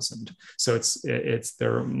 10,000. So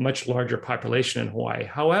they're a much larger population in Hawaii.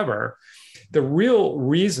 However, the real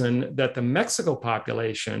reason that the Mexico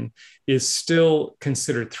population is still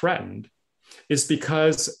considered threatened is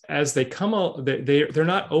because as they come out, they're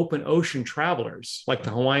not open ocean travelers like the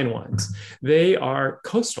Hawaiian ones. They are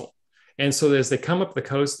coastal. And so as they come up the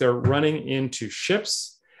coast, they're running into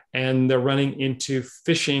ships and they're running into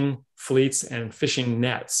fishing fleets and fishing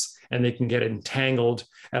nets, and they can get entangled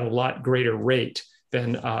at a lot greater rate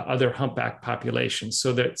than other humpback populations.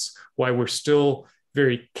 So that's why we're still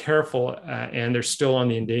very careful and they're still on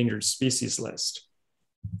the endangered species list.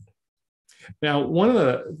 Now, one of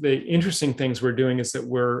the interesting things we're doing is that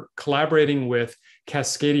we're collaborating with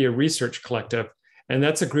Cascadia Research Collective, and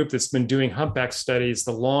that's a group that's been doing humpback studies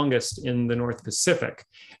the longest in the North Pacific.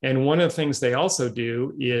 And one of the things they also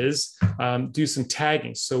do is do some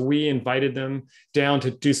tagging. So we invited them down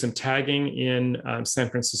to do some tagging in San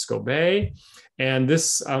Francisco Bay. And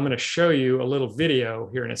this, I'm going to show you a little video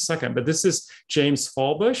here in a second, but this is James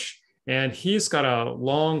Fallbush. And he's got a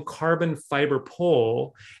long carbon fiber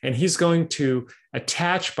pole, and he's going to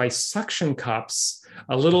attach by suction cups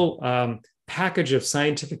a little package of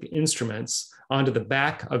scientific instruments onto the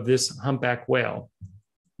back of this humpback whale.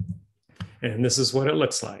 And this is what it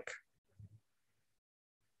looks like.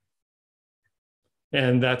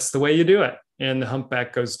 And that's the way you do it. And the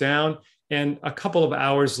humpback goes down, and a couple of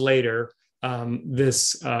hours later,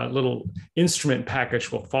 this little instrument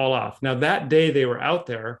package will fall off. Now, that day they were out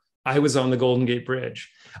there, I was on the Golden Gate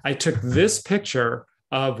Bridge. I took this picture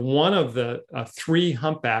of one of the 3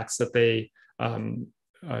 humpbacks that they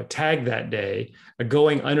tag that day,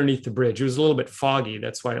 going underneath the bridge. It was a little bit foggy.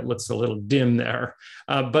 That's why it looks a little dim there.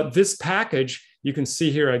 But this package, you can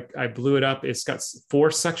see here, I blew it up. It's got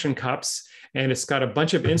 4 suction cups, and it's got a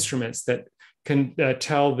bunch of instruments that can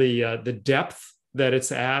tell the depth that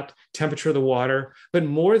it's at, temperature of the water, but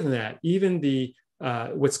more than that, even the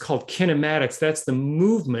what's called kinematics, that's the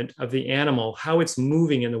movement of the animal, how it's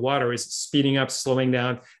moving in the water. Is it speeding up, slowing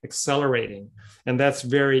down, accelerating? And that's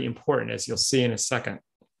very important, as you'll see in a second.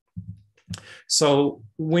 So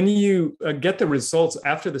when you get the results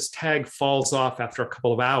after this tag falls off after a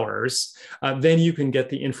couple of hours, then you can get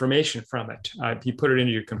the information from it. You put it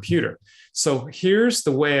into your computer. So here's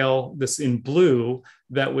the whale, this in blue,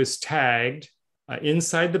 that was tagged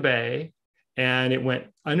inside the bay, and it went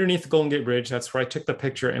underneath the Golden Gate Bridge. That's where I took the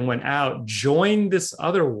picture, and went out, joined this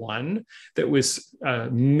other one that was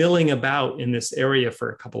milling about in this area for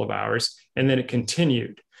a couple of hours, and then it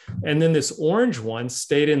continued. And then this orange one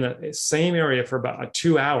stayed in the same area for about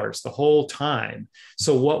 2 hours the whole time.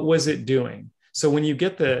 So what was it doing? So when you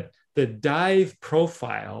get the dive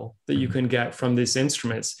profile that you can get from these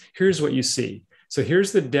instruments, here's what you see. So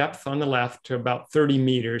here's the depth on the left to about 30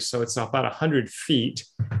 meters. So it's about 100 feet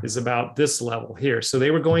is about this level here. So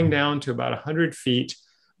they were going down to about 100 feet,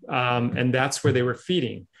 and that's where they were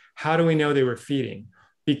feeding. How do we know they were feeding?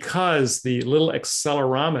 Because the little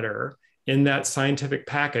accelerometer in that scientific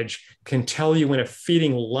package can tell you when a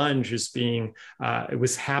feeding lunge is it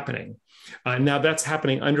was happening. Now that's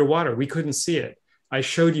happening underwater. We couldn't see it. I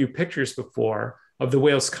showed you pictures before of the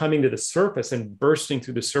whales coming to the surface and bursting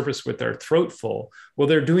through the surface with their throat full. Well,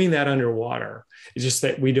 they're doing that underwater. It's just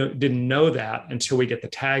that we didn't know that until we get the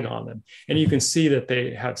tag on them. And you can see that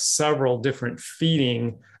they have several different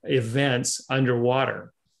feeding events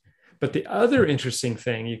underwater. But the other interesting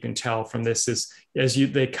thing you can tell from this is, as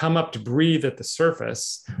they come up to breathe at the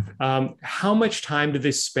surface, how much time do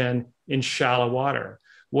they spend in shallow water?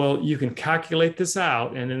 Well, you can calculate this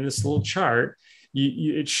out, and in this little chart,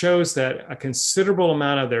 it shows that a considerable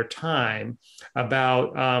amount of their time,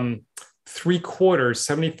 about 3/4,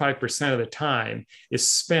 75% of the time, is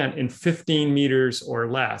spent in 15 meters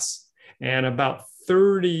or less, and about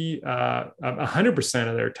 100%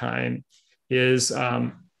 of their time is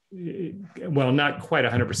well, not quite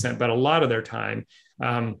 100%, but a lot of their time,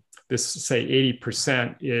 this say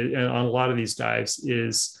 80% on a lot of these dives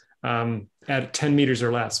is at 10 meters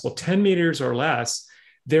or less. Well, 10 meters or less,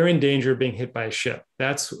 they're in danger of being hit by a ship.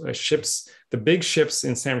 That's the big ships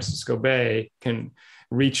in San Francisco Bay can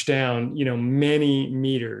reach down, many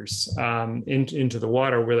meters into the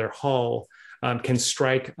water, where their hull can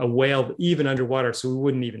strike a whale even underwater, so we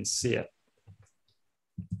wouldn't even see it.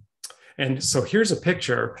 And so here's a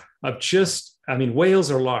picture of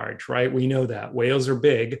whales are large, right? We know that. Whales are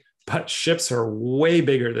big, but ships are way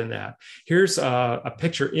bigger than that. Here's a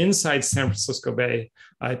picture inside San Francisco Bay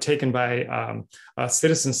taken by a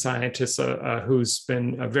citizen scientist who's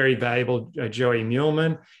been very valuable, Joey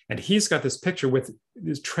Muehlman. And he's got this picture with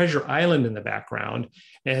this Treasure Island in the background,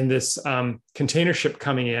 and this container ship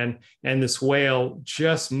coming in, and this whale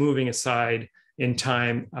just moving aside in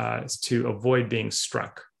time to avoid being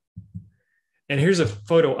struck. And here's a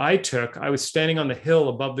photo I took. I was standing on the hill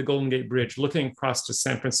above the Golden Gate Bridge looking across to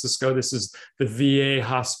San Francisco. This is the VA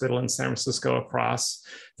hospital in San Francisco across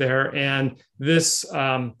there. And this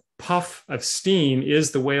puff of steam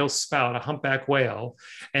is the whale's spout, a humpback whale.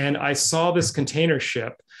 And I saw this container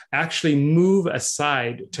ship actually move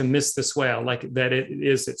aside to miss this whale, like that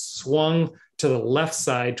it swung to the left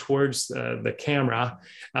side towards the camera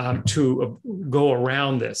to go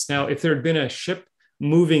around this. Now, if there had been a ship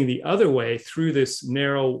moving the other way through this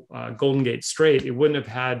narrow Golden Gate Strait, it wouldn't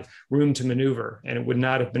have had room to maneuver, and it would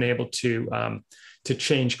not have been able to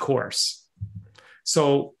change course.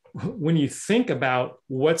 So when you think about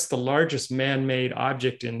what's the largest man-made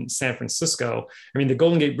object in San Francisco, the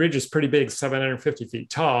Golden Gate Bridge is pretty big, 750 feet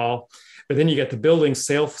tall, but then you get the building,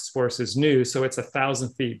 Salesforce is new, so it's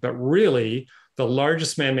 1,000 feet. But really, the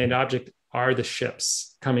largest man-made object are the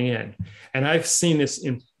ships coming in. And I've seen this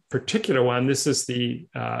in particular one. This is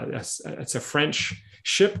it's a French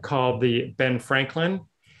ship called the Ben Franklin.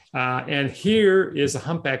 And here is a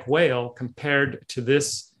humpback whale compared to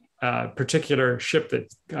this particular ship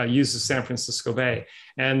that uses San Francisco Bay.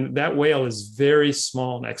 And that whale is very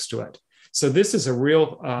small next to it. So this is a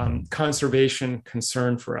real conservation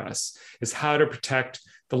concern for us, is how to protect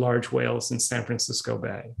the large whales in San Francisco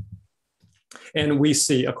Bay. And we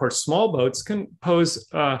see, of course, small boats can pose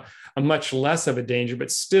a much less of a danger,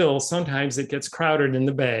 but still sometimes it gets crowded in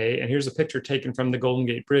the bay. And here's a picture taken from the Golden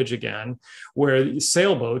Gate Bridge again, where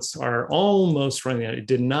sailboats are almost running out. It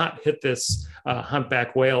did not hit this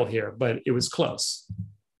humpback whale here, but it was close.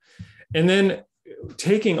 And then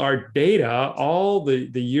taking our data, all the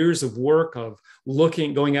years of work of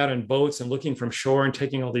going out on boats and looking from shore and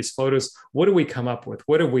taking all these photos, what do we come up with?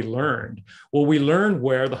 What have we learned? Well, we learned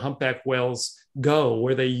where the humpback whales go,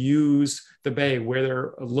 where they use the bay, where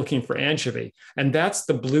they're looking for anchovy. And that's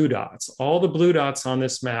the blue dots. All the blue dots on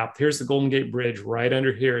this map. Here's the Golden Gate Bridge right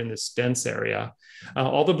under here in this dense area.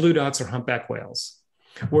 All the blue dots are humpback whales,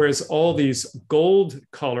 whereas all these gold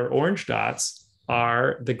color orange dots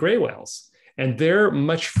are the gray whales. And they're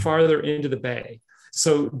much farther into the bay.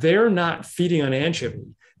 So they're not feeding on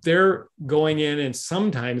anchovy. They're going in, and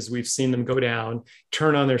sometimes we've seen them go down,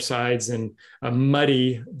 turn on their sides and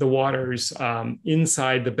muddy the waters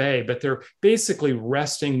inside the bay, but they're basically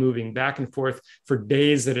resting, moving back and forth for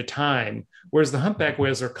days at a time. Whereas the humpback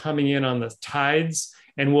whales are coming in on the tides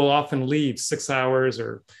and will often leave 6 hours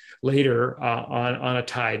or later on a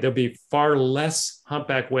tide. There'll be far less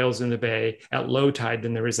humpback whales in the bay at low tide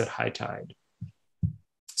than there is at high tide.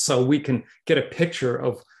 So we can get a picture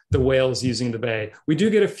of the whales using the bay. We do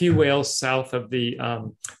get a few whales south of the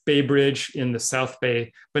Bay Bridge in the South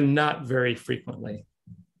Bay, but not very frequently.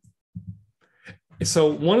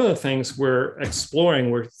 So one of the things we're exploring,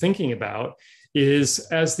 we're thinking about is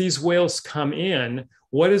as these whales come in,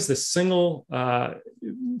 what is the single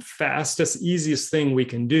fastest, easiest thing we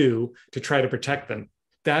can do to try to protect them?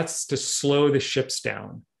 That's to slow the ships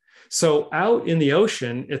down. So out in the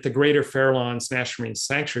ocean at the Greater Farallones National Marine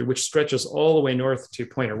Sanctuary, which stretches all the way north to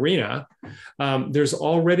Point Arena, there's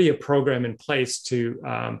already a program in place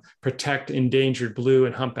to protect endangered blue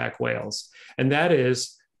and humpback whales. And that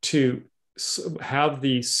is to have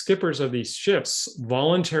the skippers of these ships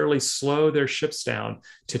voluntarily slow their ships down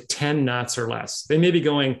to 10 knots or less. They may be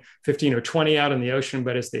going 15 or 20 out in the ocean,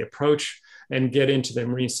 but as they approach and get into the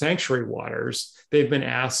marine sanctuary waters, they've been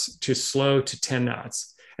asked to slow to 10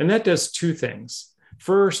 knots. And that does two things.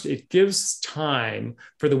 First, it gives time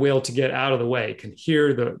for the whale to get out of the way, can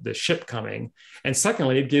hear the ship coming. And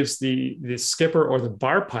secondly, it gives the skipper or the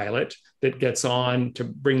bar pilot that gets on to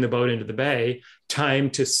bring the boat into the bay time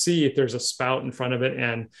to see if there's a spout in front of it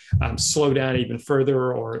and slow down even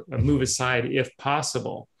further or move aside if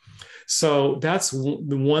possible. So that's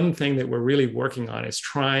the one thing that we're really working on, is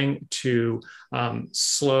trying to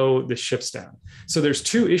slow the ships down. So there's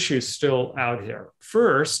two issues still out here.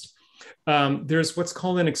 First, there's what's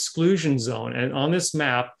called an exclusion zone. And on this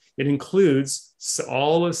map, it includes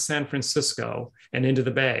all of San Francisco and into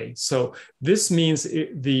the bay. So this means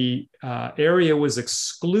the area was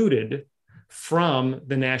excluded from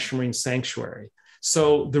the National Marine Sanctuary.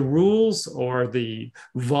 So the rules or the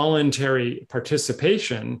voluntary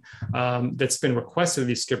participation that's been requested of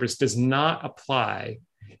these skippers does not apply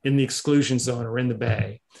in the exclusion zone or in the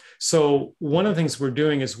bay. So one of the things we're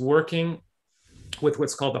doing is working with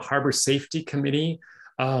what's called the Harbor Safety Committee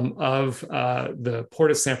of the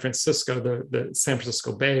Port of San Francisco, the San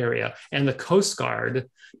Francisco Bay Area, and the Coast Guard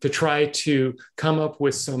to try to come up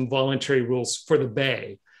with some voluntary rules for the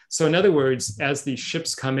bay. So in other words, as these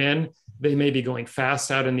ships come in, they may be going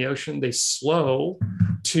fast out in the ocean. They slow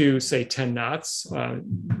to, say, 10 knots,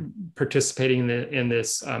 participating in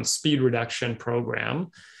this speed reduction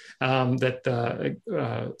program that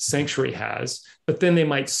the sanctuary has. But then they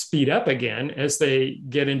might speed up again as they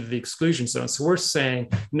get into the exclusion zone. So we're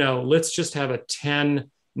saying, no, let's just have a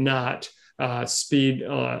 10-knot speed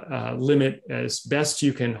limit as best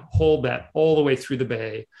you can, hold that all the way through the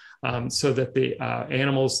bay, so that the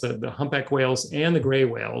animals, the humpback whales and the gray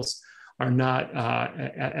whales, are not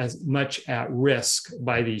as much at risk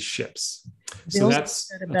by these ships. So that's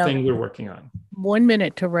the thing we're working on. 1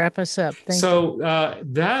 minute to wrap us up. Thank you.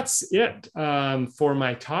 That's it for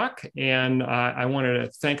my talk. And I wanted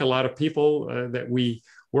to thank a lot of people that we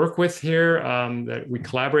work with here, that we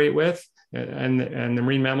collaborate with, and the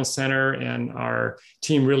Marine Mammal Center, and our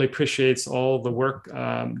team really appreciates all the work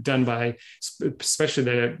done by, especially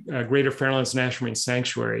the Greater Farallones National Marine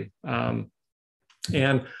Sanctuary.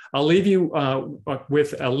 And I'll leave you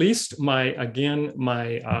with at least my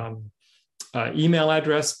email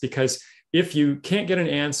address, because if you can't get an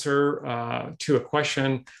answer to a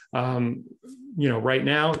question, right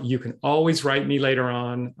now, you can always write me later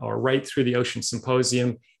on or write through the Ocean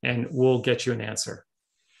Symposium, and we'll get you an answer.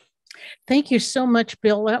 Thank you so much,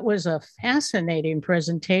 Bill. That was a fascinating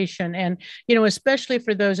presentation. And, especially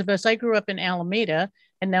for those of us, I grew up in Alameda,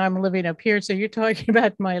 and now I'm living up here. So you're talking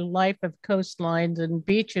about my life of coastlines and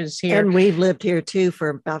beaches here. And we've lived here too for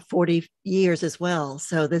about 40 years as well.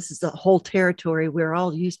 So this is the whole territory we're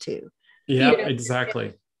all used to. Yeah,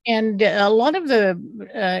 exactly. And a lot of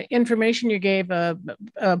the information you gave,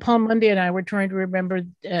 Paul Mundy and I were trying to remember.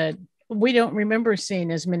 We don't remember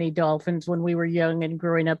seeing as many dolphins when we were young and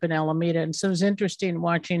growing up in Alameda. And so it was interesting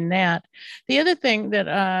watching that. The other thing that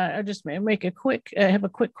I just make have a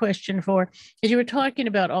quick question for is you were talking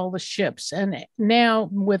about all the ships. And now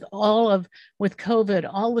with COVID,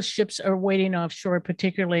 all the ships are waiting offshore,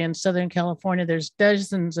 particularly in Southern California. There's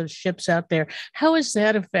dozens of ships out there. How is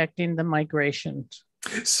that affecting the migrations?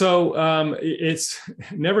 So it's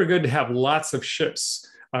never good to have lots of ships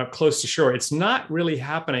close to shore. It's not really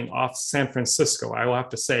happening off San Francisco. I will have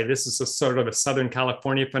to say this is a sort of a Southern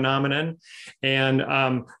California phenomenon. And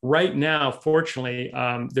right now, fortunately,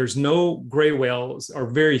 there's no gray whales or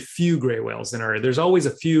very few gray whales in our area. There's always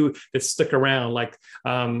a few that stick around, like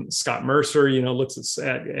Scott Mercer, looks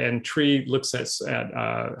at, and Tree looks at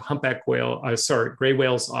humpback gray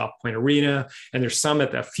whales off Point Arena. And there's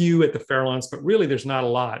a few at the Farallones, but really there's not a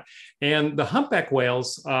lot. And the humpback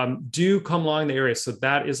whales do come along the area. So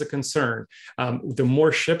that is a concern. The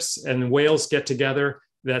more ships and whales get together,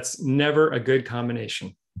 that's never a good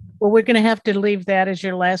combination. Well, we're going to have to leave that as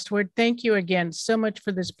your last word. Thank you again so much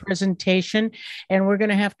for this presentation. And we're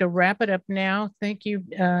going to have to wrap it up now. Thank you,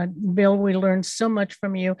 Bill. We learned so much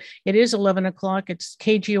from you. It is 11 o'clock. It's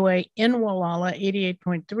KGUA in Gualala,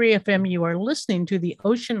 88.3 FM. You are listening to the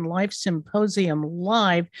Ocean Life Symposium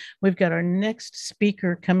live. We've got our next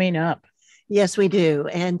speaker coming up. Yes, we do.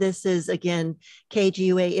 And this is, again,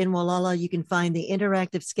 KGUA in Gualala. You can find the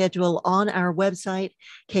interactive schedule on our website,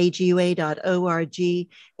 kgua.org,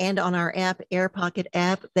 and on our app, Air Pocket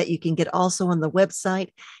app, that you can get also on the website.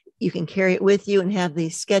 You can carry it with you and have the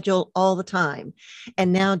schedule all the time.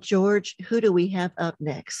 And now, George, who do we have up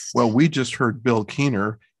next? Well, we just heard Bill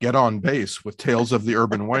Keener get on base with Tales of the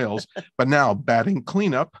Urban Whales, but now batting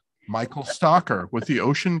cleanup, Michael Stocker with the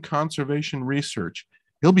Ocean Conservation Research.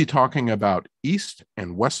 He'll be talking about East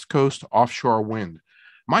and West Coast offshore wind.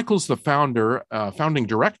 Michael's the founding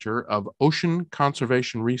director of Ocean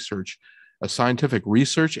Conservation Research, a scientific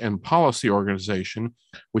research and policy organization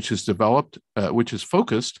which is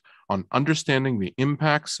focused on understanding the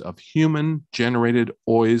impacts of human-generated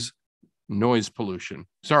ocean noise pollution.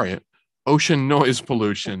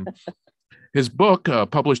 His book,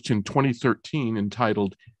 published in 2013,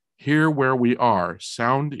 entitled Here Where We Are,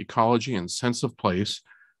 Sound, Ecology, and Sense of Place,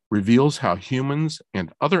 reveals how humans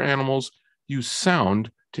and other animals use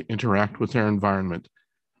sound to interact with their environment.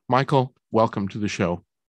 Michael, welcome to the show.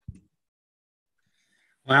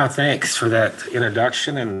 Wow, thanks for that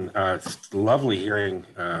introduction, and it's lovely hearing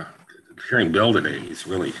Bill today. He's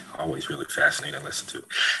always really fascinating to listen to.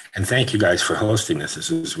 And thank you guys for hosting this.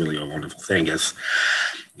 This is really a wonderful thing. As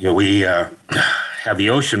we have the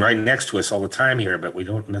ocean right next to us all the time here, but we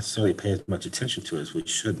don't necessarily pay as much attention to it as we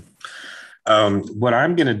should. What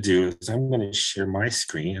I'm going to do is I'm going to share my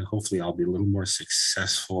screen, and hopefully I'll be a little more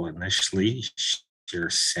successful initially. Share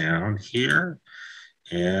sound here,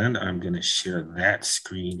 and I'm going to share that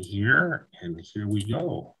screen here, and here we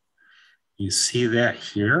go. You see that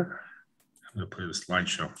here? I'm going to play the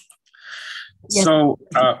slideshow. Yes. So,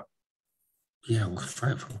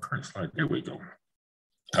 first slide. There we go.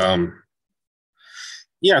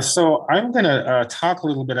 So I'm going to talk a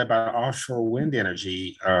little bit about offshore wind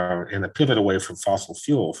energy and the pivot away from fossil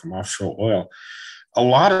fuel, from offshore oil. A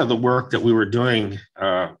lot of the work that we were doing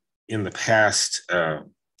in the past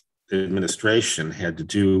administration had to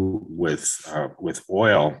do with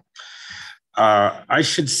oil. I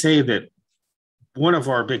should say that one of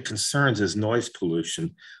our big concerns is noise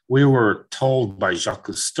pollution. We were told by Jacques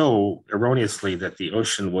Cousteau erroneously that the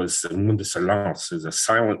ocean was a monde de silence, is a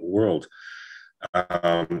silent world.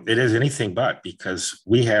 It is anything but, because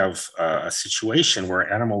we have a situation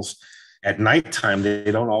where animals at nighttime,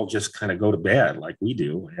 they don't all just kind of go to bed like we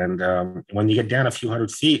do. And when you get down a few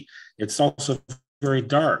hundred feet, it's also very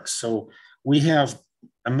dark. So we have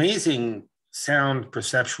amazing sound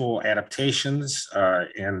perceptual adaptations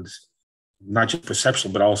and not just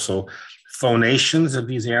perceptual, but also phonations of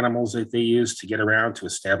these animals that they use to get around, to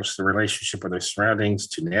establish the relationship with their surroundings,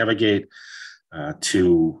 to navigate,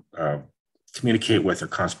 to communicate with their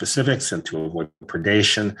conspecifics, and to avoid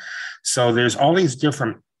predation. So there's all these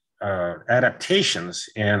different adaptations,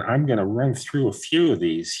 and I'm going to run through a few of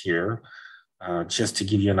these here just to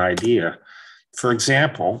give you an idea. For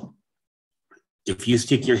example, if you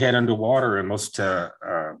stick your head underwater in most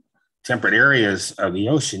temperate areas of the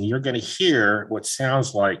ocean, you're going to hear what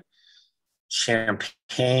sounds like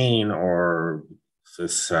champagne or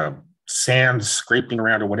sand scraping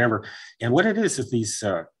around or whatever. And what it is these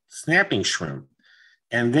snapping shrimp.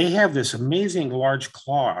 And they have this amazing large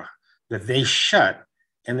claw that they shut,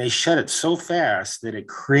 and they shut it so fast that it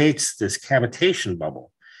creates this cavitation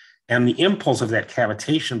bubble. And the impulse of that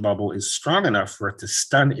cavitation bubble is strong enough for it to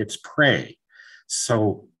stun its prey.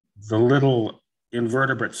 So the little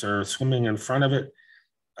invertebrates are swimming in front of it,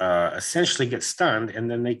 essentially get stunned,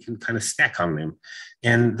 and then they can kind of snack on them.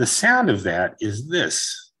 And the sound of that is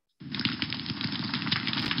this.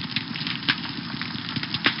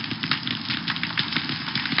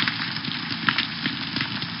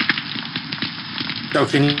 So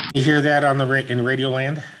can you hear that on in Radio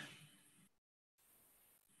Land?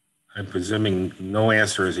 I'm presuming no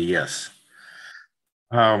answer is a yes.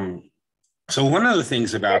 So one of the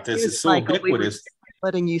things about this is so ubiquitous.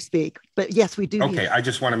 Letting you speak, but yes, we do. Okay, I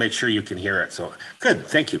just want to make sure you can hear it. So good,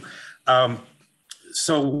 thank you.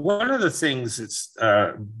 So one of the things that's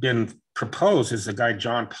been proposed is the guy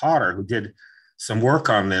John Potter, who did some work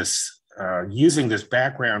on this, using this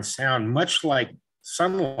background sound, much like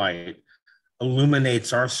sunlight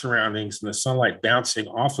illuminates our surroundings, and the sunlight bouncing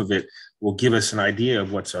off of it will give us an idea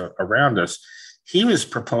of what's around us. He was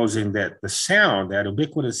proposing that the sound, that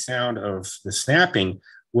ubiquitous sound of the snapping,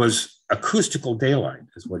 was acoustical daylight,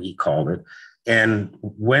 is what he called it. And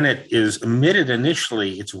when it is emitted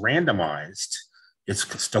initially, it's randomized, it's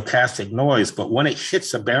stochastic noise, but when it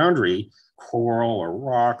hits a boundary, coral or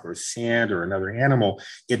rock or sand or another animal,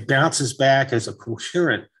 it bounces back as a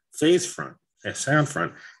coherent phase front, a sound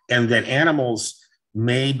front. And that animals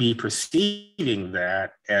may be perceiving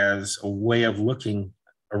that as a way of looking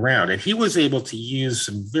around. And he was able to use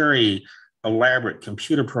some very elaborate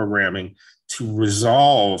computer programming to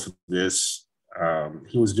resolve this.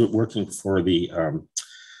 He was working for the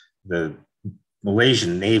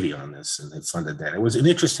Malaysian Navy on this, and they funded that. It was an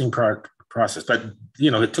interesting process, but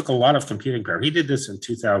it took a lot of computing power. He did this in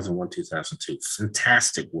 2001, 2002.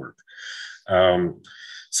 Fantastic work.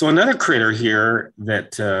 So another critter here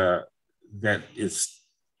that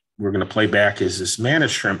we're going to play back is this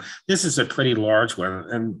mantis shrimp. This is a pretty large one,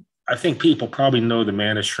 and I think people probably know the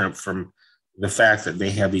mantis shrimp from the fact that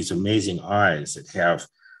they have these amazing eyes that have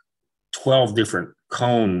 12 different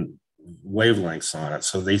cone wavelengths on it.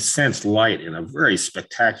 So they sense light in a very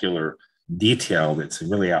spectacular detail that's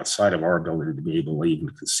really outside of our ability to be able to even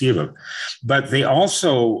conceive of. But they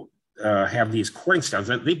also have these courting styles.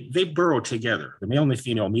 They burrow together. The male and the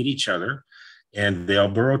female meet each other, and they'll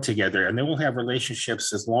burrow together, and they will have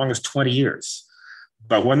relationships as long as 20 years.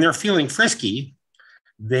 But when they're feeling frisky,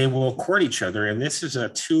 they will court each other. And this is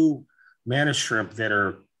two mantis shrimp that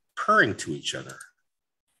are purring to each other.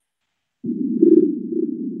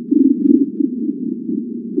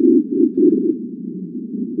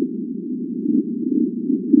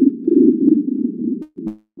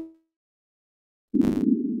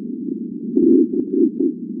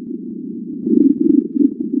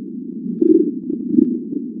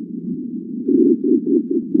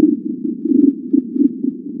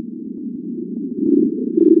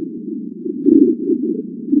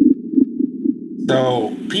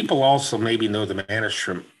 So people also maybe know the mantis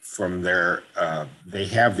shrimp from their, they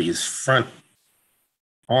have these front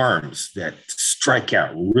arms that strike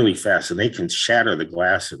out really fast, and they can shatter the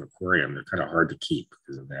glass in an aquarium. They're kind of hard to keep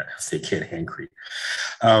because of that, if they get angry.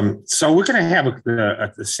 So we're going to have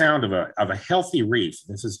the sound of a healthy reef.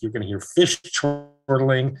 You're going to hear fish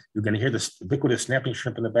chortling. You're going to hear this ubiquitous snapping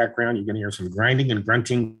shrimp in the background. You're going to hear some grinding and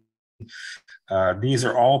grunting. These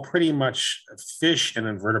are all pretty much fish and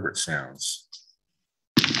invertebrate sounds.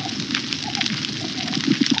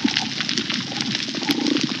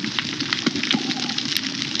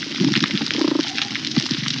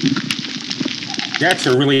 That's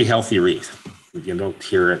a really healthy reef. You don't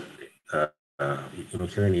hear it, you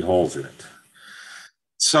don't hear any holes in it.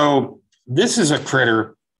 So this is a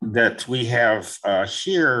critter that we have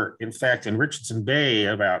here. In fact, in Richardson Bay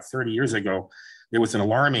about 30 years ago, there was an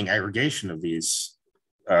alarming aggregation of these.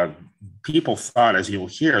 People thought, as you'll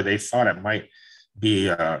hear, they thought it might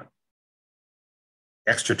be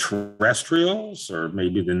extraterrestrials, or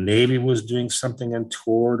maybe the Navy was doing something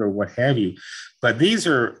untoward or what have you. But these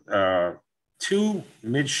are two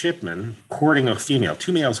midshipmen courting a female,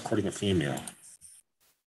 two males courting a female.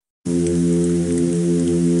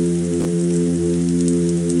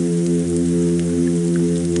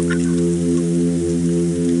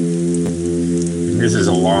 This is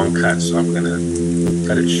a long cut, so I'm going to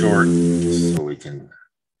cut it short so we can,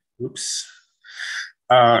 oops.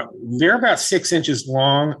 They're about 6 inches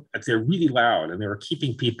long, but they're really loud, and they're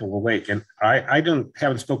keeping people awake. And I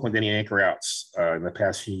haven't spoken with any anchor outs in the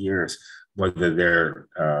past few years, whether they're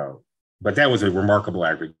but that was a remarkable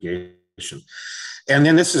aggregation. And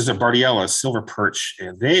then this is a Bardiella silver perch,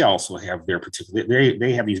 and they also have their particular,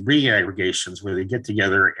 they have these breeding aggregations where they get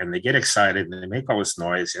together and they get excited and they make all this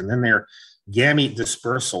noise, and then they're gamete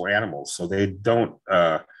dispersal animals. So they don't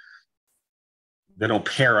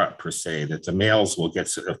pair up per se, that the males will get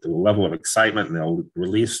to the level of excitement and they'll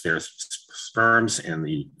release their sperms, and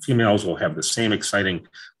the females will have the same exciting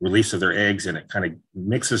release of their eggs, and it kind of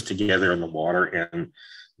mixes together in the water. And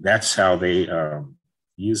that's how they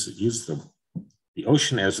use the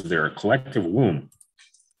ocean as their collective womb.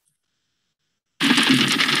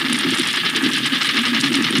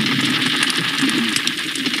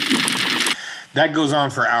 That goes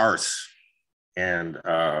on for hours, and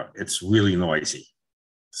it's really noisy.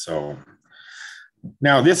 So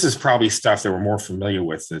now this is probably stuff that we're more familiar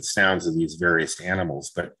with, the sounds of these various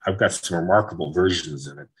animals, but I've got some remarkable versions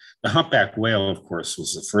of it. The humpback whale, of course,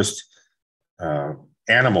 was the first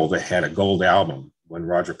animal that had a gold album. When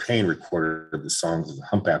Roger Payne recorded the songs of the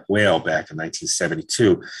humpback whale back in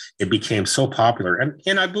 1972, it became so popular.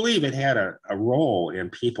 And I believe it had a role in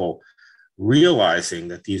people realizing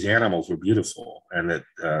that these animals were beautiful, and that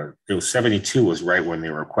it was 72 was right when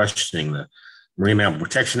they were questioning the Marine Mammal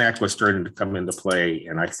Protection Act was starting to come into play.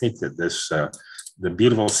 And I think that this, the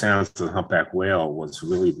beautiful sounds of the humpback whale was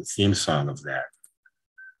really the theme song of that.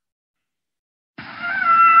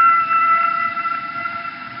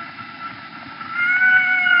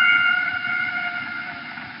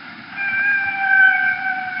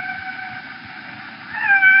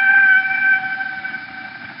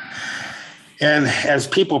 And as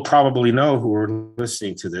people probably know who are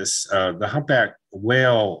listening to this, the humpback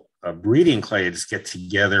whale breeding clades get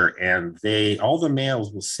together, and all the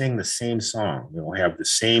males will sing the same song. They'll have the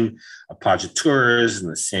same appoggiaturas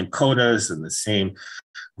and the same codas and the same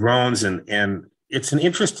groans. And it's an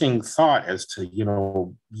interesting thought as to,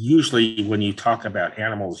 usually when you talk about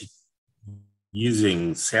animals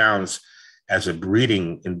using sounds as a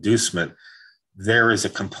breeding inducement, there is a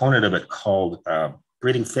component of it called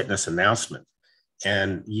breeding fitness announcement.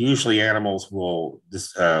 And usually animals will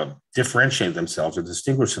differentiate themselves or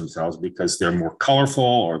distinguish themselves because they're more colorful,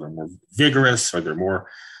 or they're more vigorous, or they're more,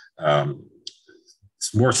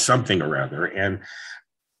 it's more something or other. And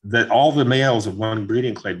that all the males of one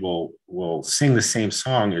breeding clade will sing the same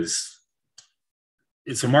song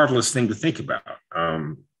it's a marvelous thing to think about,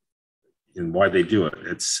 and why they do it.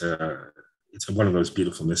 It's one of those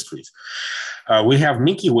beautiful mysteries. We have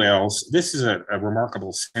minke whales. This is a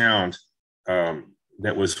remarkable sound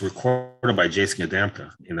that was recorded by Jason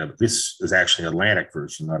Adamka. This is actually an Atlantic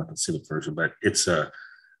version, not a Pacific version, but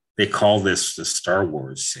they call this the Star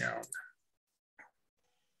Wars sound.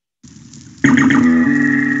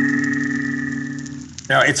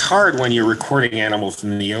 Now, it's hard when you're recording animals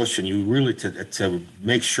in the ocean. You really, to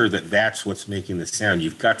make sure that that's what's making the sound,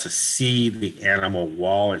 you've got to see the animal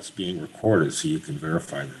while it's being recorded so you can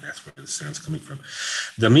verify that that's where the sound's coming from.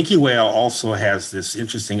 The minke whale also has this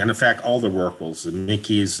interesting, and in fact, all the rorquals, the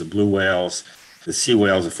minkes, the blue whales, the sea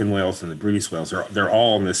whales, the fin whales, and the Brevis whales, they're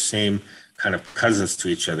all in the same kind of cousins to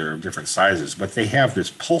each other of different sizes, but they have this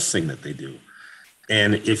pulsing that they do.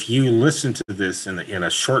 And if you listen to this in a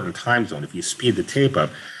shortened time zone, if you speed the tape up,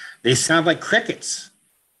 they sound like crickets.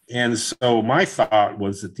 And so my thought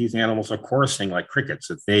was that these animals are chorusing like crickets,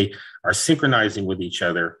 that they are synchronizing with each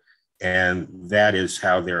other. And that is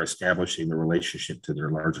how they're establishing the relationship to their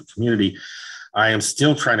larger community. I am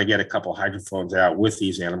still trying to get a couple hydrophones out with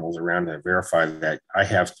these animals around to verify that. I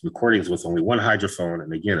have recordings with only one hydrophone.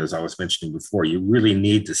 And again, as I was mentioning before, you really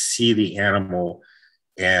need to see the animal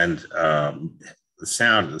and the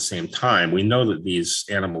sound at the same time. We know that these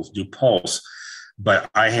animals do pulse, but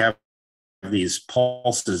I have these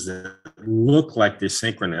pulses that look like they're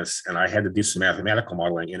synchronous, and I had to do some mathematical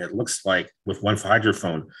modeling, and it looks like with one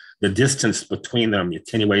hydrophone, the distance between them, the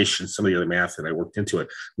attenuation, some of the other math that I worked into it,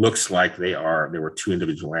 looks like there were two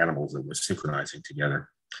individual animals that were synchronizing together.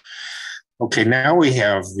 Okay, now we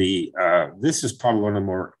have this is probably one of the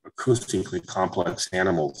more acoustically complex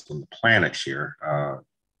animals on the planet here.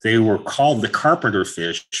 They were called the carpenter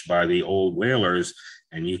fish by the old whalers,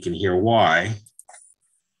 and you can hear why.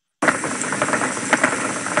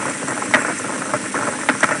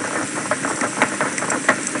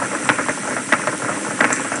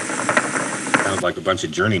 Sounds like a bunch of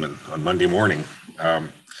journeymen on Monday morning.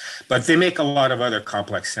 But they make a lot of other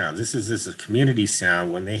complex sounds. This is a community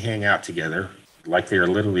sound when they hang out together, like they are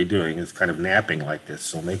literally doing. It's kind of napping like this.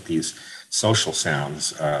 So make these social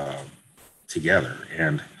sounds together.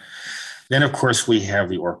 And then, of course, we have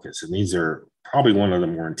the orcas, and these are probably one of the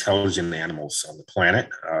more intelligent animals on the planet.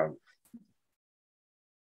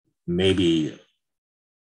 Maybe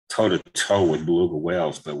toe to toe with beluga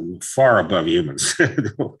whales, but far above humans.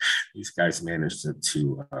 These guys managed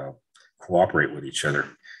to cooperate with each other.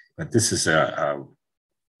 But this is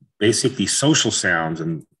basically social sounds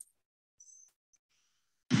and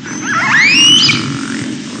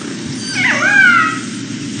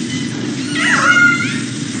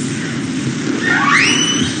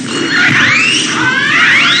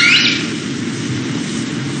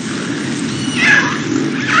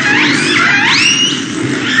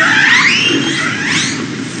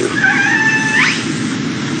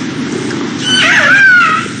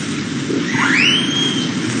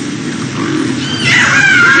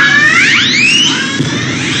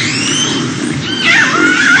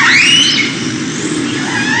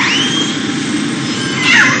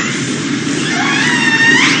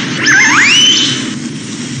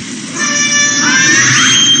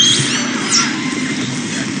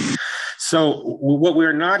so what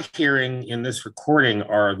we're not hearing in this recording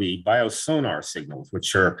are the biosonar signals,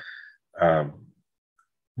 which are, well,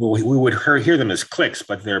 we would hear them as clicks,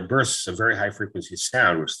 but they're bursts of very high frequency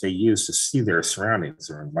sound, which they use to see their surroundings,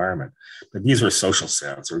 their environment. But these are social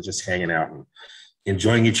sounds. They're just hanging out and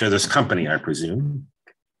enjoying each other's company, I presume.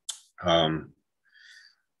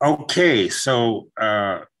 Okay, so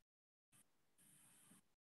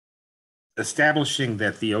establishing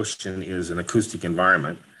that the ocean is an acoustic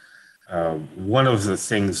environment. One of the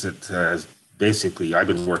things that basically I've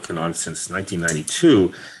been working on since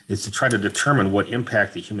 1992 is to try to determine what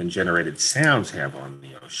impact the human-generated sounds have on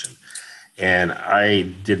the ocean. And I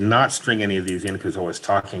did not string any of these in because I was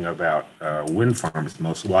talking about wind farms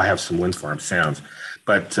mostly. Well, I have some wind farm sounds,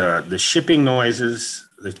 but the shipping noises,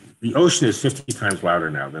 the ocean is 50 times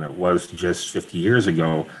louder now than it was just 50 years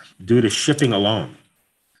ago due to shipping alone.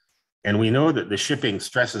 And we know that the shipping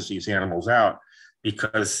stresses these animals out,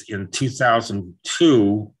 because in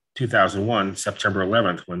 2002, 2001, September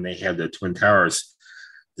 11th, when they had the Twin Towers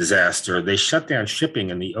disaster, they shut down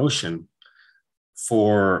shipping in the ocean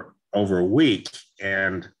for over a week.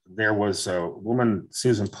 And there was a woman,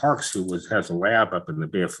 Susan Parks, who has a lab up in the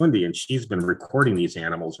Bay of Fundy, and she's been recording these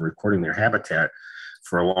animals and recording their habitat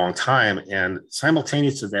for a long time. And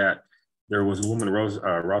simultaneous to that, there was a woman,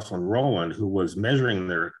 Rosalind Rowland, who was measuring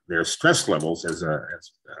their stress levels as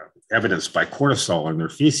evidenced by cortisol in their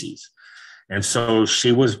feces. And so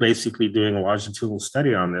she was basically doing a longitudinal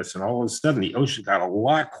study on this, and all of a sudden the ocean got a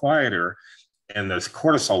lot quieter and those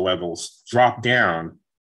cortisol levels dropped down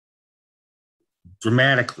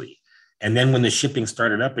dramatically. And then when the shipping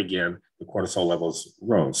started up again, the cortisol levels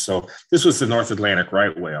rose. So this was the North Atlantic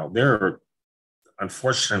right whale. There are,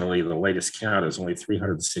 unfortunately, the latest count is only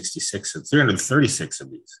 336 and 336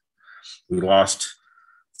 of these. We lost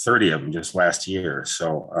 30 of them just last year.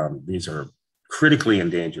 So these are critically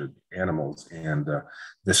endangered animals. And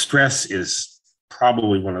the stress is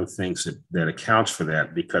probably one of the things that accounts for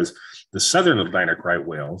that, because the Southern Atlantic right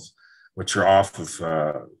whales, which are off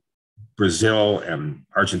of Brazil and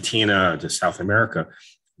Argentina to South America,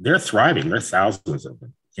 they're thriving. There are thousands of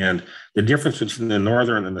them. And the difference between the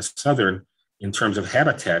Northern and the Southern in terms of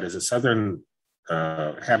habitat is the Southern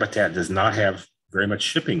habitat does not have very much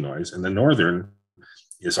shipping noise, and the Northern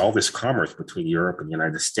is all this commerce between Europe and the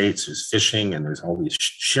United States. There's fishing, and there's all these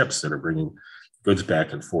ships that are bringing goods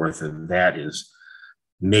back and forth, and that is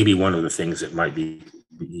maybe one of the things that might be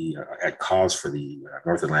at cause for the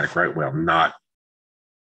North Atlantic right whale not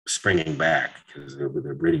springing back, because their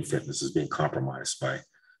breeding fitness is being compromised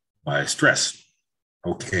by stress.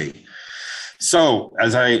 Okay. So,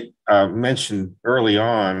 as I mentioned early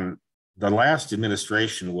on, the last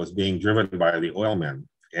administration was being driven by the oilmen.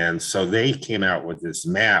 And so they came out with this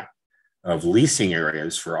map of leasing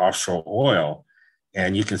areas for offshore oil.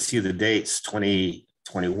 And you can see the dates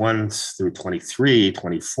 2021 through 23,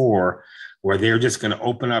 24, where they're just going to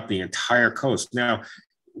open up the entire coast. Now,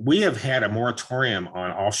 we have had a moratorium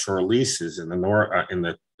on offshore leases in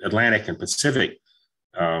the Atlantic and Pacific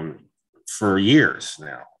for years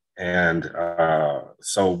now. And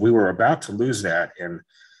so we were about to lose that. And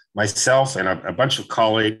myself and a bunch of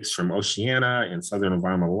colleagues from Oceana and Southern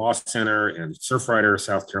Environmental Law Center and Surfrider,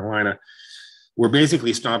 South Carolina, were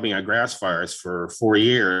basically stomping on grass fires for 4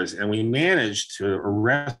 years. And we managed to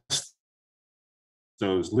arrest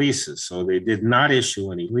those leases. So they did not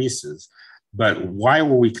issue any leases. But why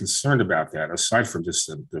were we concerned about that? Aside from just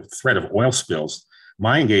the threat of oil spills,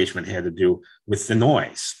 my engagement had to do with the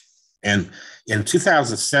noise. And in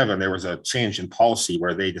 2007, there was a change in policy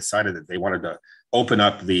where they decided that they wanted to open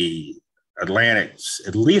up the Atlantic,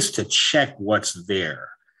 at least to check what's there.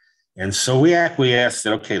 And so we acquiesced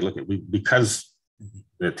that, okay, look, because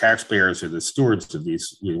the taxpayers are the stewards of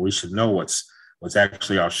these, we should know what's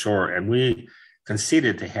actually offshore. And we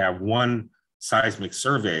conceded to have one seismic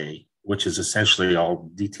survey, which is essentially all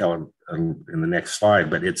detailed in the next slide,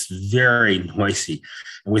 but it's very noisy.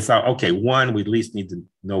 And we thought, okay, one, we at least need to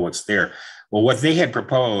know what's there. Well, what they had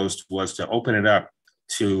proposed was to open it up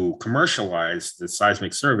to commercialize the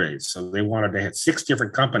seismic surveys. So they wanted to have 6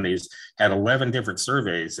 different companies, had 11 different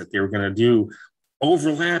surveys that they were going to do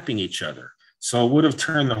overlapping each other. So it would have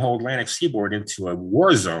turned the whole Atlantic seaboard into a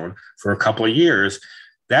war zone for a couple of years.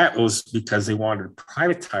 That was because they wanted to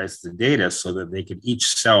privatize the data so that they could each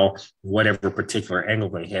sell whatever particular angle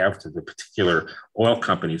they have to the particular oil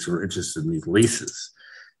companies who are interested in these leases.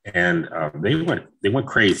 And they went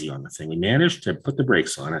crazy on the thing. We managed to put the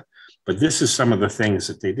brakes on it, but this is some of the things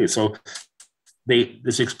that they do. So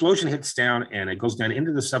this explosion hits down and it goes down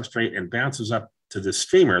into the substrate and bounces up to the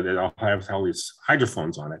streamer that all have all these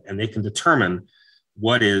hydrophones on it, and they can determine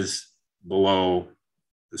what is below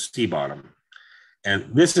the sea bottom. And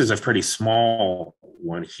this is a pretty small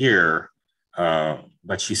one here,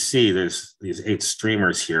 but you see there's these 8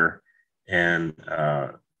 streamers here, and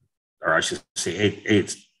or I should say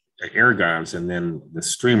eight air guns, and then the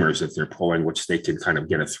streamers that they're pulling, which they can kind of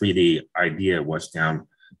get a 3D idea of what's down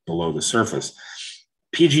below the surface.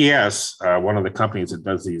 PGS, one of the companies that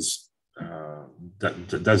does these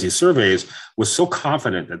surveys, was so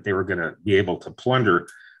confident that they were going to be able to plunder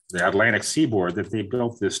the Atlantic seaboard that they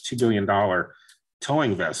built this $2 billion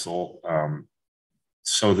towing vessel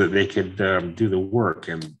so that they could do the work.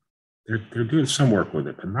 And they're doing some work with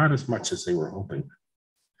it, but not as much as they were hoping.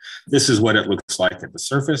 This is what it looks like at the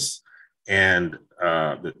surface. And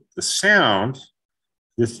the sound,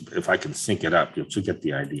 this, if I can sync it up, you'll get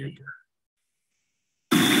the idea here.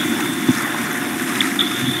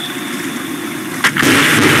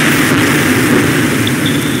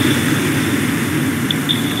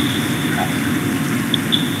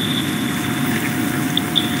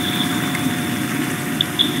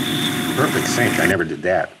 Perfect sync. I never did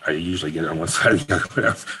that. I usually get it on one side or the other, but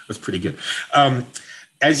that was pretty good.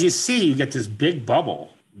 As you see, you get this big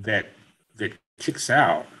bubble that kicks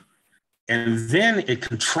out, and then it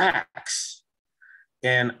contracts.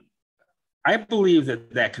 And I believe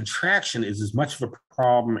that contraction is as much of a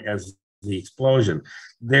problem as the explosion.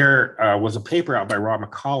 There was a paper out by Rob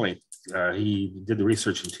McCauley. He did the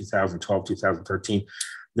research in 2012, 2013,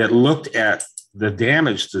 that looked at the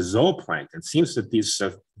damage to zooplankton. It seems that these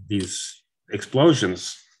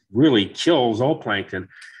explosions really kill zooplankton.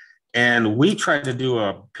 And we tried to do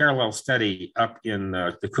a parallel study up in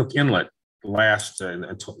the Cook Inlet in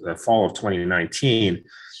the fall of 2019.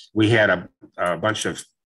 We had a bunch of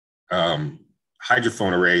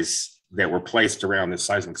hydrophone arrays that were placed around the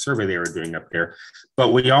seismic survey they were doing up there.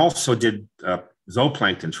 But we also did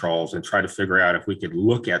zooplankton trawls and tried to figure out if we could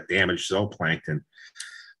look at damaged zooplankton.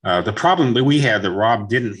 The problem that we had that Rob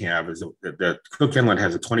didn't have is that the Cook Inlet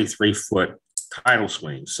has a 23-foot tidal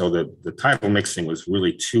swing. So the tidal mixing was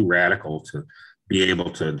really too radical to be able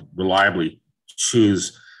to reliably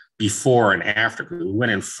choose before and after. We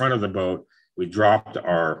went in front of the boat, we dropped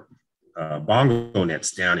our bongo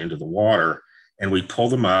nets down into the water, and we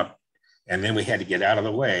pulled them up, and then we had to get out of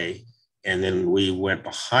the way, and then we went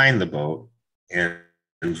behind the boat and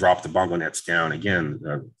dropped the bongo nets down again,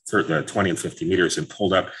 20 and 50 meters, and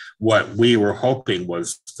pulled up what we were hoping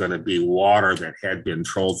was going to be water that had been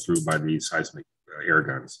trolled through by these seismic air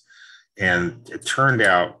guns. And it turned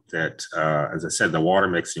out that, as I said, the water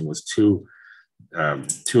mixing was too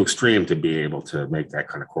extreme to be able to make that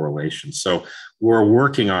kind of correlation. So we're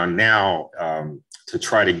working on now to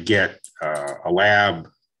try to get a lab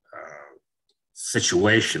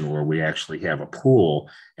situation where we actually have a pool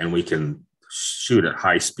and we can shoot at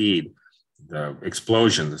high speed the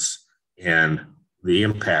explosions and the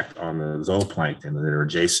impact on the zooplankton that are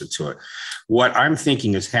adjacent to it. What I'm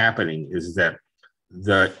thinking is happening is that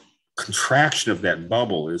the contraction of that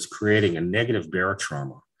bubble is creating a negative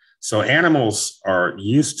barotrauma. So animals are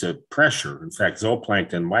used to pressure. In fact,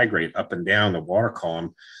 zooplankton migrate up and down the water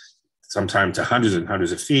column, sometimes to hundreds and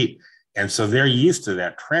hundreds of feet. And so they're used to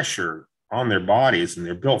that pressure on their bodies, and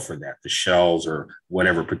they're built for that. The shells or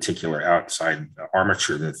whatever particular outside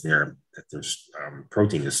armature that their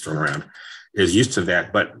protein is thrown around is used to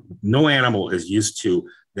that. But no animal is used to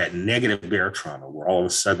that negative barotrauma where all of a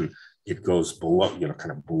sudden it goes below,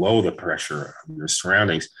 kind of below the pressure of your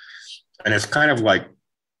surroundings. And it's kind of like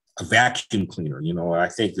a vacuum cleaner. I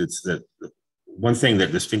think it's the one thing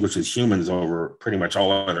that distinguishes humans over pretty much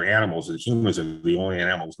all other animals is humans are the only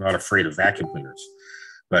animals not afraid of vacuum cleaners.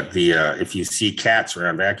 But if you see cats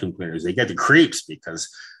around vacuum cleaners, they get the creeps because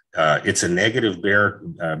it's a negative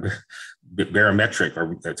barometric,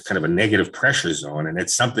 or it's kind of a negative pressure zone, and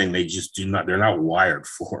it's something they just they're not wired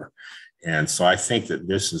for. And so I think that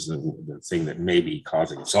this is the thing that may be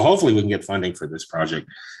causing it. So hopefully we can get funding for this project,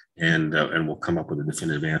 and we'll come up with a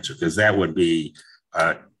definitive answer, because that would be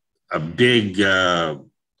a big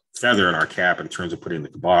feather in our cap in terms of putting the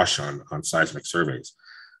kibosh on seismic surveys.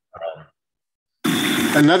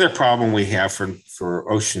 Another problem we have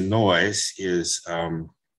for ocean noise is,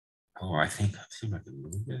 I think I can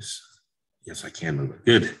move this. Yes, I can move it.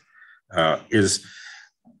 Good. Is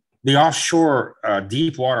the offshore,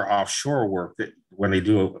 deep water offshore work, that when they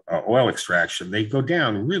do oil extraction, they go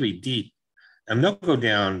down really deep, and they'll go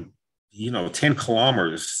down, 10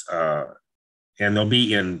 kilometers, and they'll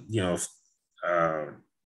be in,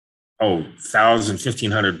 1,000,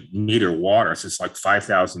 1,500 meter water. So it's like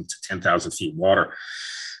 5,000 to 10,000 feet water.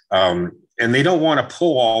 And they don't want to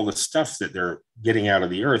pull all the stuff that they're getting out of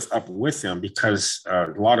the earth up with them, because a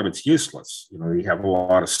lot of it's useless. You have a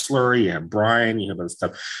lot of slurry, you have brine, you have other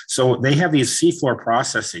stuff. So they have these seafloor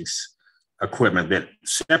processing equipment that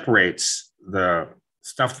separates the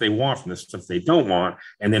stuff they want from the stuff they don't want,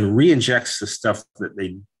 and then re-injects the stuff that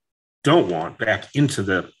they don't want back into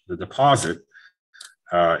the deposit,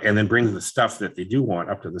 and then bring the stuff that they do want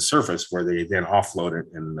up to the surface, where they then offload it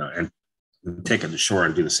and take it to shore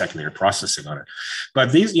and do the secondary processing on it.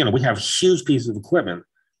 But these, we have huge pieces of equipment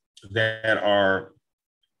that are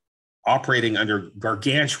operating under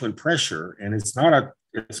gargantuan pressure, and it's not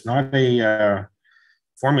a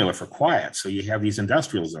formula for quiet. So you have these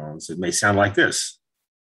industrial zones that may sound like this.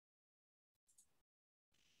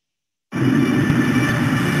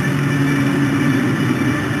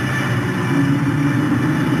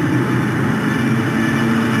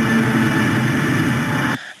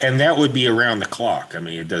 And that would be around the clock. I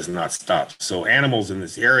mean, it does not stop. So animals in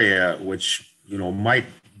this area, which, might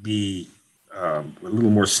be a little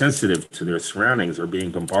more sensitive to their surroundings, are being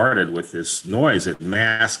bombarded with this noise. It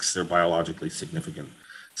masks their biologically significant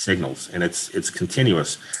signals, and it's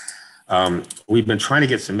continuous. We've been trying to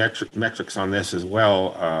get some metrics on this as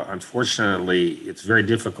well. Unfortunately, it's very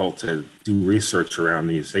difficult to do research around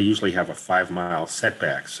these. They usually have a 5-mile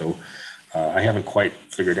setback. So I haven't quite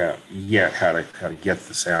figured out yet how to get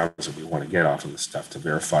the sounds that we want to get off of the stuff to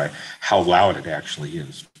verify how loud it actually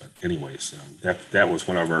is. But anyways, that was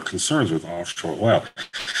one of our concerns with offshore oil.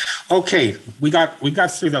 Okay, we got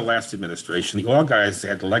through that last administration. The oil guys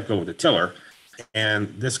had to let go of the tiller, and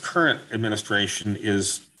this current administration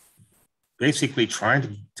is basically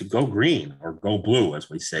trying to go green, or go blue, as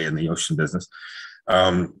we say in the ocean business,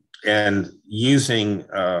 and using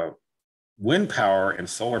wind power and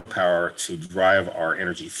solar power to drive our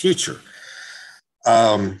energy future.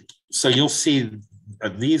 So you'll see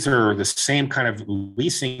these are the same kind of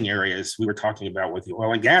leasing areas we were talking about with the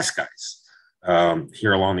oil and gas guys,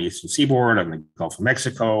 here along the eastern seaboard, on the Gulf of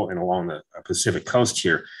Mexico, and along the Pacific coast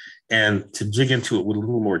here. And to dig into it with a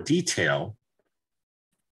little more detail,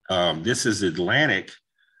 this is Atlantic,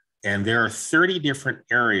 and there are 30 different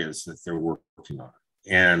areas that they're working on.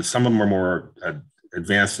 And some of them are more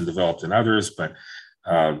advanced and developed than others, but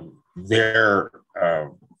they're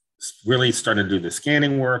really starting to do the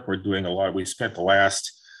scanning work. We're doing a lot. We're still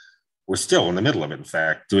in the middle of it, in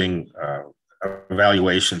fact, doing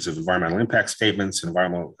evaluations of environmental impact statements,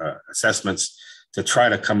 environmental assessments, to try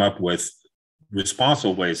to come up with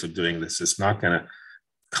responsible ways of doing this. It's not going to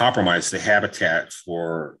compromise the habitat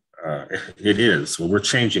for it is. Well, we're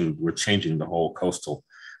changing the whole coastal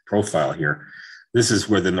profile here. This is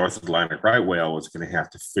where the North Atlantic right whale is going to have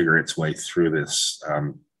to figure its way through this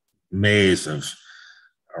maze of,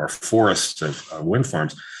 or forest of wind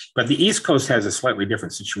farms. But the East Coast has a slightly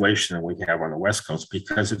different situation than we have on the West Coast,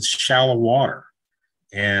 because it's shallow water.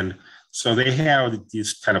 And so they have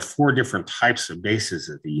these kind of 4 different types of bases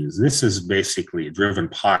that they use. This is basically a driven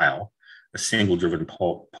pile, a single driven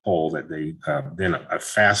pole that they then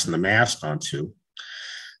fasten the mast onto.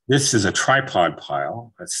 This is a tripod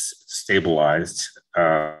pile that's stabilized.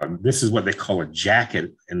 This is what they call a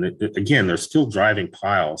jacket. And again, they're still driving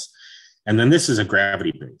piles. And then this is a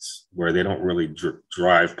gravity base, where they don't really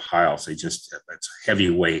drive piles. It's heavy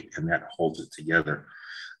weight, and that holds it together.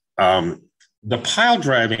 The pile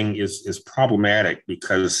driving is problematic,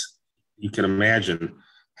 because you can imagine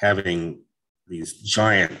having these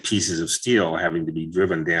giant pieces of steel having to be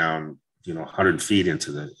driven down, 100 feet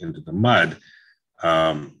into the mud.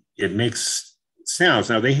 It makes sounds.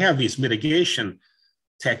 Now, they have these mitigation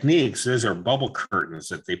techniques. Those are bubble curtains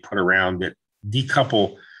that they put around that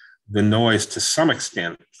decouple the noise to some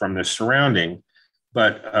extent from the surrounding.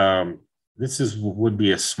 But this would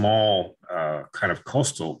be a small kind of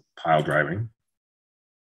coastal pile driving.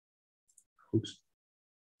 Oops.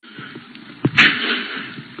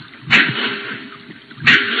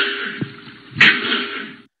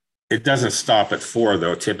 It doesn't stop at 4,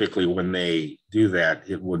 though. Typically, when they do that,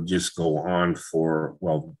 it would just go on for,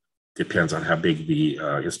 well, depends on how big the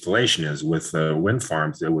installation is. With wind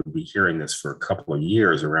farms, they would be hearing this for a couple of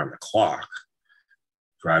years around the clock,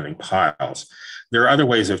 driving piles. There are other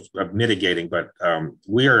ways of mitigating, but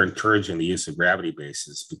we are encouraging the use of gravity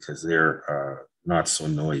bases because they're not so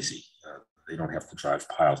noisy. They don't have to drive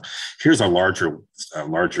piles. Here's a larger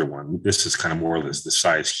one. This is kind of more or less the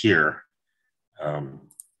size here.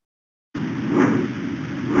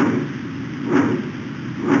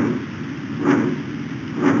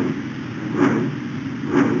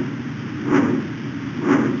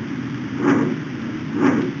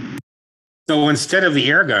 So instead of the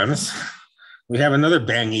air guns, we have another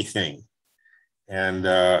bangy thing. And,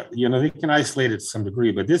 they can isolate it to some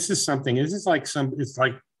degree, but this is like,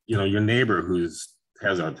 your neighbor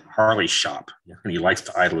has a Harley shop and he likes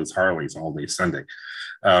to idle his Harleys all day Sunday.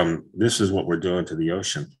 This is what we're doing to the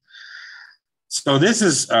ocean. So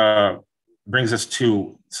this brings us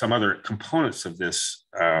to some other components of this.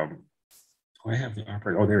 I have the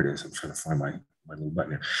operator. Oh, there it is. I'm trying to find my little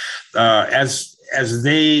button here. As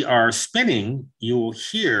they are spinning, you will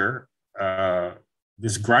hear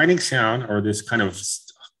this grinding sound or this kind of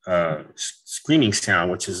screaming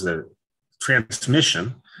sound, which is the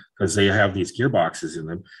transmission, because they have these gearboxes in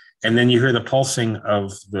them. And then you hear the pulsing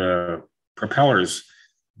of the propellers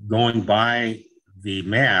going by the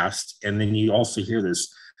mast. And then you also hear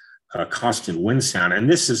this constant wind sound. And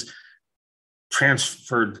this is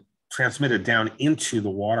transmitted down into the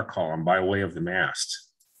water column by way of the mast.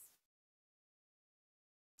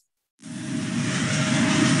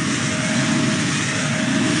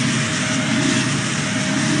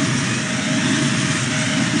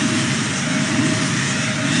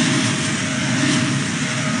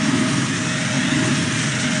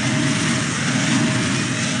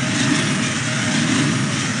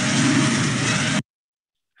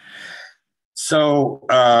 So,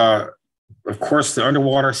 of course, the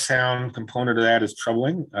underwater sound component of that is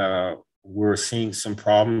troubling. We're seeing some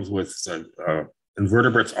problems with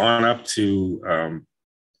invertebrates on up to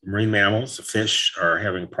marine mammals. Fish are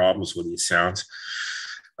having problems with these sounds.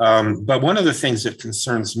 But one of the things that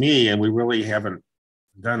concerns me, and we really haven't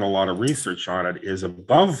done a lot of research on it, is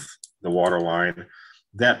above the waterline,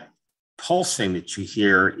 that pulsing that you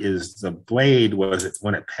hear is the blade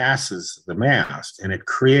when it passes the mast, and it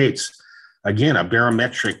creates, again, a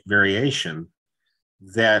barometric variation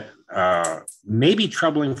that may be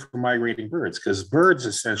troubling for migrating birds, because birds,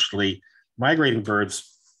 essentially, migrating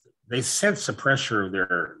birds, they sense the pressure of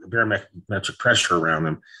their barometric pressure around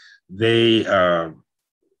them.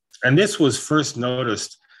 And this was first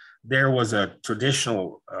noticed, there was a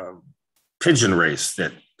traditional pigeon race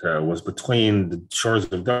that was between the shores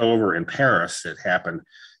of Dover and Paris that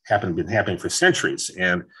been happening for centuries.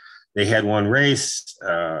 And they had one race,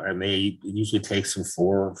 and it usually takes them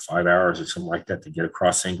 4 or 5 hours or something like that to get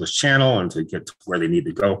across the English Channel and to get to where they need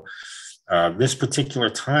to go. This particular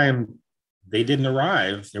time, they didn't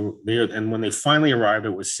arrive. And when they finally arrived,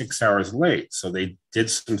 it was 6 hours late. So they did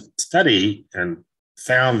some study and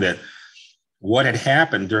found that what had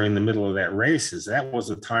happened during the middle of that race is that was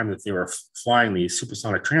the time that they were flying the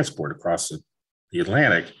supersonic transport across the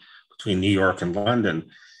Atlantic between New York and London,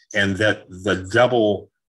 and that the double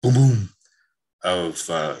boom of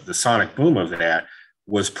the sonic boom of that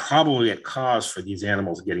was probably a cause for these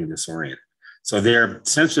animals getting disoriented. So they're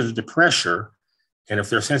sensitive to pressure. And if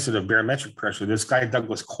they're sensitive to barometric pressure, this guy,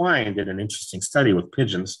 Douglas Quine, did an interesting study with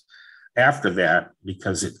pigeons after that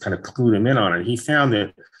because it kind of clued him in on it. He found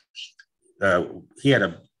that he had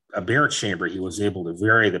a bear chamber he was able to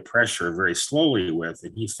vary the pressure very slowly with.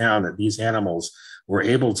 And he found that these animals were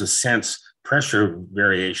able to sense pressure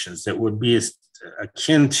variations that would be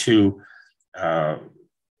akin to a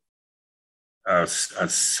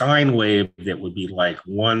sine wave that would be like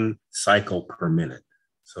 1 cycle per minute.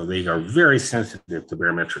 So they are very sensitive to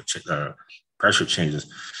barometric pressure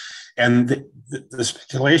changes. And the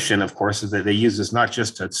speculation, of course, is that they use this not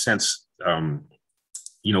just to sense,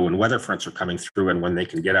 when weather fronts are coming through and when they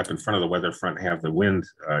can get up in front of the weather front and have the wind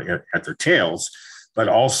at their tails, but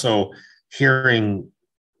also hearing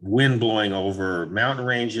wind blowing over mountain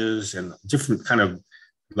ranges and different kind of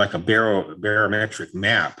like a barometric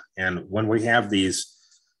map. And when we have these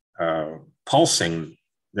pulsing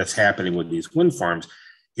that's happening with these wind farms,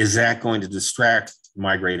 is that going to distract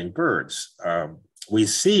migrating birds? We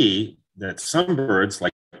see that some birds,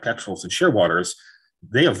 like petrels and shearwaters,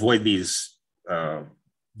 they avoid these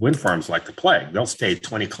wind farms like the plague. They'll stay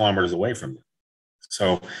 20 kilometers away from them.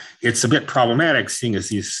 So it's a bit problematic, seeing as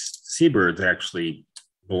these seabirds actually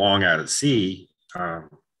belong out at sea.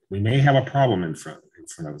 We may have a problem in front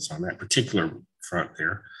front of us on that particular front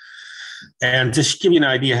there. And just to give you an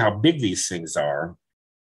idea how big these things are,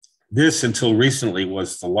 this until recently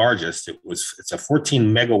was the largest. It's a 14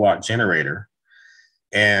 megawatt generator,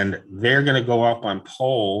 and they're going to go up on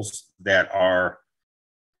poles that are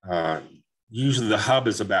usually the hub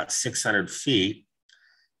is about 600 feet,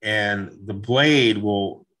 and the blade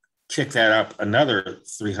will kick that up another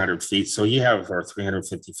 300 feet. So you have, or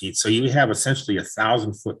 350 feet. So you have essentially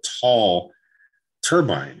 1,000-foot tall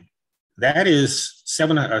turbine. That is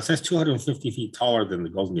 250 feet taller than the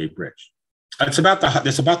Golden Gate Bridge. It's about the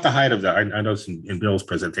height of the. I noticed in Bill's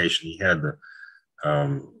presentation he had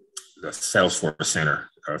the Salesforce Center,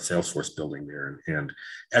 Salesforce building there, and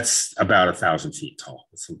that's about 1,000 feet tall.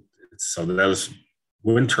 So those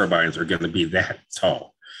wind turbines are going to be that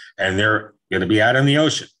tall, and they're going to be out in the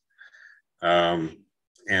ocean,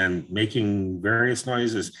 and making various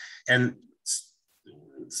noises. And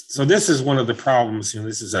so this is one of the problems. You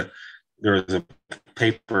know, there is a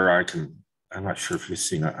paper I'm not sure if you're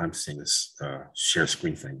seeing, I'm seeing this share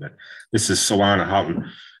screen thing, but this is Solana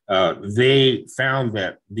Houghton. They found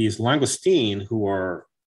that these langoustine, who are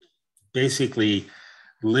basically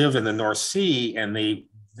live in the North Sea, and they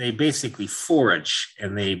basically forage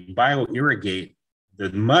and they bioirrigate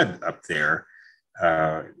the mud up there,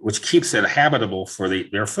 which keeps it habitable for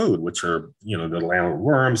their food, which are, you know, the landlord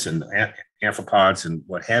worms and amphipods and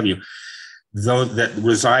what have you, those that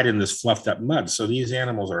reside in this fluffed up mud. So these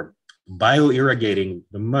animals are bioirrigating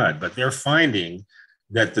the mud, but they're finding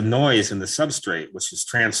that the noise in the substrate, which is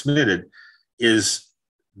transmitted, is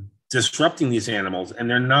disrupting these animals, and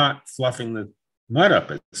they're not fluffing the mud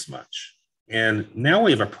up as much. And now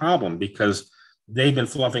we have a problem because they've been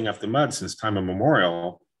fluffing up the mud since time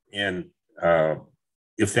immemorial. And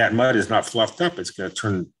if that mud is not fluffed up, it's going to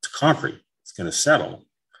turn to concrete. It's going to settle.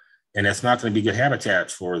 And it's not going to be good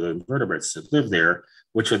habitat for the invertebrates that live there,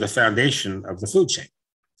 which are the foundation of the food chain.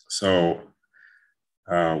 So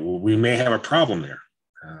we may have a problem there.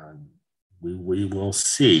 We will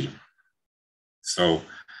see. So,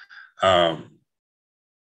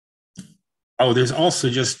 there's also,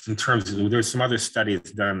 just in terms of, there's some other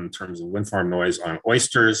studies done in terms of wind farm noise on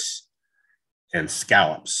oysters and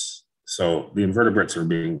scallops. So the invertebrates are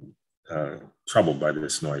being troubled by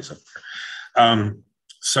this noise up there.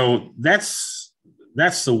 So that's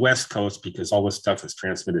the West Coast, because all this stuff is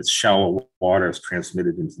transmitted. Shallow water is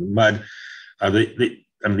transmitted into the mud. The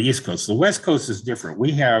East Coast. The West Coast is different.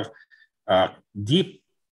 We have deep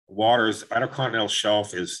waters. Outer continental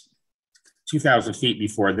shelf is 2,000 feet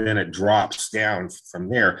before then it drops down from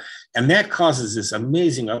there. And that causes this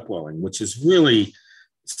amazing upwelling, which is really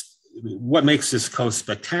what makes this coast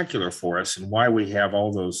spectacular for us, and why we have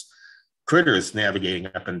all those critters navigating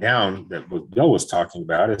up and down that Bill was talking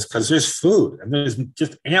about, is because there's food, and there's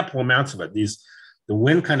just ample amounts of it. The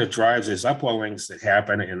wind kind of drives these upwellings that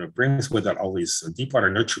happen, and it brings with it all these deep water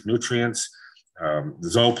nutrients,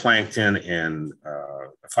 zooplankton and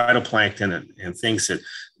phytoplankton, and things that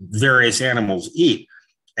various animals eat.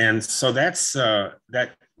 And so that's an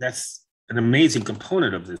amazing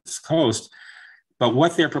component of this coast. But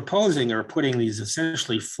what they're proposing are putting these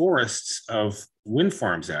essentially forests of wind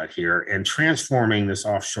farms out here and transforming this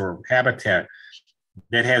offshore habitat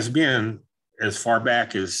that has been, as far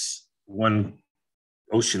back as one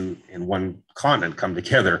ocean and one continent come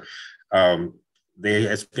together,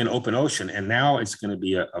 it's been open ocean, and now it's going to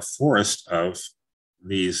be a forest of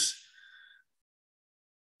these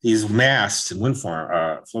masts and wind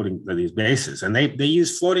farm floating these bases. And they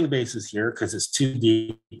use floating bases here because it's too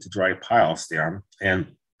deep to drag piles down.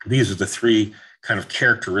 And these are the three kind of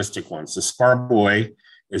characteristic ones. The spar buoy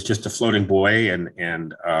is just a floating buoy, and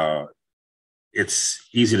it's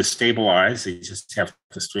easy to stabilize. You just have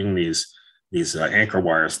to string these anchor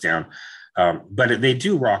wires down. But they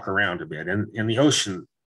do rock around a bit. And in the ocean,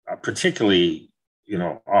 particularly,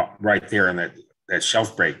 right there in that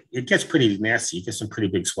shelf break, it gets pretty nasty. You get some pretty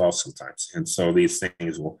big swells sometimes. And so these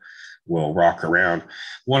things will rock around.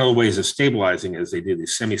 One of the ways of stabilizing is they do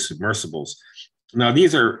these semi-submersibles. Now,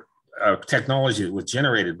 these are technology that was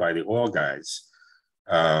generated by the oil guys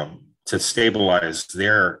to stabilize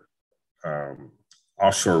their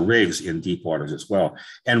offshore rigs in deep waters as well.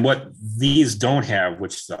 And what these don't have,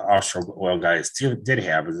 which the offshore oil guys did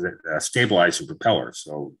have, is a stabilizing propeller.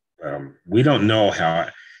 So we don't know how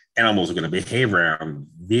animals are going to behave around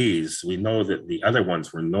these. We know that the other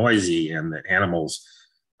ones were noisy, and that animals,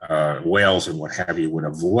 whales and what have you, would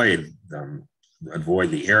avoid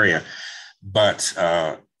the area. But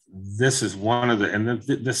this is one of the, and then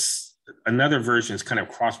this another version is kind of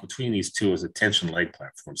cross between these two, as a tension leg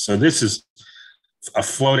platform. So this is a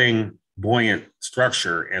floating buoyant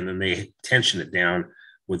structure, and then they tension it down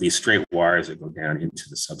with these straight wires that go down into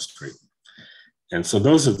the substrate. And so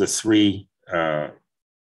those are the three, and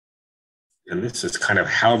this is kind of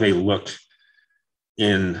how they look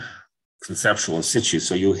in conceptual in situ.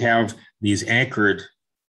 So you have these anchored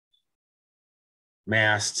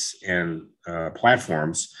masts and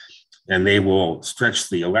platforms, and they will stretch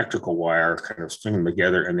the electrical wire, kind of string them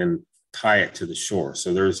together, and then tie it to the shore.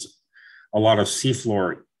 So there's a lot of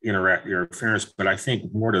seafloor interference, but I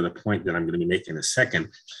think more to the point that I'm going to be making in a second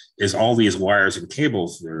is all these wires and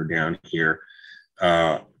cables that are down here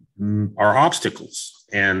are obstacles.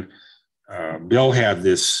 And Bill had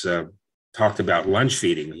this, talked about lunge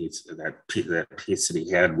feeding, that piece that he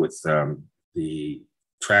had with the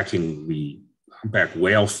tracking the humpback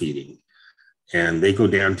whale feeding. And they go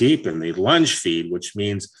down deep and they lunge feed, which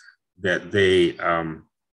means that they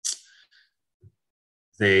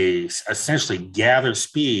essentially gather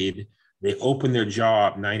speed. They open their jaw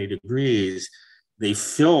up 90 degrees. They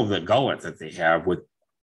fill the gullet that they have with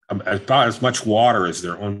about as much water as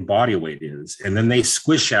their own body weight is. And then they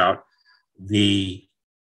squish out the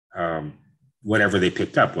whatever they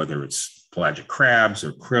picked up, whether it's pelagic crabs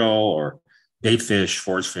or krill or bait fish,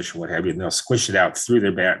 forage fish, or what have you, and they'll squish it out through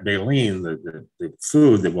their baleen, the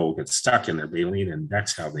food that will get stuck in their baleen, and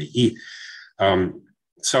that's how they eat.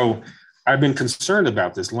 So I've been concerned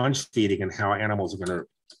about this lunge feeding and how animals are going to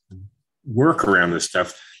work around this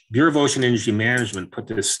stuff. Bureau of Ocean Energy Management put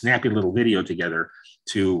this snappy little video together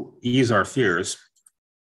to ease our fears.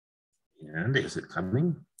 And is it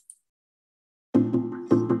coming?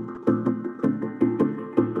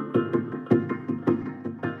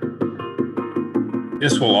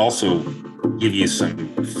 This will also give you some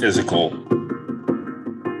physical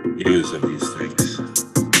views of these things.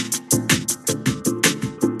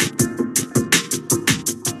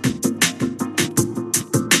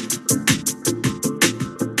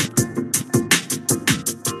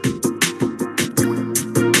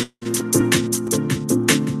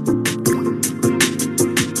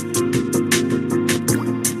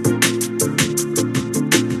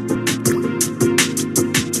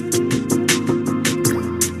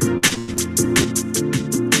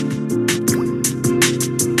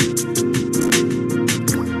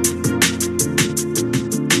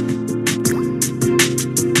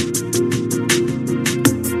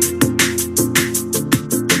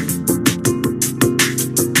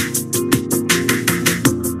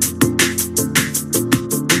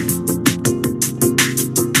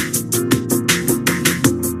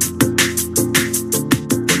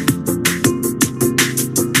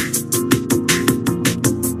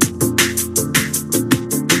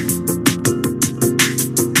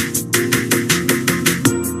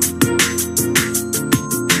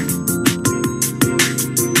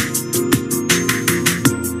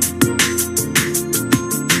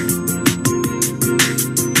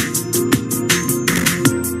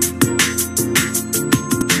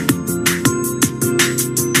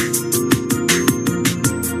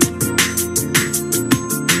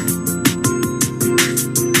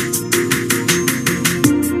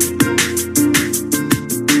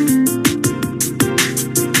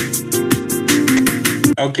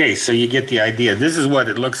 Okay, so you get the idea. This is what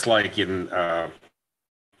it looks like in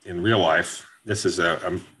real life. This is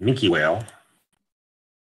a minke whale.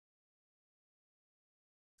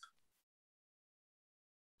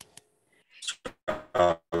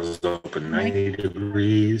 Open 90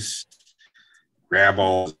 degrees. Grab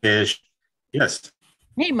all the fish. Yes.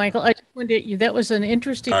 Hey, Michael, I just wondered, that was an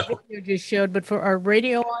interesting video you just showed, but for our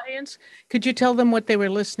radio audience, could you tell them what they were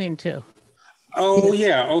listening to? Oh,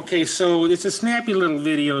 yeah. Okay, so it's a snappy little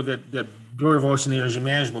video that Bureau of Ocean Energy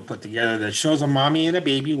Management put together that shows a mommy and a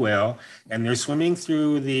baby whale, and they're swimming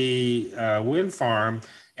through the wind farm,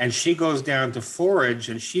 and she goes down to forage,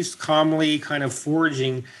 and she's calmly kind of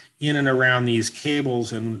foraging in and around these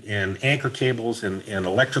cables and anchor cables and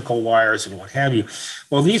electrical wires and what have you.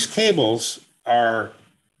 Well, these cables are,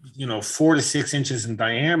 4 to 6 inches in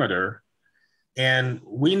diameter, and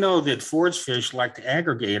we know that forage fish like to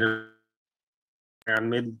aggregate around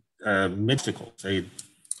mid-sticles. They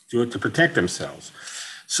do it to protect themselves.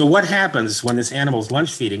 So what happens when this animal's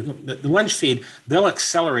lunge feeding? The lunge feed, they'll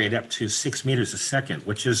accelerate up to 6 meters a second,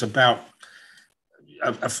 which is about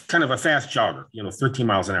a kind of a fast jogger, 13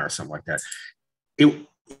 miles an hour, something like that.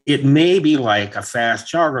 It may be like a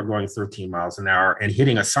fast jogger going 13 miles an hour and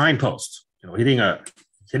hitting a signpost, hitting a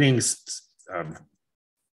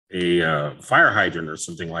fire hydrant or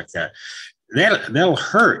something like that. That'll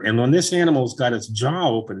hurt. And when this animal's got its jaw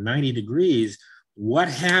open 90 degrees, what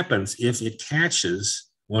happens if it catches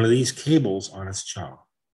one of these cables on its jaw?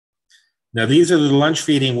 Now, these are the lunge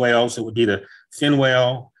feeding whales. It would be the fin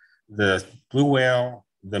whale, the blue whale,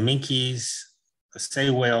 the minkies, the sei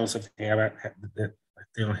whales, if they have it,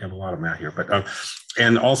 they don't have a lot of them out here, but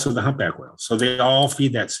and also the humpback whales. So they all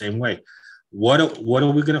feed that same way. What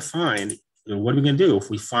are we going to find? What are we going to do if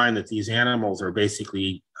we find that these animals are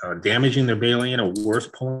basically damaging their baleen, or worse,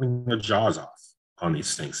 pulling their jaws off on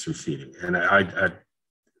these things through feeding? And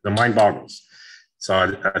the mind boggles.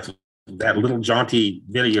 So that little jaunty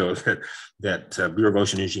video that Bureau of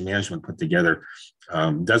Ocean Energy Management put together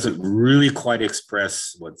doesn't really quite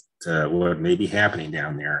express what may be happening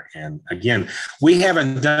down there. And again, we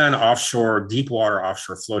haven't done offshore, deep water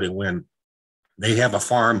offshore floating wind. They have a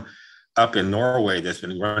farm up in Norway that's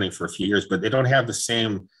been running for a few years, but they don't have the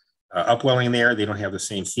same upwelling there. They don't have the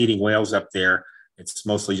same feeding whales up there. It's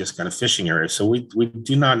mostly just kind of fishing areas. So we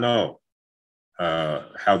do not know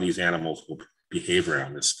how these animals will behave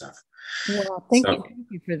around this stuff. Well, thank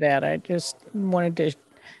you for that. I just wanted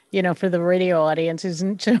to, for the radio audience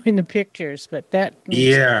isn't showing the pictures, but that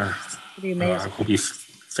pretty amazing. I hope you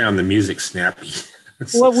found the music snappy.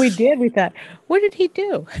 Well, we did. We thought, what did he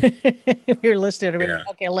do? You're listed. Yeah.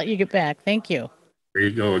 Okay, I'll let you get back. Thank you. There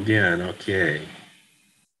you go again. Okay.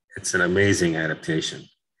 It's an amazing adaptation.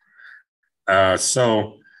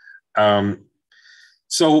 So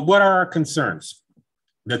what are our concerns?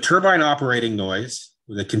 The turbine operating noise,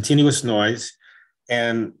 the continuous noise,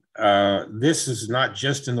 and this is not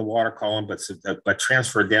just in the water column, but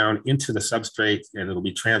transferred down into the substrate, and it'll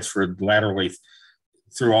be transferred laterally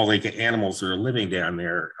through all the animals that are living down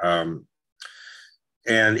there. And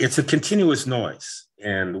it's a continuous noise.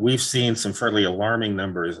 And we've seen some fairly alarming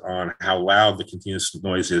numbers on how loud the continuous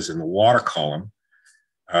noise is in the water column.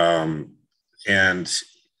 And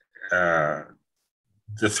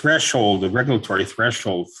the threshold, the regulatory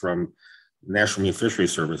threshold from National Marine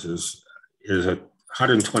Fisheries Services is a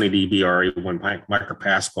 120 dBr, 1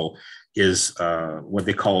 micropascal is what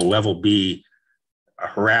they call a level B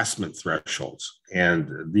harassment thresholds.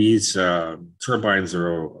 And these turbines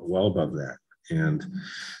are well above that. And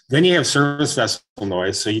then you have service vessel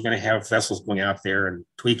noise. So you're going to have vessels going out there and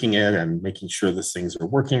tweaking it and making sure the things are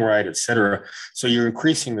working right, et cetera. So you're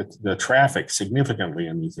increasing the traffic significantly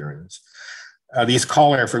in these areas. These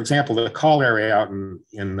call area, for example, the call area out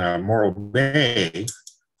in Morro Bay,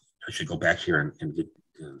 I should go back here and give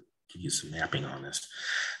you some mapping on this.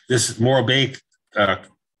 This Morro Bay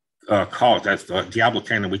call, that's the Diablo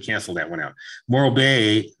Canyon, we canceled that one out. Morro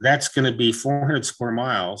Bay, that's going to be 400 square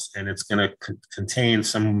miles, and it's going to contain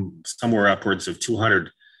somewhere upwards of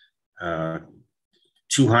 200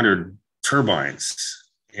 turbines.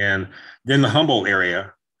 And then the Humboldt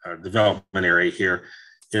area, development area here,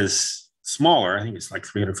 is smaller. I think it's like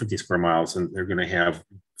 350 square miles, and they're going to have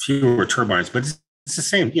fewer turbines, but it's the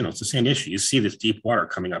same, it's the same issue. You see this deep water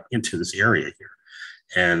coming up into this area here.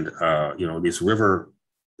 And, this river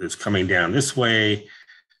is coming down this way.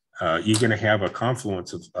 You're going to have a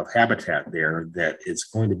confluence of habitat there that is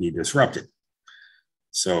going to be disrupted.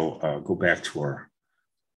 So go back to our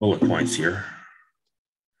bullet points here.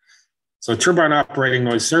 So turbine operating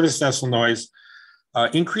noise, service vessel noise,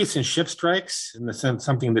 increase in ship strikes, in the sense,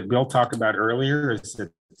 something that Bill talked about earlier, is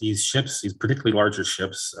that these ships, these particularly larger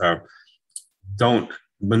ships, don't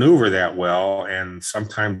maneuver that well, and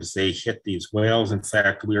sometimes they hit these whales. In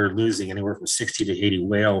fact, we are losing anywhere from 60 to 80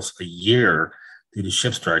 whales a year due to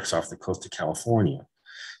ship strikes off the coast of California.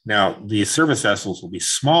 Now, the service vessels will be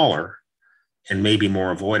smaller and maybe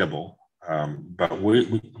more avoidable, but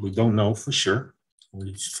we don't know for sure.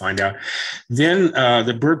 We should find out. Then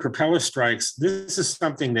the bird propeller strikes. This is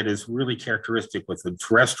something that is really characteristic with the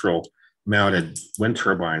terrestrial mounted wind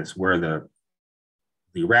turbines, where the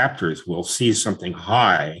raptors will see something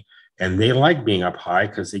high, and they like being up high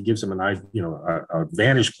because it gives them a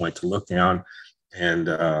vantage point to look down and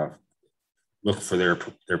look for their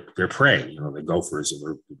prey, the gophers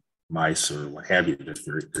or mice or what have you that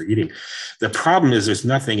they're eating. The problem is there's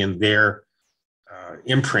nothing in their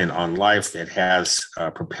imprint on life that has a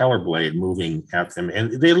propeller blade moving at them,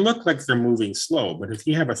 and they look like they're moving slow. But if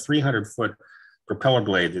you have a 300-foot propeller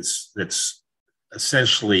blade that's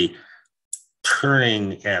essentially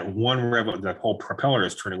turning at the whole propeller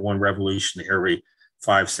is turning one revolution every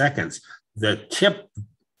 5 seconds, the tip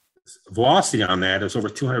velocity on that is over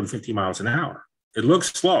 250 miles an hour. It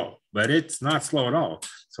looks slow, but it's not slow at all.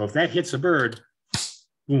 So if that hits a bird,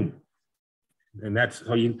 boom. And that's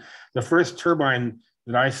how the first turbine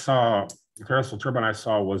that I saw, the terrestrial turbine I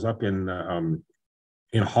saw, was up in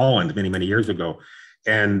Holland many, many years ago.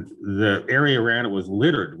 And the area around it was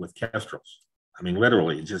littered with kestrels. I mean,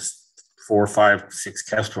 literally just 4, 5, 6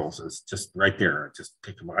 kestrels is just right there. Just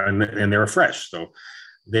pick them up, and they were fresh. So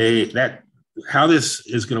how this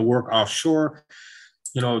is going to work offshore,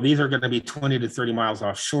 these are going to be 20 to 30 miles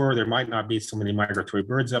offshore. There might not be so many migratory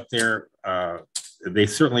birds up there. They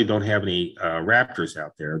certainly don't have any raptors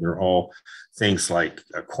out there. They're all things like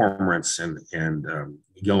cormorants and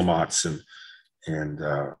guillemots and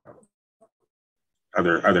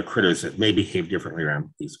other critters that may behave differently around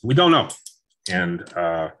these. We don't know. And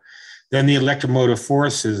then the electromotive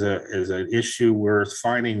force is an issue. We're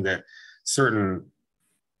finding that certain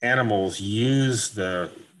animals use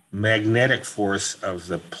the magnetic force of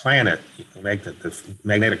the planet, the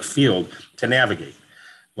magnetic field, to navigate.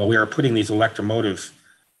 Well, we are putting these electromotive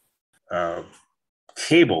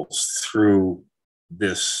cables through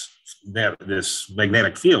this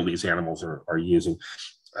magnetic field these animals are using.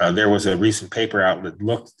 There was a recent paper out that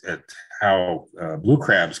looked at how blue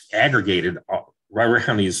crabs aggregated right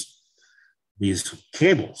around these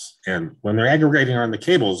cables. And when they're aggregating on the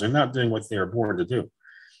cables, they're not doing what they are born to do.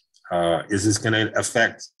 Is this going to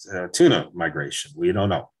affect tuna migration? We don't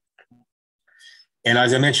know. And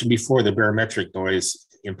as I mentioned before, the barometric noise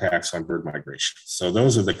impacts on bird migration. So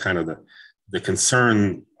those are the kind of the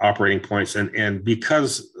concern operating points. And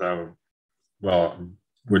because,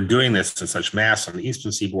 we're doing this in such mass on the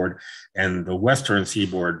eastern seaboard and the western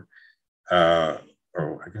seaboard, or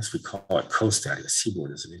I guess we call it coast area.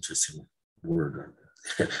 Seaboard is an interesting word.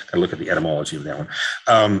 I look at the etymology of that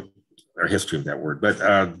one, or history of that word. But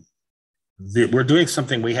we're doing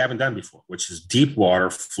something we haven't done before, which is deep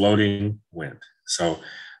water floating wind. So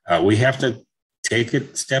we have to take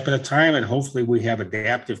it step at a time, and hopefully we have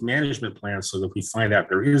adaptive management plans so that we find out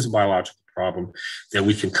there is a biological problem that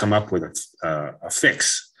we can come up with a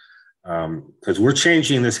fix. Because we're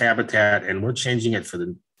changing this habitat, and we're changing it for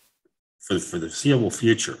the foreseeable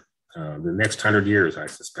future. The next 100 years, I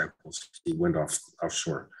suspect, we'll see wind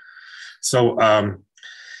offshore. So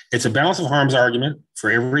it's a balance of harms argument. For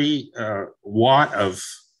every watt of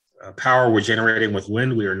power we're generating with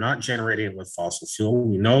wind, we are not generating it with fossil fuel.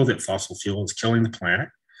 We know that fossil fuel is killing the planet.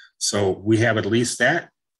 So we have at least that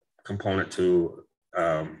component to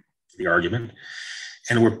the argument.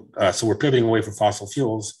 And we're pivoting away from fossil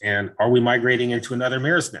fuels. And are we migrating into another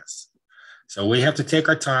mare's nest? So we have to take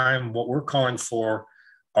our time. What we're calling for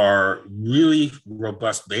are really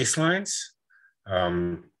robust baselines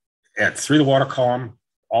through the water column,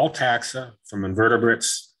 all taxa, from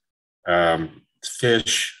invertebrates,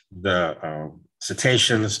 fish, the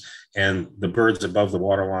cetaceans, and the birds above the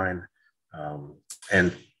waterline,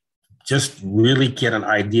 and just really get an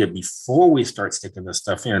idea before we start sticking this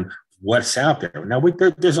stuff in, what's out there. Now,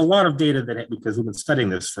 there's a lot of data because we've been studying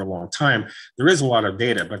this for a long time, there is a lot of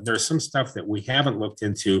data, but there's some stuff that we haven't looked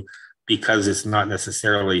into because it's not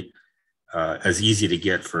necessarily as easy to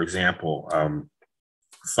get, for example,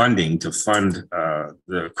 funding to fund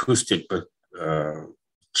the acoustic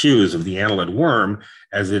cues of the annelid worm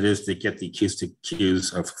as it is to get the acoustic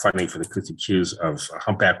cues of funding for the acoustic cues of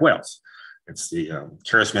humpback whales. It's the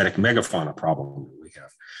charismatic megafauna problem that we have.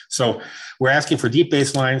 So we're asking for deep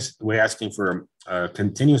baselines. We're asking for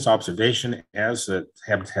continuous observation as the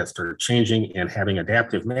habitat started changing, and having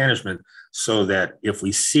adaptive management so that if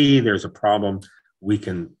we see there's a problem, we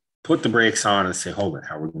can put the brakes on and say, hold it,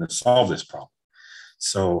 how are we going to solve this problem?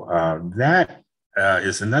 So that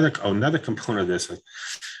is another component of this.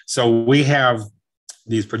 So we have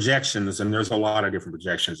these projections, and there's a lot of different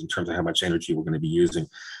projections in terms of how much energy we're going to be using.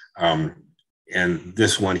 And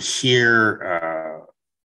this one here,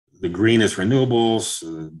 the green is renewables,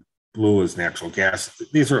 the blue is natural gas.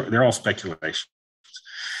 They're all speculations.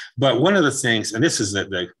 But one of the things, and this is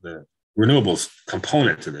the renewables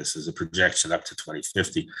component to this, is a projection up to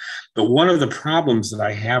 2050. But one of the problems that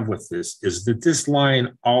I have with this is that this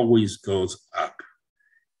line always goes up.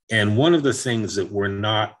 And one of the things that we're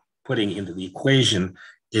not putting into the equation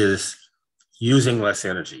is using less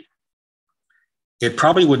energy. It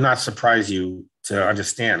probably would not surprise you to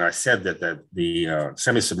understand, I said that the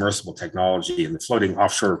semi-submersible technology and the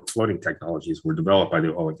offshore floating technologies were developed by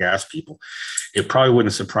the oil and gas people. It probably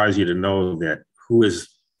wouldn't surprise you to know that who is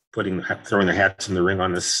throwing their hats in the ring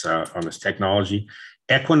on this technology.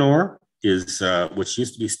 Equinor is, which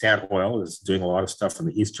used to be Statoil, is doing a lot of stuff on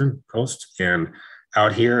the eastern coast, and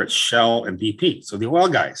out here it's Shell and BP. So the oil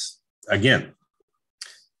guys, again,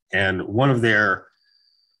 and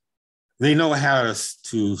they know how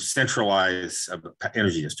to centralize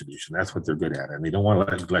energy distribution. That's what they're good at, and they don't want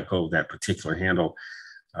to let go of that particular handle.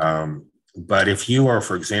 But if you are,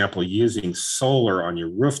 for example, using solar on your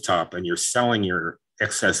rooftop and you're selling your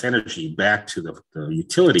excess energy back to the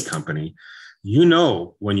utility company, you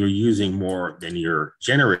know when you're using more than you're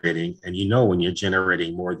generating, and you know when you're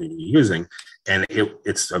generating more than you're using, and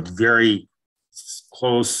it's a very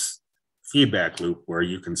close feedback loop where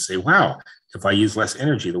you can say, wow, if I use less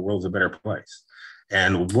energy, the world's a better place.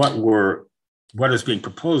 And what is being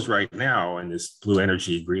proposed right now in this blue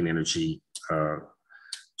energy, green energy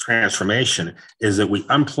transformation is that we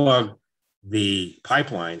unplug the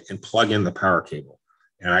pipeline and plug in the power cable.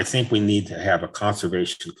 And I think we need to have a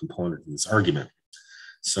conservation component in this argument.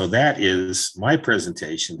 So that is my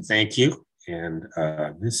presentation. Thank you. And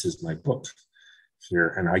this is my book here.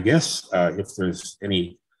 And I guess if there's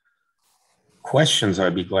any questions,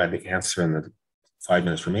 I'd be glad to answer in the 5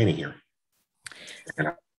 minutes remaining here.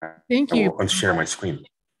 And Thank you. I'll share my screen.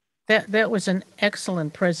 That was an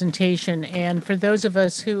excellent presentation. And for those of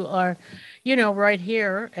us who are, right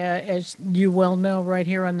here, as you well know, right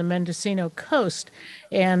here on the Mendocino coast,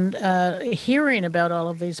 and hearing about all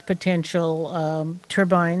of these potential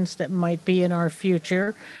turbines that might be in our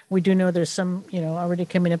future. We do know there's some, already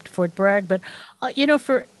coming up to Fort Bragg, but,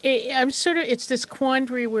 it's this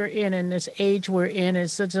quandary we're in this age we're in,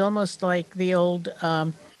 it's almost like the old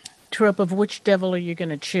trope of which devil are you going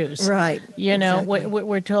to choose? Right. Exactly.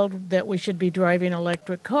 We're told that we should be driving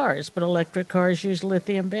electric cars, but electric cars use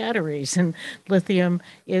lithium batteries, and lithium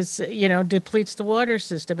is, depletes the water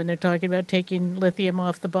system. And they're talking about taking lithium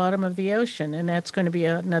off the bottom of the ocean, and that's going to be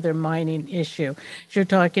another mining issue. You're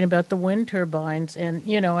talking about the wind turbines, and,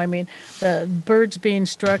 the birds being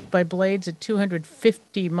struck by blades at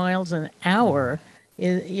 250 miles an hour.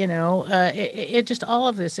 It just all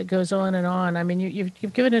of this, it goes on and on. I mean,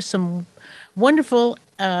 you've given us some wonderful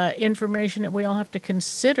information that we all have to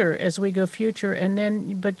consider as we go future.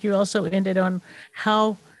 But you also ended on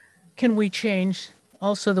how can we change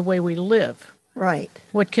also the way we live? Right.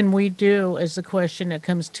 What can we do is the question that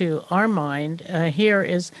comes to our mind here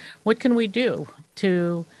is what can we do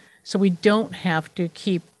so we don't have to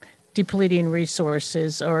keep depleting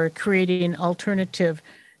resources or creating alternative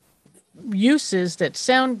uses that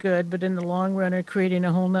sound good, but in the long run are creating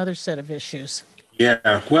a whole nother set of issues.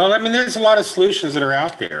 Yeah, well, I mean, there's a lot of solutions that are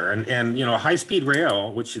out there, and high-speed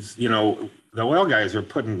rail, which is, the oil guys are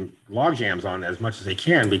putting log jams on as much as they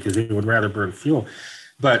can because they would rather burn fuel.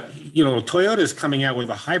 But, Toyota's coming out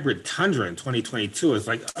with a hybrid Tundra in 2022. It's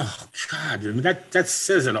like, oh, God, I mean, that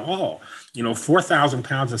says it all. 4,000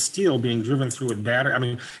 pounds of steel being driven through with battery. I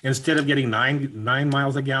mean, instead of getting nine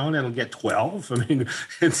miles a gallon, it'll get 12. I mean,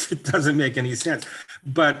 it doesn't make any sense.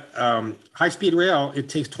 But high-speed rail, it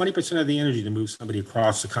takes 20% of the energy to move somebody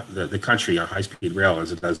across the country on high-speed rail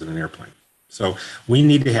as it does in an airplane. So we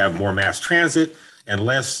need to have more mass transit and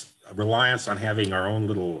less reliance on having our own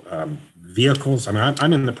little vehicles. I mean,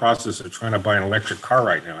 I'm in the process of trying to buy an electric car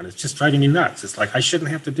right now, and it's just driving me nuts. It's like, I shouldn't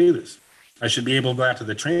have to do this. I should be able to go out to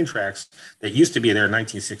the train tracks that used to be there in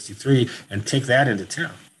 1963 and take that into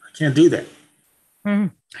town. I can't do that. Mm-hmm.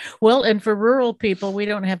 Well, and for rural people, we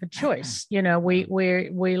don't have a choice. We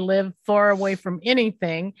live far away from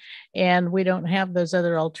anything, and we don't have those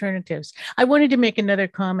other alternatives. I wanted to make another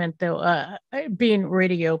comment, though. Being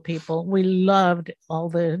radio people, we loved all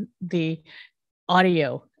the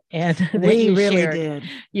audio. And we really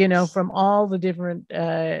did, from all the different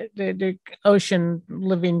the ocean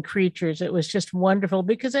living creatures. It was just wonderful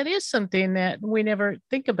because it is something that we never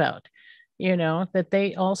think about, that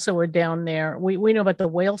they also are down there. We know about the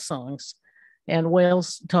whale songs and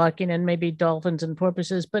whales talking and maybe dolphins and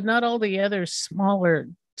porpoises, but not all the other smaller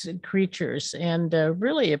creatures, and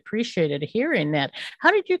really appreciated hearing that.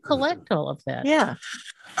 How did you collect all of that? Yeah.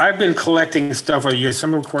 I've been collecting stuff over the years.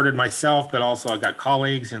 Some recorded myself, but also I've got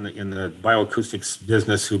colleagues in the bioacoustics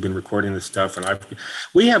business who've been recording this stuff. And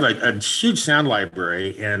we have a huge sound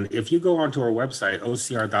library. And if you go onto our website,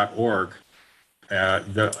 ocr.org,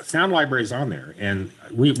 the sound library is on there. And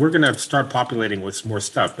we're going to start populating with more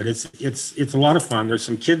stuff. But it's a lot of fun. There's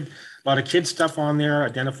a lot of kid stuff on there,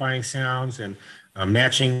 identifying sounds and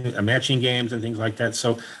matching games and things like that.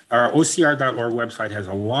 So our OCR.org website has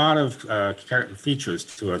a lot of features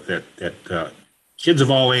to it that kids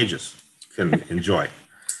of all ages can enjoy.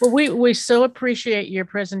 Well, we so appreciate your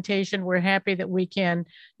presentation. We're happy that we can,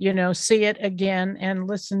 see it again and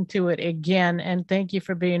listen to it again. And thank you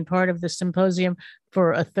for being part of the symposium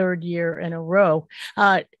for a third year in a row.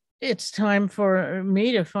 It's time for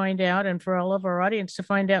me to find out, and for all of our audience to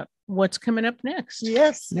find out what's coming up next.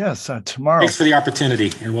 Yes. Tomorrow. Thanks for the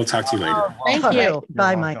opportunity, and we'll talk to you later. Thank you. Right.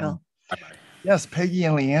 Bye, Michael. Bye-bye. Yes, Peggy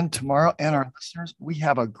and Leanne, tomorrow, and our listeners, we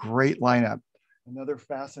have a great lineup. Another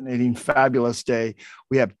fascinating, fabulous day.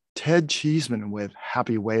 We have Ted Cheeseman with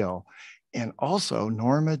Happy Whale, and also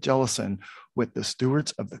Norma Jellison with the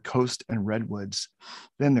Stewards of the Coast and Redwoods.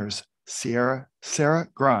 Then there's Sarah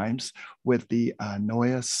Grimes with the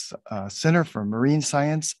NOYA Center for Marine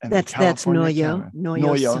Science and that's California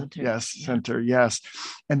NOYO Center. Yes, Center, yes.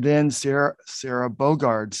 And then Sarah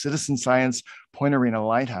Bogard, Citizen Science Point Arena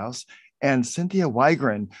Lighthouse, and Cynthia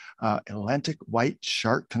Wygren, Atlantic White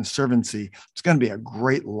Shark Conservancy. It's going to be a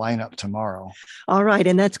great lineup tomorrow. All right,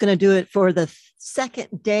 and that's going to do it for the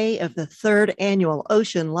second day of the third annual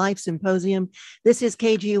Ocean Life Symposium. This is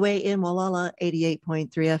KGUA in Gualala, 88.3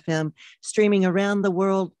 FM, streaming around the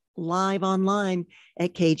world live online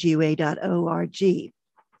at kgua.org.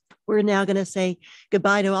 We're now going to say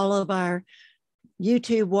goodbye to all of our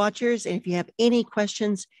YouTube watchers. And if you have any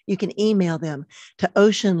questions, you can email them to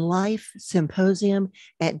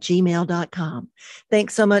oceanlifesymposium@gmail.com.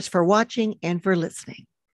 Thanks so much for watching and for listening.